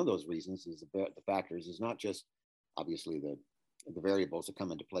because one of those reasons is the factors is not just obviously the variables that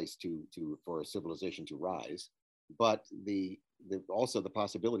come into place for a civilization to rise, but also the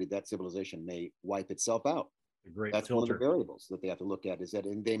possibility that civilization may wipe itself out. That's filter. One of the variables that they have to look at, is that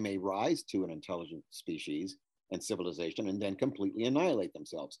they may rise to an intelligent species and civilization and then completely annihilate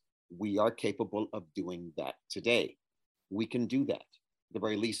themselves. We are capable of doing that today. We can do that. At the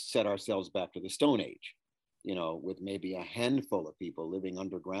very least, set ourselves back to the Stone Age, with maybe a handful of people living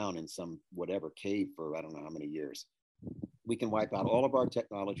underground in some whatever cave for I don't know how many years. We can wipe out all of our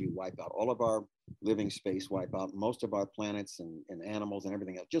technology, wipe out all of our living space, wipe out most of our planets and animals and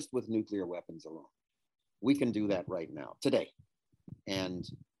everything else, just with nuclear weapons alone. We can do that right now, today. And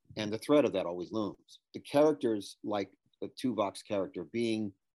the threat of that always looms. The characters like the Tuvok's character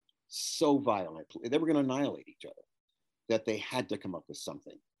being so violent, they were going to annihilate each other, that they had to come up with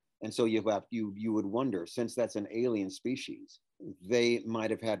something. And so you would wonder, since that's an alien species, they might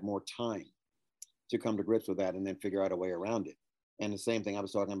have had more time to come to grips with that and then figure out a way around it. And the same thing I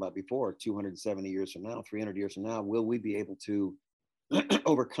was talking about before, 270 years from now, 300 years from now, will we be able to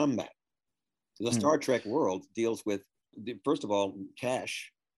overcome that? The Star Trek world deals with, first of all,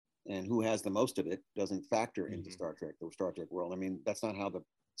 cash, and who has the most of it doesn't factor into the Star Trek world. I mean, that's not how the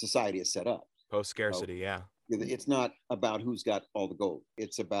society is set up. Post-scarcity, yeah. It's not about who's got all the gold.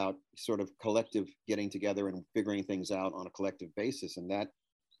 It's about sort of collective getting together and figuring things out on a collective basis. And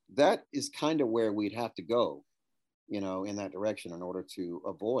that is kind of where we'd have to go, in that direction in order to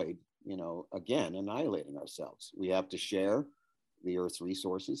avoid, again, annihilating ourselves. We have to share the Earth's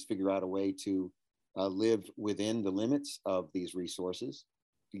resources, figure out a way to live within the limits of these resources.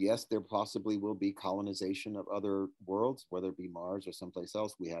 Yes, there possibly will be colonization of other worlds, whether it be Mars or someplace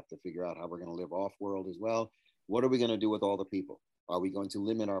else. We have to figure out how we're going to live off-world as well. What are we going to do with all the people? Are we going to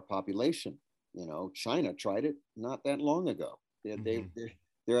limit our population? China tried it not that long ago.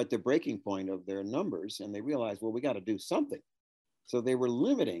 They're at the breaking point of their numbers, and they realized, well, we got to do something. So they were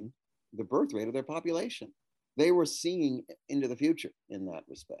limiting the birth rate of their population. They were seeing into the future in that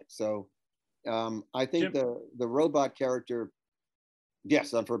respect. So I think the robot character,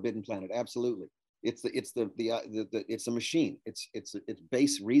 yes, on Forbidden Planet, absolutely. It's a machine. It's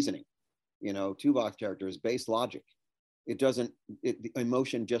base reasoning. Tuvok's character is base logic.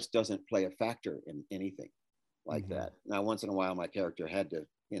 Emotion just doesn't play a factor in anything like that. Now, once in a while, my character had to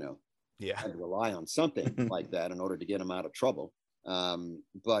rely on something like that in order to get him out of trouble.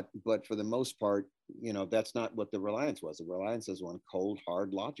 But for the most part, that's not what the reliance was. The reliance is on cold,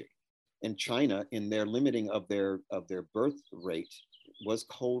 hard logic. And China, in their limiting of their birth rate, was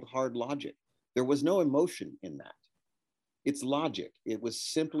cold, hard logic. There was no emotion in that. It's logic. It was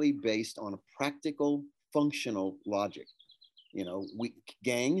simply based on a practical, functional logic. You know,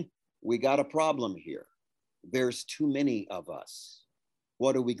 we got a problem here. There's too many of us.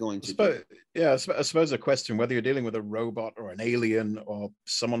 What are we going to do? Yeah, I suppose the question, whether you're dealing with a robot or an alien or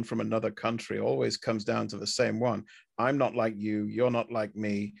someone from another country, always comes down to the same one. I'm not like you. You're not like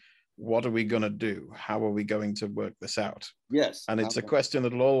me. What are we going to do? How are we going to work this out? Yes. And it's a question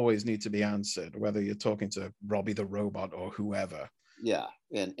that'll always need to be answered, whether you're talking to Robbie the robot or whoever. Yeah.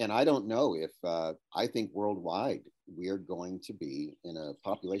 And I don't know if, I think worldwide, we are going to be in a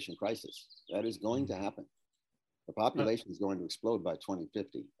population crisis. That is going to happen. The population is going to explode by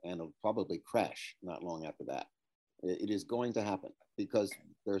 2050, and it'll probably crash not long after that. It is going to happen because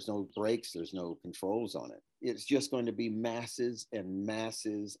there's no brakes, there's no controls on it. It's just going to be masses and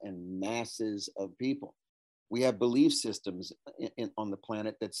masses and masses of people. We have belief systems on the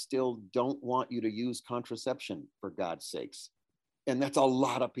planet that still don't want you to use contraception, for God's sakes. And that's a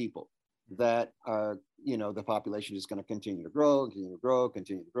lot of people that are, you know, the population is going to continue to grow, continue to grow,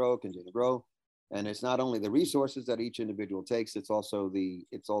 continue to grow, continue to grow. And it's not only the resources that each individual takes, it's also the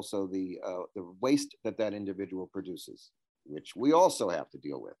waste that individual produces, which we also have to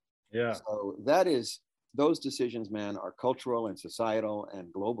deal with. Yeah. So those decisions, man, are cultural and societal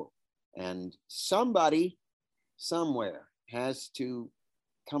and global. And somebody somewhere has to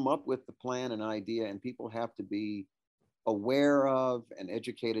come up with the plan and idea, and people have to be aware of and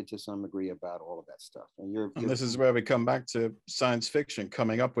educated to some degree about all of that stuff. And this is where we come back to science fiction,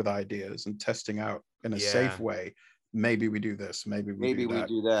 coming up with ideas and testing out in a safe way. Maybe we do this, maybe we do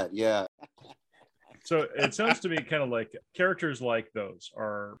that. Yeah. So it sounds to me kind of like characters like those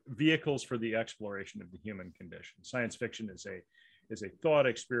are vehicles for the exploration of the human condition. Science fiction is a thought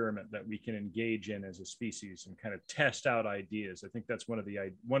experiment that we can engage in as a species and kind of test out ideas. I think that's one of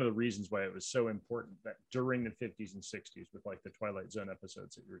the reasons why it was so important that during the 50s and 60s, with like the Twilight Zone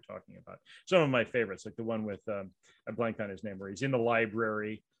episodes that you were talking about, some of my favorites, like the one with I blanked on his name, where he's in the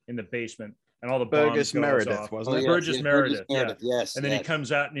library in the basement and all the bombs goes off. Wasn't it? Burgess Meredith, yeah. Yes. And then he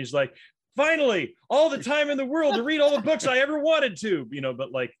comes out and he's like, finally, all the time in the world to read all the books I ever wanted to, you know,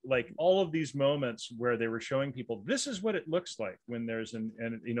 but like all of these moments where they were showing people, this is what it looks like when there's and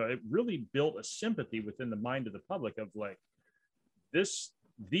you know, it really built a sympathy within the mind of the public of like,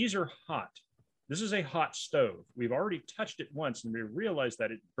 these are hot. This is a hot stove. We've already touched it once and we realized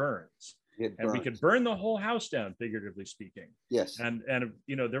that it burns. And we could burn the whole house down, figuratively speaking. Yes. And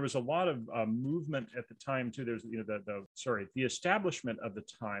you know, there was a lot of movement at the time too. There's, you know, the establishment of the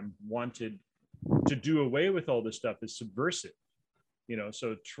time wanted to do away with all this stuff as subversive. You know,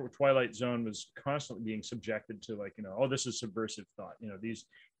 so Twilight Zone was constantly being subjected to like, you know, oh, this is subversive thought. You know,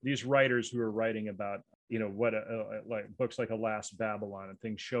 these writers who are writing about, you know, what like books like Alas, Babylon and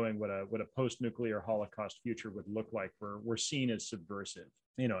things showing what a post-nuclear Holocaust future would look like were seen as subversive.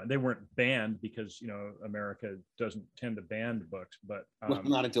 You know, and they weren't banned because, you know, America doesn't tend to ban books, but well,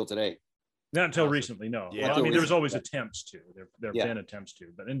 not until today. Not until recently, no. Yeah. Well, I mean, there was always attempts to. There have been attempts to,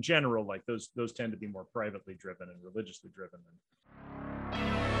 but in general, like those tend to be more privately driven and religiously driven.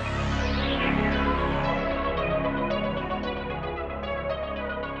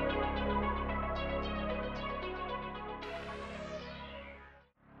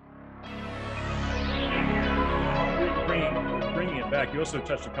 Bringing it back, you also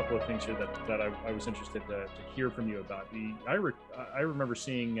touched a couple of things here that I was interested to hear from you about. I remember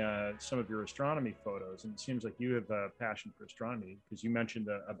seeing some of your astronomy photos, and it seems like you have a passion for astronomy because you mentioned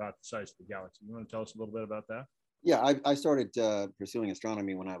about the size of the galaxy. You want to tell us a little bit about that? Yeah, I started pursuing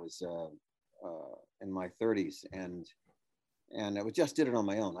astronomy when I was in my 30s, and I just did it on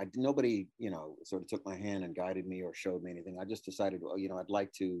my own. Nobody, you know, sort of took my hand and guided me or showed me anything. I just decided, well, you know, I'd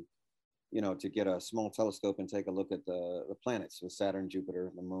like to, you know, to get a small telescope and take a look at the planets with Saturn,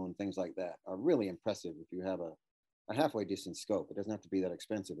 Jupiter, the moon, things like that are really impressive if you have a halfway decent scope. It doesn't have to be that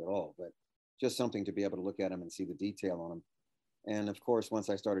expensive at all, but just something to be able to look at them and see the detail on them. And of course, once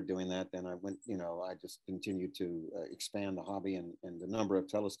I started doing that, then I went, you know, I just continued to expand the hobby and the number of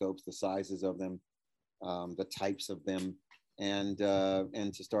telescopes, the sizes of them, the types of them, and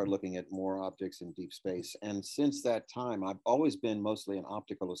to start looking at more objects in deep space. And since that time, I've always been mostly an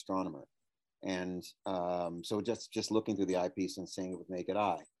optical astronomer. And so just looking through the eyepiece and seeing it with naked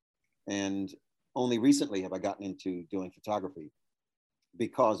eye. And only recently have I gotten into doing photography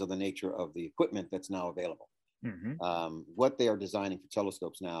because of the nature of the equipment that's now available. Mm-hmm. What they are designing for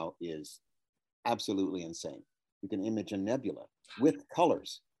telescopes now is absolutely insane. You can image a nebula with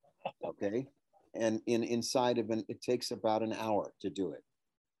colors, okay? And inside of it takes about an hour to do it.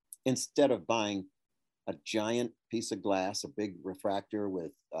 Instead of buying a giant piece of glass, a big refractor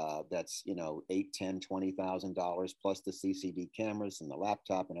with that's, you know, $8, $10, $20,000 plus the CCD cameras and the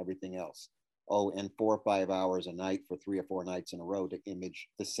laptop and everything else. Oh, and 4 or 5 hours a night for 3 or 4 nights in a row to image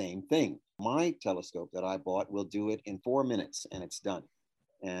the same thing. My telescope that I bought will do it in 4 minutes and it's done.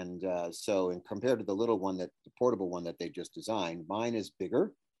 And so compared to the little one, the portable one that they just designed, mine is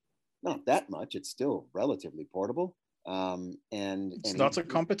bigger. Not that much. It's still relatively portable. And it's not a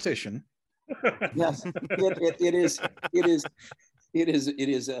competition. Yes, it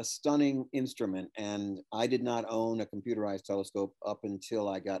is a stunning instrument. And I did not own a computerized telescope up until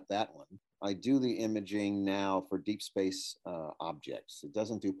I got that one. I do the imaging now for deep space objects. It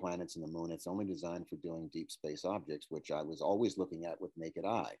doesn't do planets and the moon. It's only designed for doing deep space objects, which I was always looking at with naked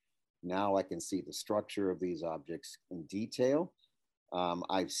eye. Now I can see the structure of these objects in detail.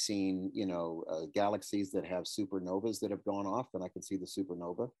 I've seen, you know, galaxies that have supernovas that have gone off, and I can see the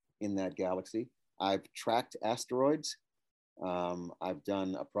supernova in that galaxy. I've tracked asteroids. I've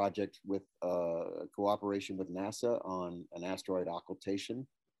done a project with cooperation with NASA on an asteroid occultation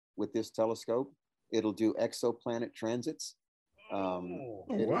with this telescope. It'll do exoplanet transits. It'll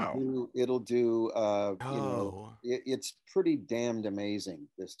do you know, it's pretty damned amazing,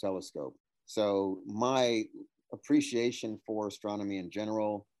 this telescope. So my appreciation for astronomy in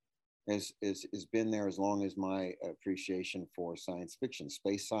general has been there as long as my appreciation for science fiction.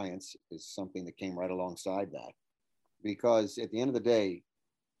 Space science is something that came right alongside that, because at the end of the day,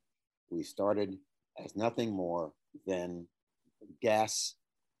 we started as nothing more than gas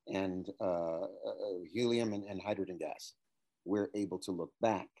and helium and hydrogen gas. We're able to look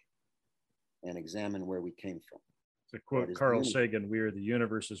back and examine where we came from. To quote Carl Sagan, we are the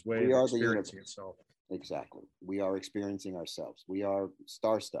universe's way of experiencing itself. Exactly. We are experiencing ourselves. We are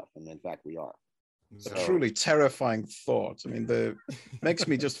star stuff. And in fact, we are. A truly terrifying thought. I mean, makes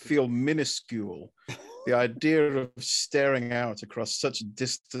me just feel minuscule. The idea of staring out across such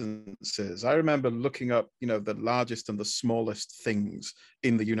distances. I remember looking up, you know, the largest and the smallest things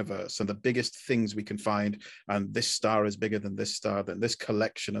in the universe and the biggest things we can find. And this star is bigger than this star, than this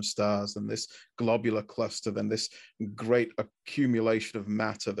collection of stars, than this globular cluster, than this great accumulation of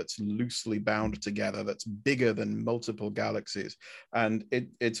matter that's loosely bound together, that's bigger than multiple galaxies. And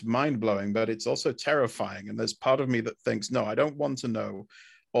it's mind-blowing, but it's also terrifying. And there's part of me that thinks, no, I don't want to know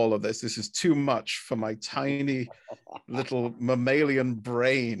all of this. This is too much for my tiny little mammalian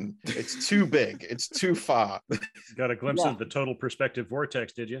brain. It's too big. It's too far. Got a glimpse of the Total Perspective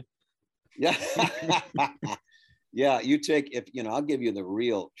Vortex, did you? Yeah. Yeah, you take, if you know, I'll give you the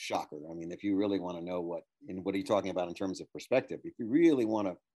real shocker. I mean, if you really want to know what are you talking about in terms of perspective, if you really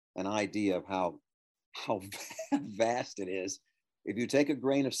want an idea of how vast it is, if you take a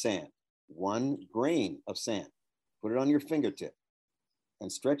grain of sand, 1 grain of sand, put it on your fingertip,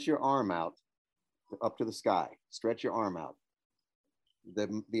 and stretch your arm out up to the sky. Stretch your arm out.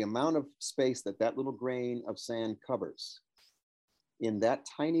 The amount of space that little grain of sand covers, in that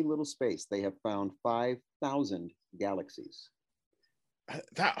tiny little space, they have found 5,000 galaxies.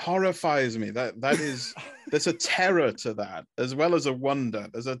 That horrifies me. There's a terror to that, as well as a wonder.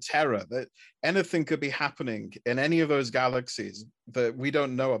 There's a terror that anything could be happening in any of those galaxies that we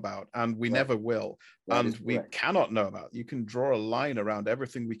don't know about, and we never will, and we cannot know about. You can draw a line around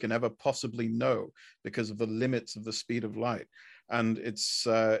everything we can ever possibly know because of the limits of the speed of light, and it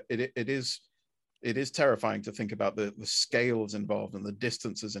is terrifying to think about the scales involved and the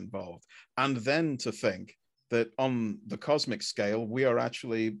distances involved, and then to think that on the cosmic scale, we are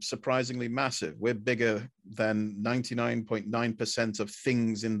actually surprisingly massive. We're bigger than 99.9% of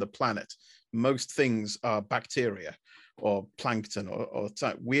things in the planet. Most things are bacteria or plankton or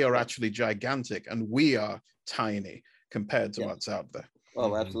we are actually gigantic, and we are tiny compared to what's out there.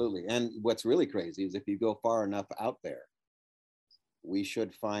 Oh, absolutely. And what's really crazy is if you go far enough out there, we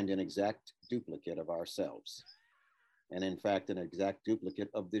should find an exact duplicate of ourselves. And in fact, an exact duplicate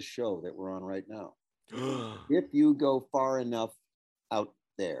of this show that we're on right now. If you go far enough out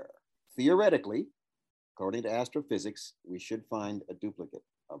there, theoretically, according to astrophysics, we should find a duplicate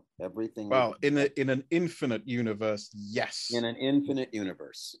of everything. Well, in an infinite universe, yes. In an infinite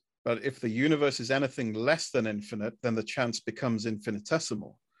universe. But if the universe is anything less than infinite, then the chance becomes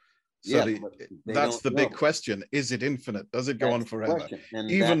infinitesimal. So that's the big question. Is it infinite? Does it go on forever?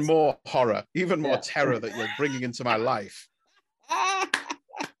 Even more horror, even more terror that you're bringing into my life.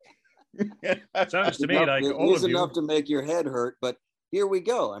 Sounds to me like all of you. Enough to make your head hurt, but here we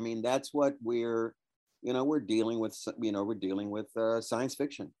go. I mean, that's what we're dealing with. We're dealing with science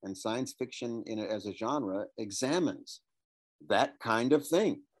fiction, and science fiction as a genre examines that kind of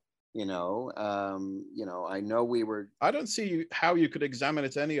thing. I know we were. I don't see how you could examine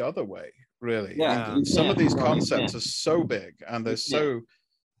it any other way. Really. Yeah. Some of these No, concepts are so big and they're so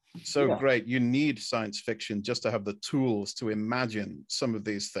Yeah. great. You need science fiction just to have the tools to imagine some of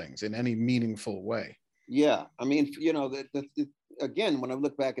these things in any meaningful way. Yeah, I mean, you know, again, when I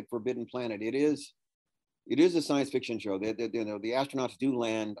look back at Forbidden Planet, it is a science fiction show. You know, the astronauts do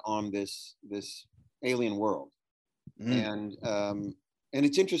land on this alien world, and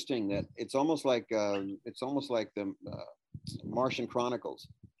it's interesting that it's almost like the Martian Chronicles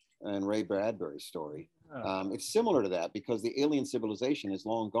and Ray Bradbury's story. It's similar to that because the alien civilization is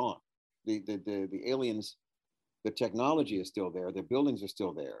long gone. The aliens, the technology is still there, the buildings are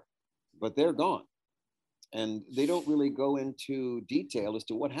still there, but they're gone. And they don't really go into detail as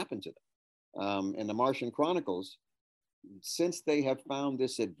to what happened to them. In the Martian Chronicles, since they have found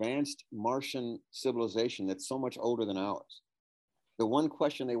this advanced Martian civilization that's so much older than ours, the one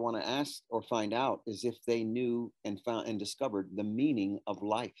question they want to ask or find out is if they knew and found and discovered the meaning of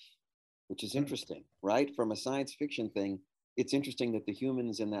life, which is interesting, right? From a science fiction thing, it's interesting that the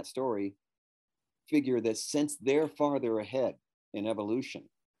humans in that story figure that since they're farther ahead in evolution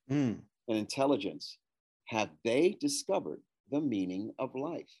and intelligence, have they discovered the meaning of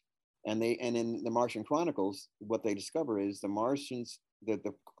life? And in the Martian Chronicles, what they discover is the Martians,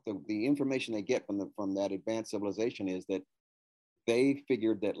 the information they get from that advanced civilization is that they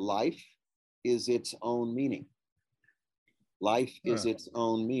figured that life is its own meaning. Life is its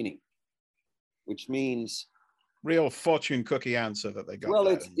own meaning, which means real fortune cookie answer that they got. Well,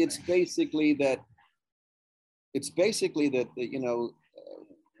 it's basically that you know,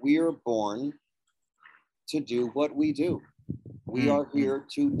 we are born to do what we do. We are here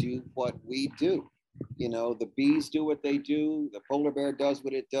to do what we do. You know, the bees do what they do. The polar bear does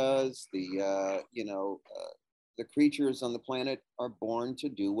what it does. The creatures on the planet are born to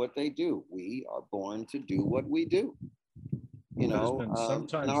do what they do. We are born to do what we do. You know, it's been some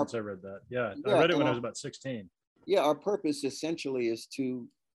time since I read that. Yeah, I read it when I was about 16. Yeah, our purpose essentially is to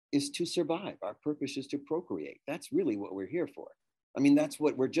survive. Our purpose is to procreate. That's really what we're here for. I mean, that's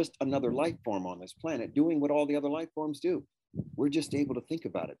what we're just another life form on this planet doing what all the other life forms do. We're just able to think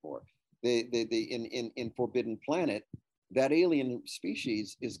about it more. In Forbidden Planet, that alien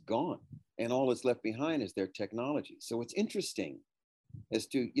species is gone, and all that's left behind is their technology. So it's interesting as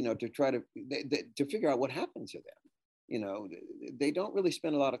to, you know, to try to figure out what happened to them. You know, they don't really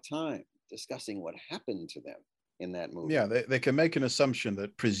spend a lot of time discussing what happened to them in that movie. Yeah, they can make an assumption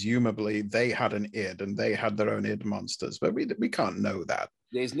that presumably they had an id and they had their own id monsters, but we can't know that.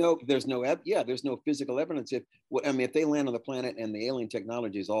 There's no physical evidence. If they land on the planet and the alien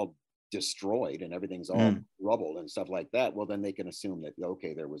technology is all destroyed and everything's all rubble and stuff like that, well, then they can assume that,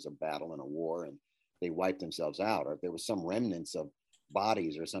 okay, there was a battle and a war and they wiped themselves out, or if there was some remnants of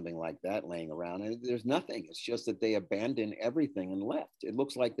bodies or something like that laying around, and there's nothing. It's just that they abandoned everything and left. It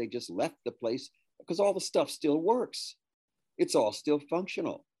looks like they just left the place because all the stuff still works. It's all still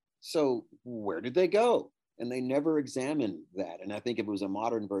functional. So where did they go? And they never examined that. And I think if it was a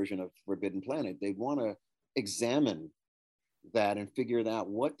modern version of Forbidden Planet, they'd want to examine that and figure out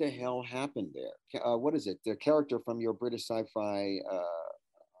what the hell happened there. What is it? The character from your British sci-fi,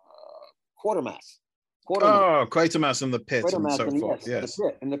 Quatermass. Quatermass in the pit and so forth. Yes.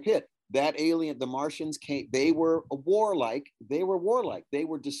 The pit. That alien, the Martians came, they were warlike. They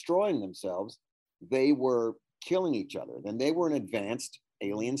were destroying themselves. They were killing each other. Then they were an advanced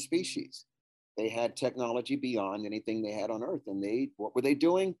alien species. They had technology beyond anything they had on Earth. And what were they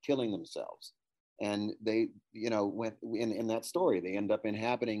doing? Killing themselves. And they, you know, went in that story, they end up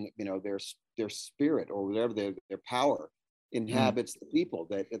inhabiting, you know, their spirit or whatever, their power inhabits the people,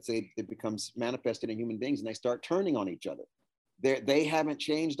 that it becomes manifested in human beings, and they start turning on each other. They haven't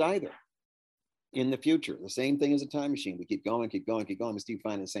changed either in the future. The same thing as a time machine. We keep going, we keep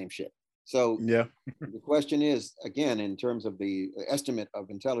finding the same shit. So yeah, the question is, again, in terms of the estimate of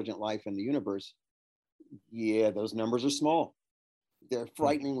intelligent life in the universe, yeah, those numbers are small. They're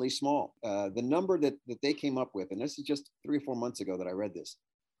frighteningly small. The number that they came up with, and this is just 3 or 4 months ago that I read this,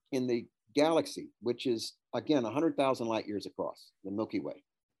 in the galaxy, which is, again, 100,000 light years across, the Milky Way.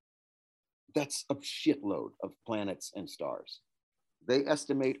 That's a shitload of planets and stars. They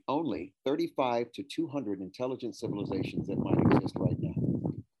estimate only 35 to 200 intelligent civilizations that might exist right now.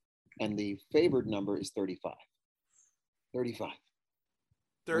 And the favored number is 35. 35.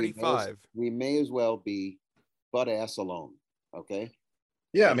 35. We may as well be butt ass alone. Okay.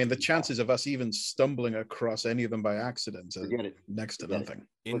 Yeah, I mean, the chances of us even stumbling across any of them by accident are next to nothing.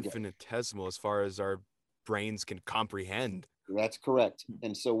 Infinitesimal as far as our brains can comprehend. That's correct.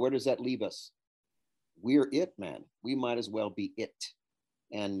 And so where does that leave us? We're it, man. We might as well be it.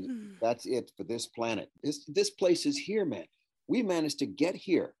 And that's it for this planet. This place is here, man. We managed to get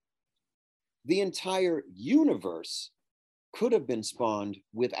here. the entire universe could have been spawned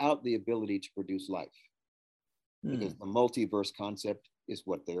without the ability to produce life. Because the multiverse concept is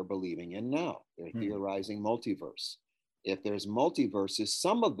what they're believing in now. They're theorizing multiverse. If there's multiverses,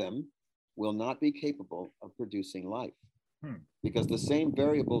 some of them will not be capable of producing life. Because the same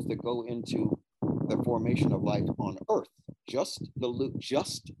variables that go into the formation of life on Earth, just the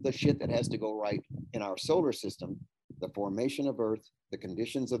shit that has to go right in our solar system, the formation of Earth, the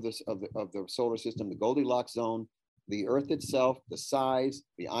conditions of the solar system, the Goldilocks zone, the Earth itself, the size,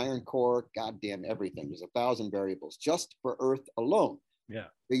 the iron core, goddamn everything. There's 1,000 variables just for Earth alone. Yeah.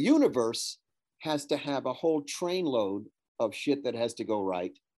 The universe has to have a whole trainload of shit that has to go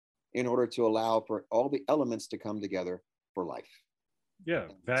right in order to allow for all the elements to come together for life. Yeah.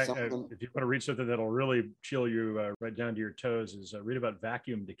 If you want to read something that'll really chill you right down to your toes, is read about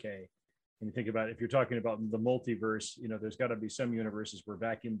vacuum decay. And you think about it, if you're talking about the multiverse, there's got to be some universes where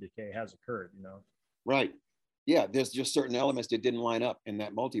vacuum decay has occurred, Right. Yeah, there's just certain elements that didn't line up in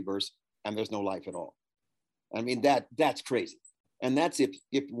that multiverse, and there's no life at all. I mean, that's crazy. And that's if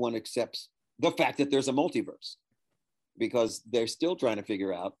one accepts the fact that there's a multiverse, because they're still trying to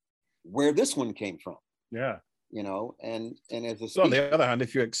figure out where this one came from. Yeah. And as a so on the other hand,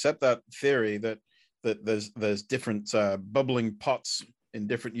 if you accept that theory that there's different bubbling pots in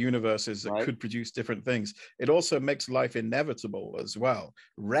different universes that could produce different things, it also makes life inevitable as well.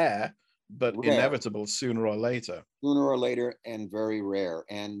 Rare, but inevitable sooner or later. Sooner or later, and very rare.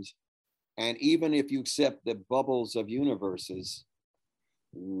 And even if you accept the bubbles of universes,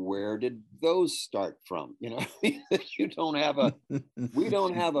 where did those start from? We don't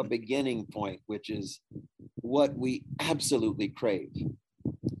have a beginning point, which is what we absolutely crave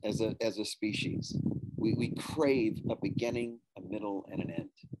as a species. We crave a beginning, a middle, and an end.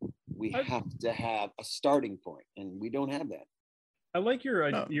 We have to have a starting point, and we don't have that. I like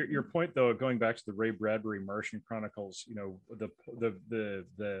your point, though, going back to the Ray Bradbury Martian Chronicles.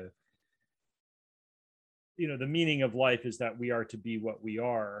 The meaning of life is that we are to be what we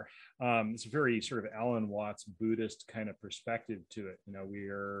are. It's a very sort of Alan Watts Buddhist kind of perspective to it. We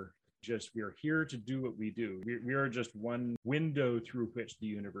are here to do what we do. We are just one window through which the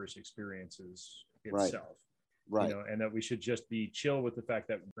universe experiences itself. Right. And that we should just be chill with the fact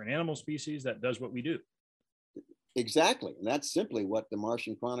that we're an animal species that does what we do. Exactly. And that's simply what the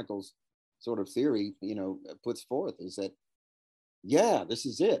Martian Chronicles sort of theory, puts forth, is that, this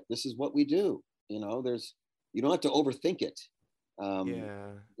is it. This is what we do. You don't have to overthink it.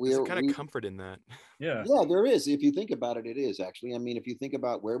 There's a kind of comfort in that. Yeah, there is. If you think about it, it is actually. I mean, if you think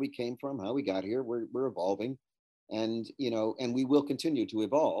about where we came from, how we got here, we're evolving, and and we will continue to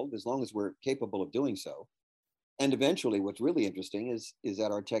evolve as long as we're capable of doing so. And eventually, what's really interesting is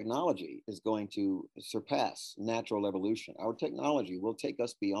that our technology is going to surpass natural evolution. Our technology will take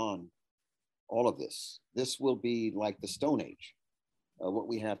us beyond all of this. This will be like the Stone Age. What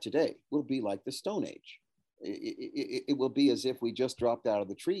we have today will be like the Stone Age. It will be as if we just dropped out of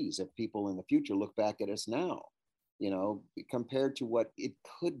the trees. If people in the future look back at us now, compared to what it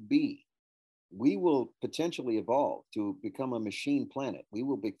could be, we will potentially evolve to become a machine planet. We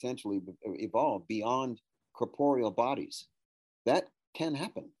will potentially evolve beyond corporeal bodies. That can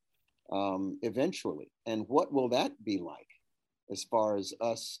happen eventually. And what will that be like as far as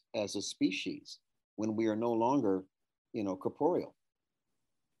us as a species when we are no longer, corporeal?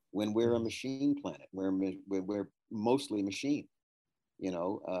 When we're a machine planet, we're mostly machine,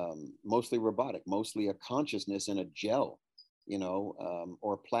 mostly robotic, mostly a consciousness in a gel,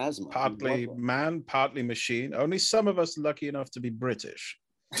 or plasma. Partly man, partly machine. Only some of us lucky enough to be British.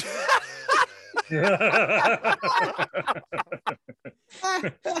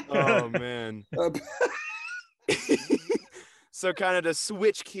 Oh man. So kind of to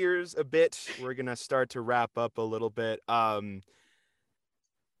switch gears a bit, we're gonna start to wrap up a little bit.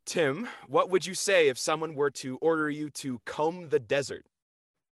 Tim, what would you say if someone were to order you to comb the desert?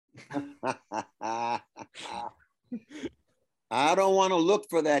 I don't want to look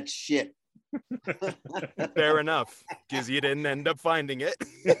for that shit. Fair enough, because you didn't end up finding it.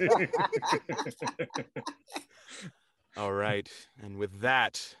 All right, and with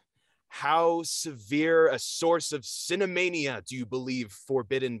that, how severe a source of cinemania do you believe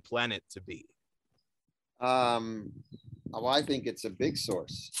Forbidden Planet to be? Well, I think it's a big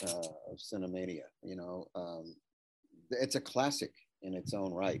source of cinemania. It's a classic in its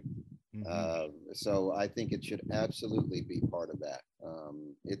own right. So I think it should absolutely be part of that.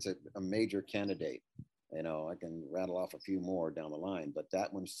 It's a major candidate. I can rattle off a few more down the line, but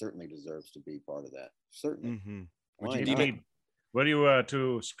that one certainly deserves to be part of that. Certainly. Were you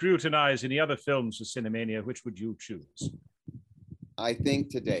to scrutinize any other films with cinemania, which would you choose? I think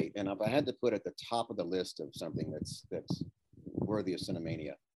to date, and if I had to put at the top of the list of something that's worthy of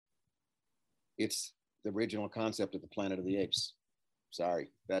Cinemania, it's the original concept of the Planet of the Apes. Sorry,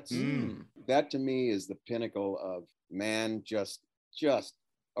 that to me is the pinnacle of man, just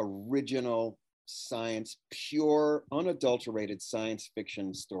original science, pure, unadulterated science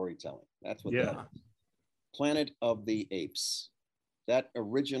fiction storytelling. That's what that is. Planet of the Apes. That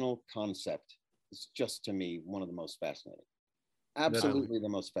original concept is just, to me, one of the most fascinating. Absolutely the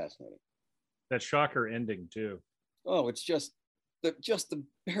most fascinating. That shocker ending too. Oh, it's just the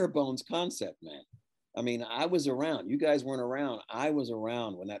bare bones concept, man. I mean, I was around. You guys weren't around. I was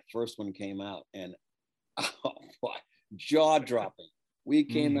around when that first one came out, and oh boy, jaw dropping. We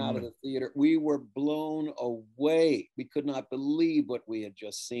came out of the theater. We were blown away. We could not believe what we had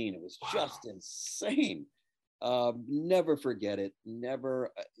just seen. It was just insane. Never forget it.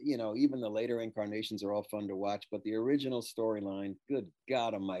 Never, even the later incarnations are all fun to watch, but the original storyline, good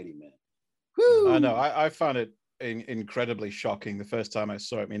God almighty, man. I know. I found it incredibly shocking the first time I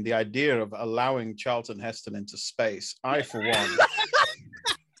saw it. I mean, the idea of allowing Charlton Heston into space, I, for one,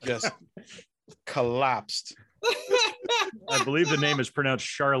 just collapsed. I believe the name is pronounced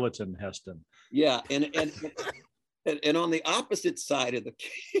Charlatan Heston. Yeah, and on the opposite side of the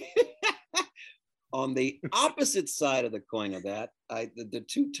on the opposite side of the coin of that, the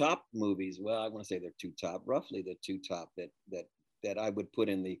two top movies. Well, I want to say they're two top, roughly the two top that I would put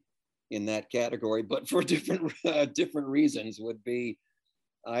in that category, but for different reasons, would be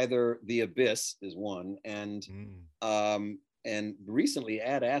either The Abyss is one, and recently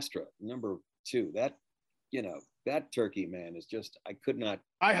Ad Astra number 2. That turkey, man, is just, I could not.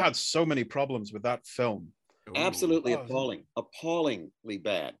 I had so many problems with that film. Absolutely appallingly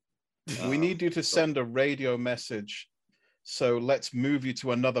bad. We need you to send a radio message. So let's move you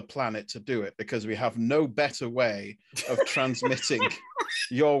to another planet to do it, because we have no better way of transmitting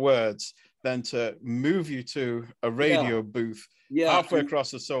your words than to move you to a radio booth halfway across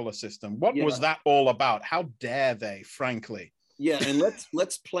the solar system. What was that all about? How dare they, frankly? Yeah, and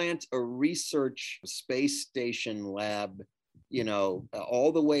let's plant a research space station lab,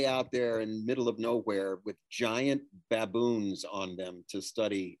 all the way out there in the middle of nowhere with giant baboons on them to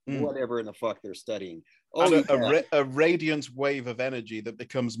study whatever in the fuck they're studying. A radiant wave of energy that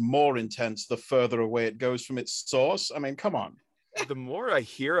becomes more intense the further away it goes from its source. I mean, come on. The more I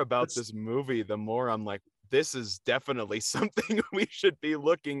hear about this movie, the more I'm like, this is definitely something we should be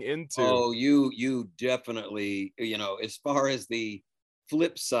looking into. Oh, you definitely, as far as the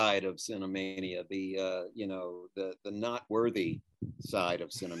flip side of Cinemania, the not worthy side of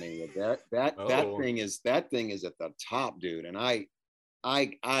Cinemania, that thing is at the top, dude. And I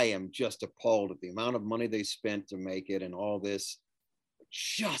am just appalled at the amount of money they spent to make it, and all this.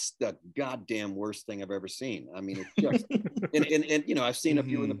 Just the goddamn worst thing I've ever seen. I mean, it's just, and I've seen a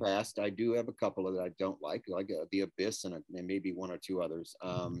few in the past. I do have a couple of that I don't like The Abyss and maybe one or two others.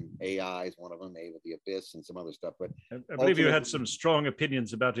 AI is one of them, with The Abyss and some other stuff. But I believe you had some strong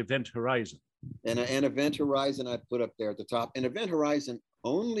opinions about Event Horizon. And Event Horizon I put up there at the top. And Event Horizon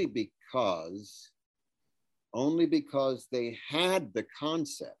only because they had the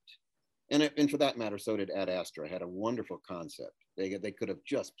concept. And for that matter, so did Ad Astra. Had a wonderful concept. They could have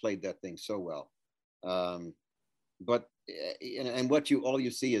just played that thing so well. But what all you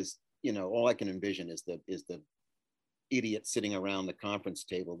see is, all I can envision is the idiot sitting around the conference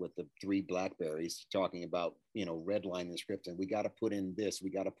table with the 3 Blackberries talking about, redlining the script, and we got to put in this, we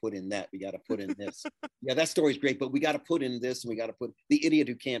got to put in that, we got to put in this. Yeah, that story's great, but we got to put in this, and we got to put the idiot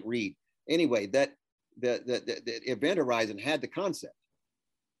who can't read. Anyway, that the Event Horizon had the concept.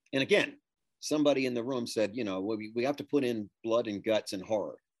 And again, somebody in the room said, we have to put in blood and guts and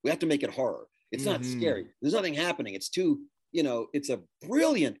horror. We have to make it horror. It's not scary. There's nothing happening. It's too, it's a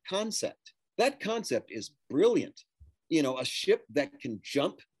brilliant concept. That concept is brilliant. A ship that can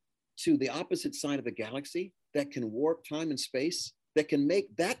jump to the opposite side of the galaxy, that can warp time and space, that can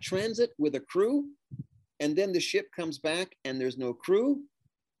make that transit with a crew, and then the ship comes back and there's no crew.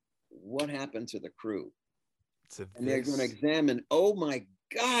 What happened to the crew? And they're going to examine, oh my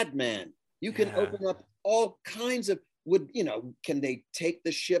God, man. You can open up all kinds of, can they take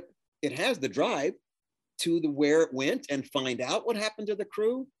the ship? It has the drive to where it went and find out what happened to the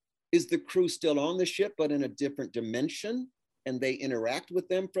crew. Is the crew still on the ship, but in a different dimension? And they interact with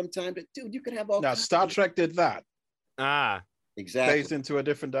them from time to, dude, you could have all. Now, Star Trek did that. Exactly. Phased into a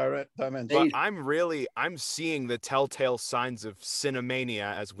different dimension. But I'm seeing the telltale signs of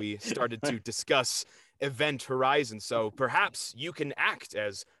Cinemania as we started to discuss Event Horizon. So perhaps you can act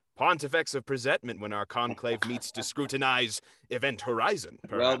as Pontifex of presentment when our conclave meets to scrutinize Event Horizon,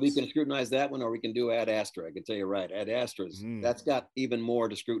 perhaps. Well, we can scrutinize that one, or we can do Ad Astra. I can tell you right. Ad Astra's, that's got even more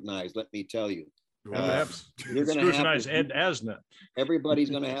to scrutinize, let me tell you. Perhaps you're going to scrutinize Ed Asna. Everybody's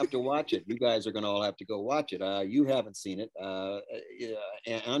going to have to watch it. You guys are going to all have to go watch it. You haven't seen it.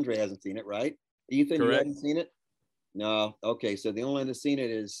 Andre hasn't seen it, right? Ethan, Correct. You haven't seen it? No. Okay. So the only one that's seen it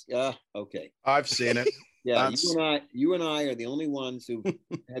is, okay. I've seen it. Yeah, you and I are the only ones who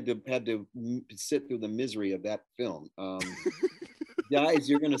had to sit through the misery of that film. Guys,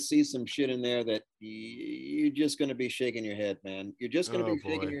 you're going to see some shit in there that you're just going to be shaking your head, man. You're just going to be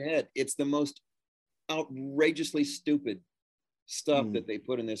shaking your head. It's the most outrageously stupid stuff that they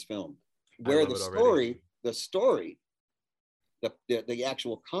put in this film, where the story, the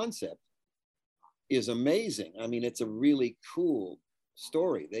actual concept is amazing. I mean, it's a really cool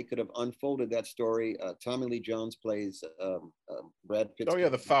story. They could have unfolded that story. Tommy Lee Jones plays Brad Pitt. Oh yeah,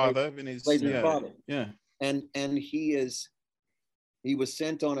 the father. Plays the father. Yeah. And he was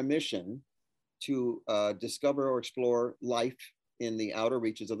sent on a mission to discover or explore life in the outer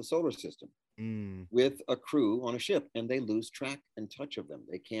reaches of the solar system with a crew on a ship, and they lose track and touch of them.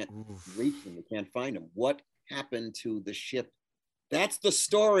 They can't reach them. They can't find them. What happened to the ship? That's the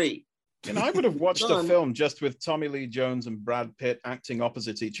story. And I would have watched a film just with Tommy Lee Jones and Brad Pitt acting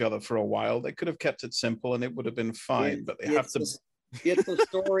opposite each other for a while. They could have kept it simple and it would have been fine, but they have to it's a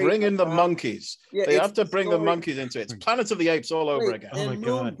story. Bring in the monkeys. They have to bring the monkeys into it. It's Planet of the Apes all over again. And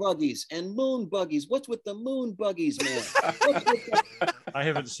moon buggies. What's with the moon buggies, man? I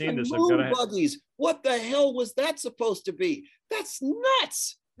haven't seen this. Moon buggies. What the hell was that supposed to be? That's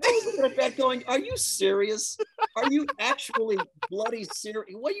nuts. I was looking at that going, are you serious? Are you actually bloody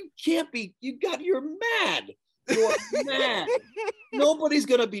serious? Well, you can't be. You're mad. You're mad. Nobody's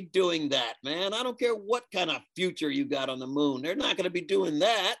going to be doing that, man. I don't care what kind of future you got on the moon. They're not going to be doing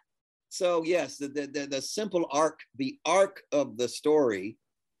that. So yes, the simple arc, the arc of the story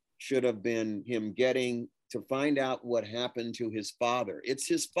should have been him getting to find out what happened to his father. It's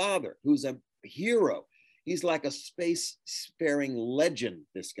his father who's a hero. He's like a space-faring legend,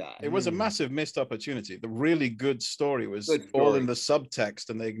 this guy. It was a massive missed opportunity. The really good story was all in the subtext,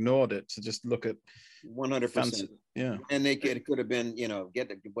 and they ignored it to just look at 100%. Yeah. And it could have been,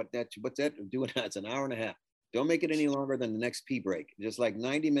 what's that? Do it. It's an hour and a half. Don't make it any longer than the next pee break. Just like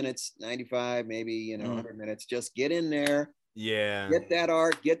 90 minutes, 95, maybe, 100 minutes. Just get in there. Yeah. Get that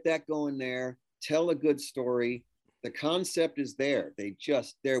art, get that going there. Tell a good story. The concept is there.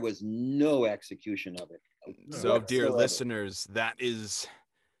 There was no execution of it. So, dear listeners, that is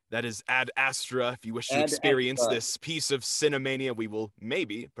Ad Astra. If you wish to experience this piece of Cinemania, we will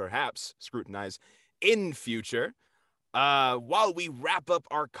perhaps scrutinize in future. While we wrap up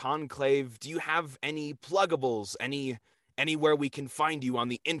our conclave, do you have any pluggables? Anywhere we can find you on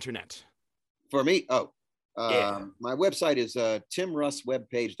the internet? For me? My website is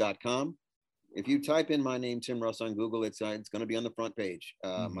timrusswebpage.com. If you type in my name, Tim Russ, on Google, it's going to be on the front page.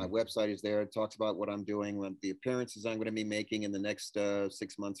 My website is there. It talks about what I'm doing, the appearances I'm going to be making in the next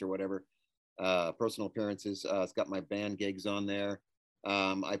 6 months or whatever, personal appearances. It's got my band gigs on there.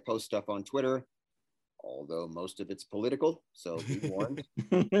 I post stuff on Twitter, although most of it's political, so be warned.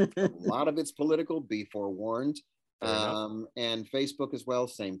 A lot of it's political, be forewarned. And Facebook as well,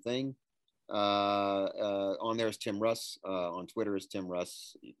 same thing. On there is Tim Russ. On Twitter is Tim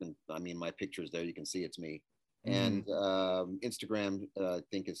Russ. My picture's there. You can see it's me. And Instagram, I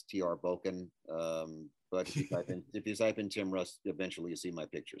think it's TR Bulkin. But if you type in Tim Russ, eventually you see my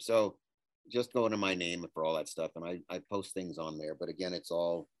picture. So just go into my name for all that stuff, and I post things on there. But again, a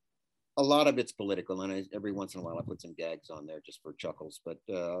lot of it's political, and every once in a while I put some gags on there just for chuckles. But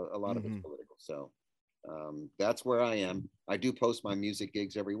a lot of it's political. So. That's where I am. I do post my music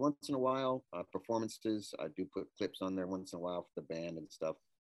gigs every once in a while, performances. I do put clips on there once in a while for the band and stuff,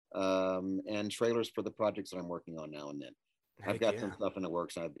 and trailers for the projects that I'm working on now and then. I've got some stuff in the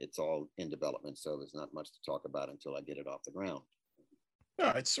works. It's all in development, so there's not much to talk about until I get it off the ground. Oh,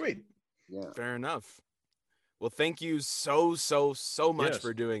 it's sweet. Yeah. Fair enough. Well, thank you so much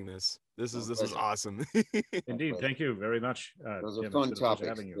for doing this. This is awesome. Indeed. Thank you very much. Those are fun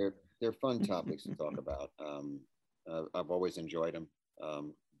topics. They're fun topics to talk about. I've always enjoyed them.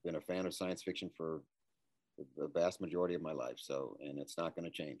 Been a fan of science fiction for the vast majority of my life. And it's not going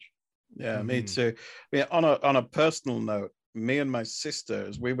to change. Yeah, me too. Yeah, on a personal note, me and my sister,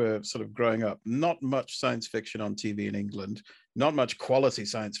 as we were sort of growing up, not much science fiction on TV in England, not much quality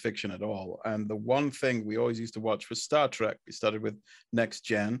science fiction at all. And the one thing we always used to watch was Star Trek. We started with Next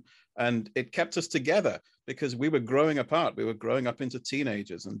Gen. And it kept us together because we were growing apart. We were growing up into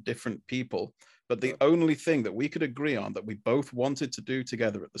teenagers and different people. But the only thing that we could agree on that we both wanted to do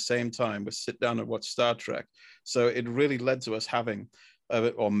together at the same time was sit down and watch Star Trek. So it really led to us having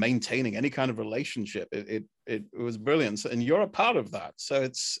or maintaining any kind of relationship. It was brilliant. And you're a part of that. So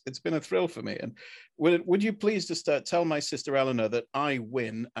it's been a thrill for me. And would you please just tell my sister Eleanor that I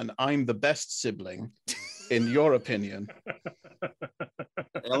win and I'm the best sibling, in your opinion?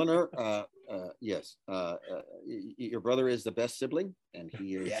 Eleanor, yes, your brother is the best sibling, and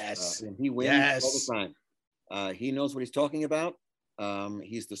he is. Yes, and he wins all the time. He knows what he's talking about.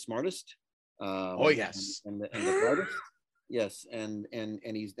 He's the smartest. Yes, and the brightest. Yes, and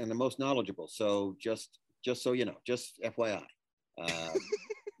he's the most knowledgeable. So just so you know, just FYI.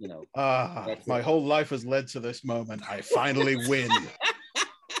 You know. My whole life has led to this moment. I finally win.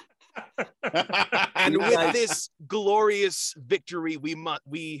 And with this glorious victory, we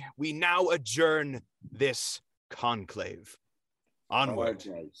now adjourn this conclave. Onward.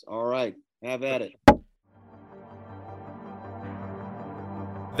 All right, have at it.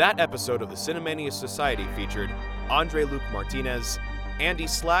 That episode of the Cinemania Society featured Andre Luc Martinez, Andy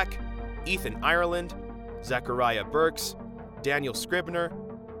Slack, Ethan Ireland, Zacharia Berks, Daniel Scribner,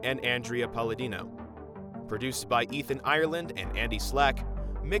 and Andrea Palladino. Produced by Ethan Ireland and Andy Slack.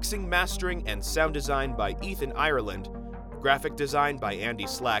 Mixing, mastering, and sound design by Ethan Ireland. Graphic design by Andy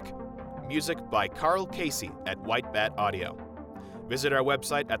Slack. Music by Carl Casey at White Bat Audio. Visit our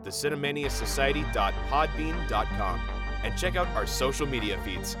website at thecinemaniasociety.podbean.com and check out our social media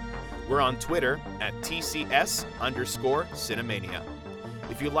feeds. We're on Twitter at TCS_Cinemania.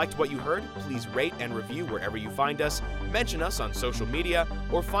 If you liked what you heard, please rate and review wherever you find us, mention us on social media,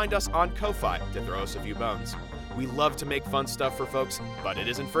 or find us on Ko-Fi to throw us a few bones. We love to make fun stuff for folks, but it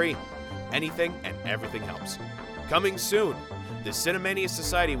isn't free. Anything and everything helps. Coming soon, the Cinemania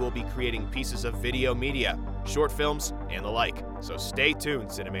Society will be creating pieces of video media, short films, and the like, so stay tuned,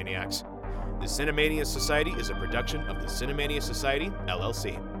 Cinemaniacs. The Cinemania Society is a production of the Cinemania Society,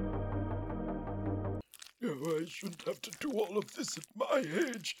 LLC. Oh, I shouldn't have to do all of this at my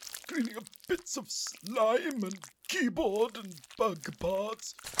age, cleaning up bits of slime and keyboard and bug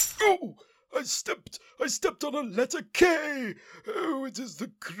parts. Oh! I stepped on a letter K. Oh, it is the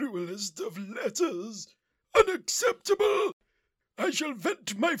cruelest of letters. Unacceptable. I shall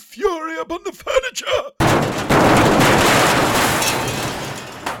vent my fury upon the furniture.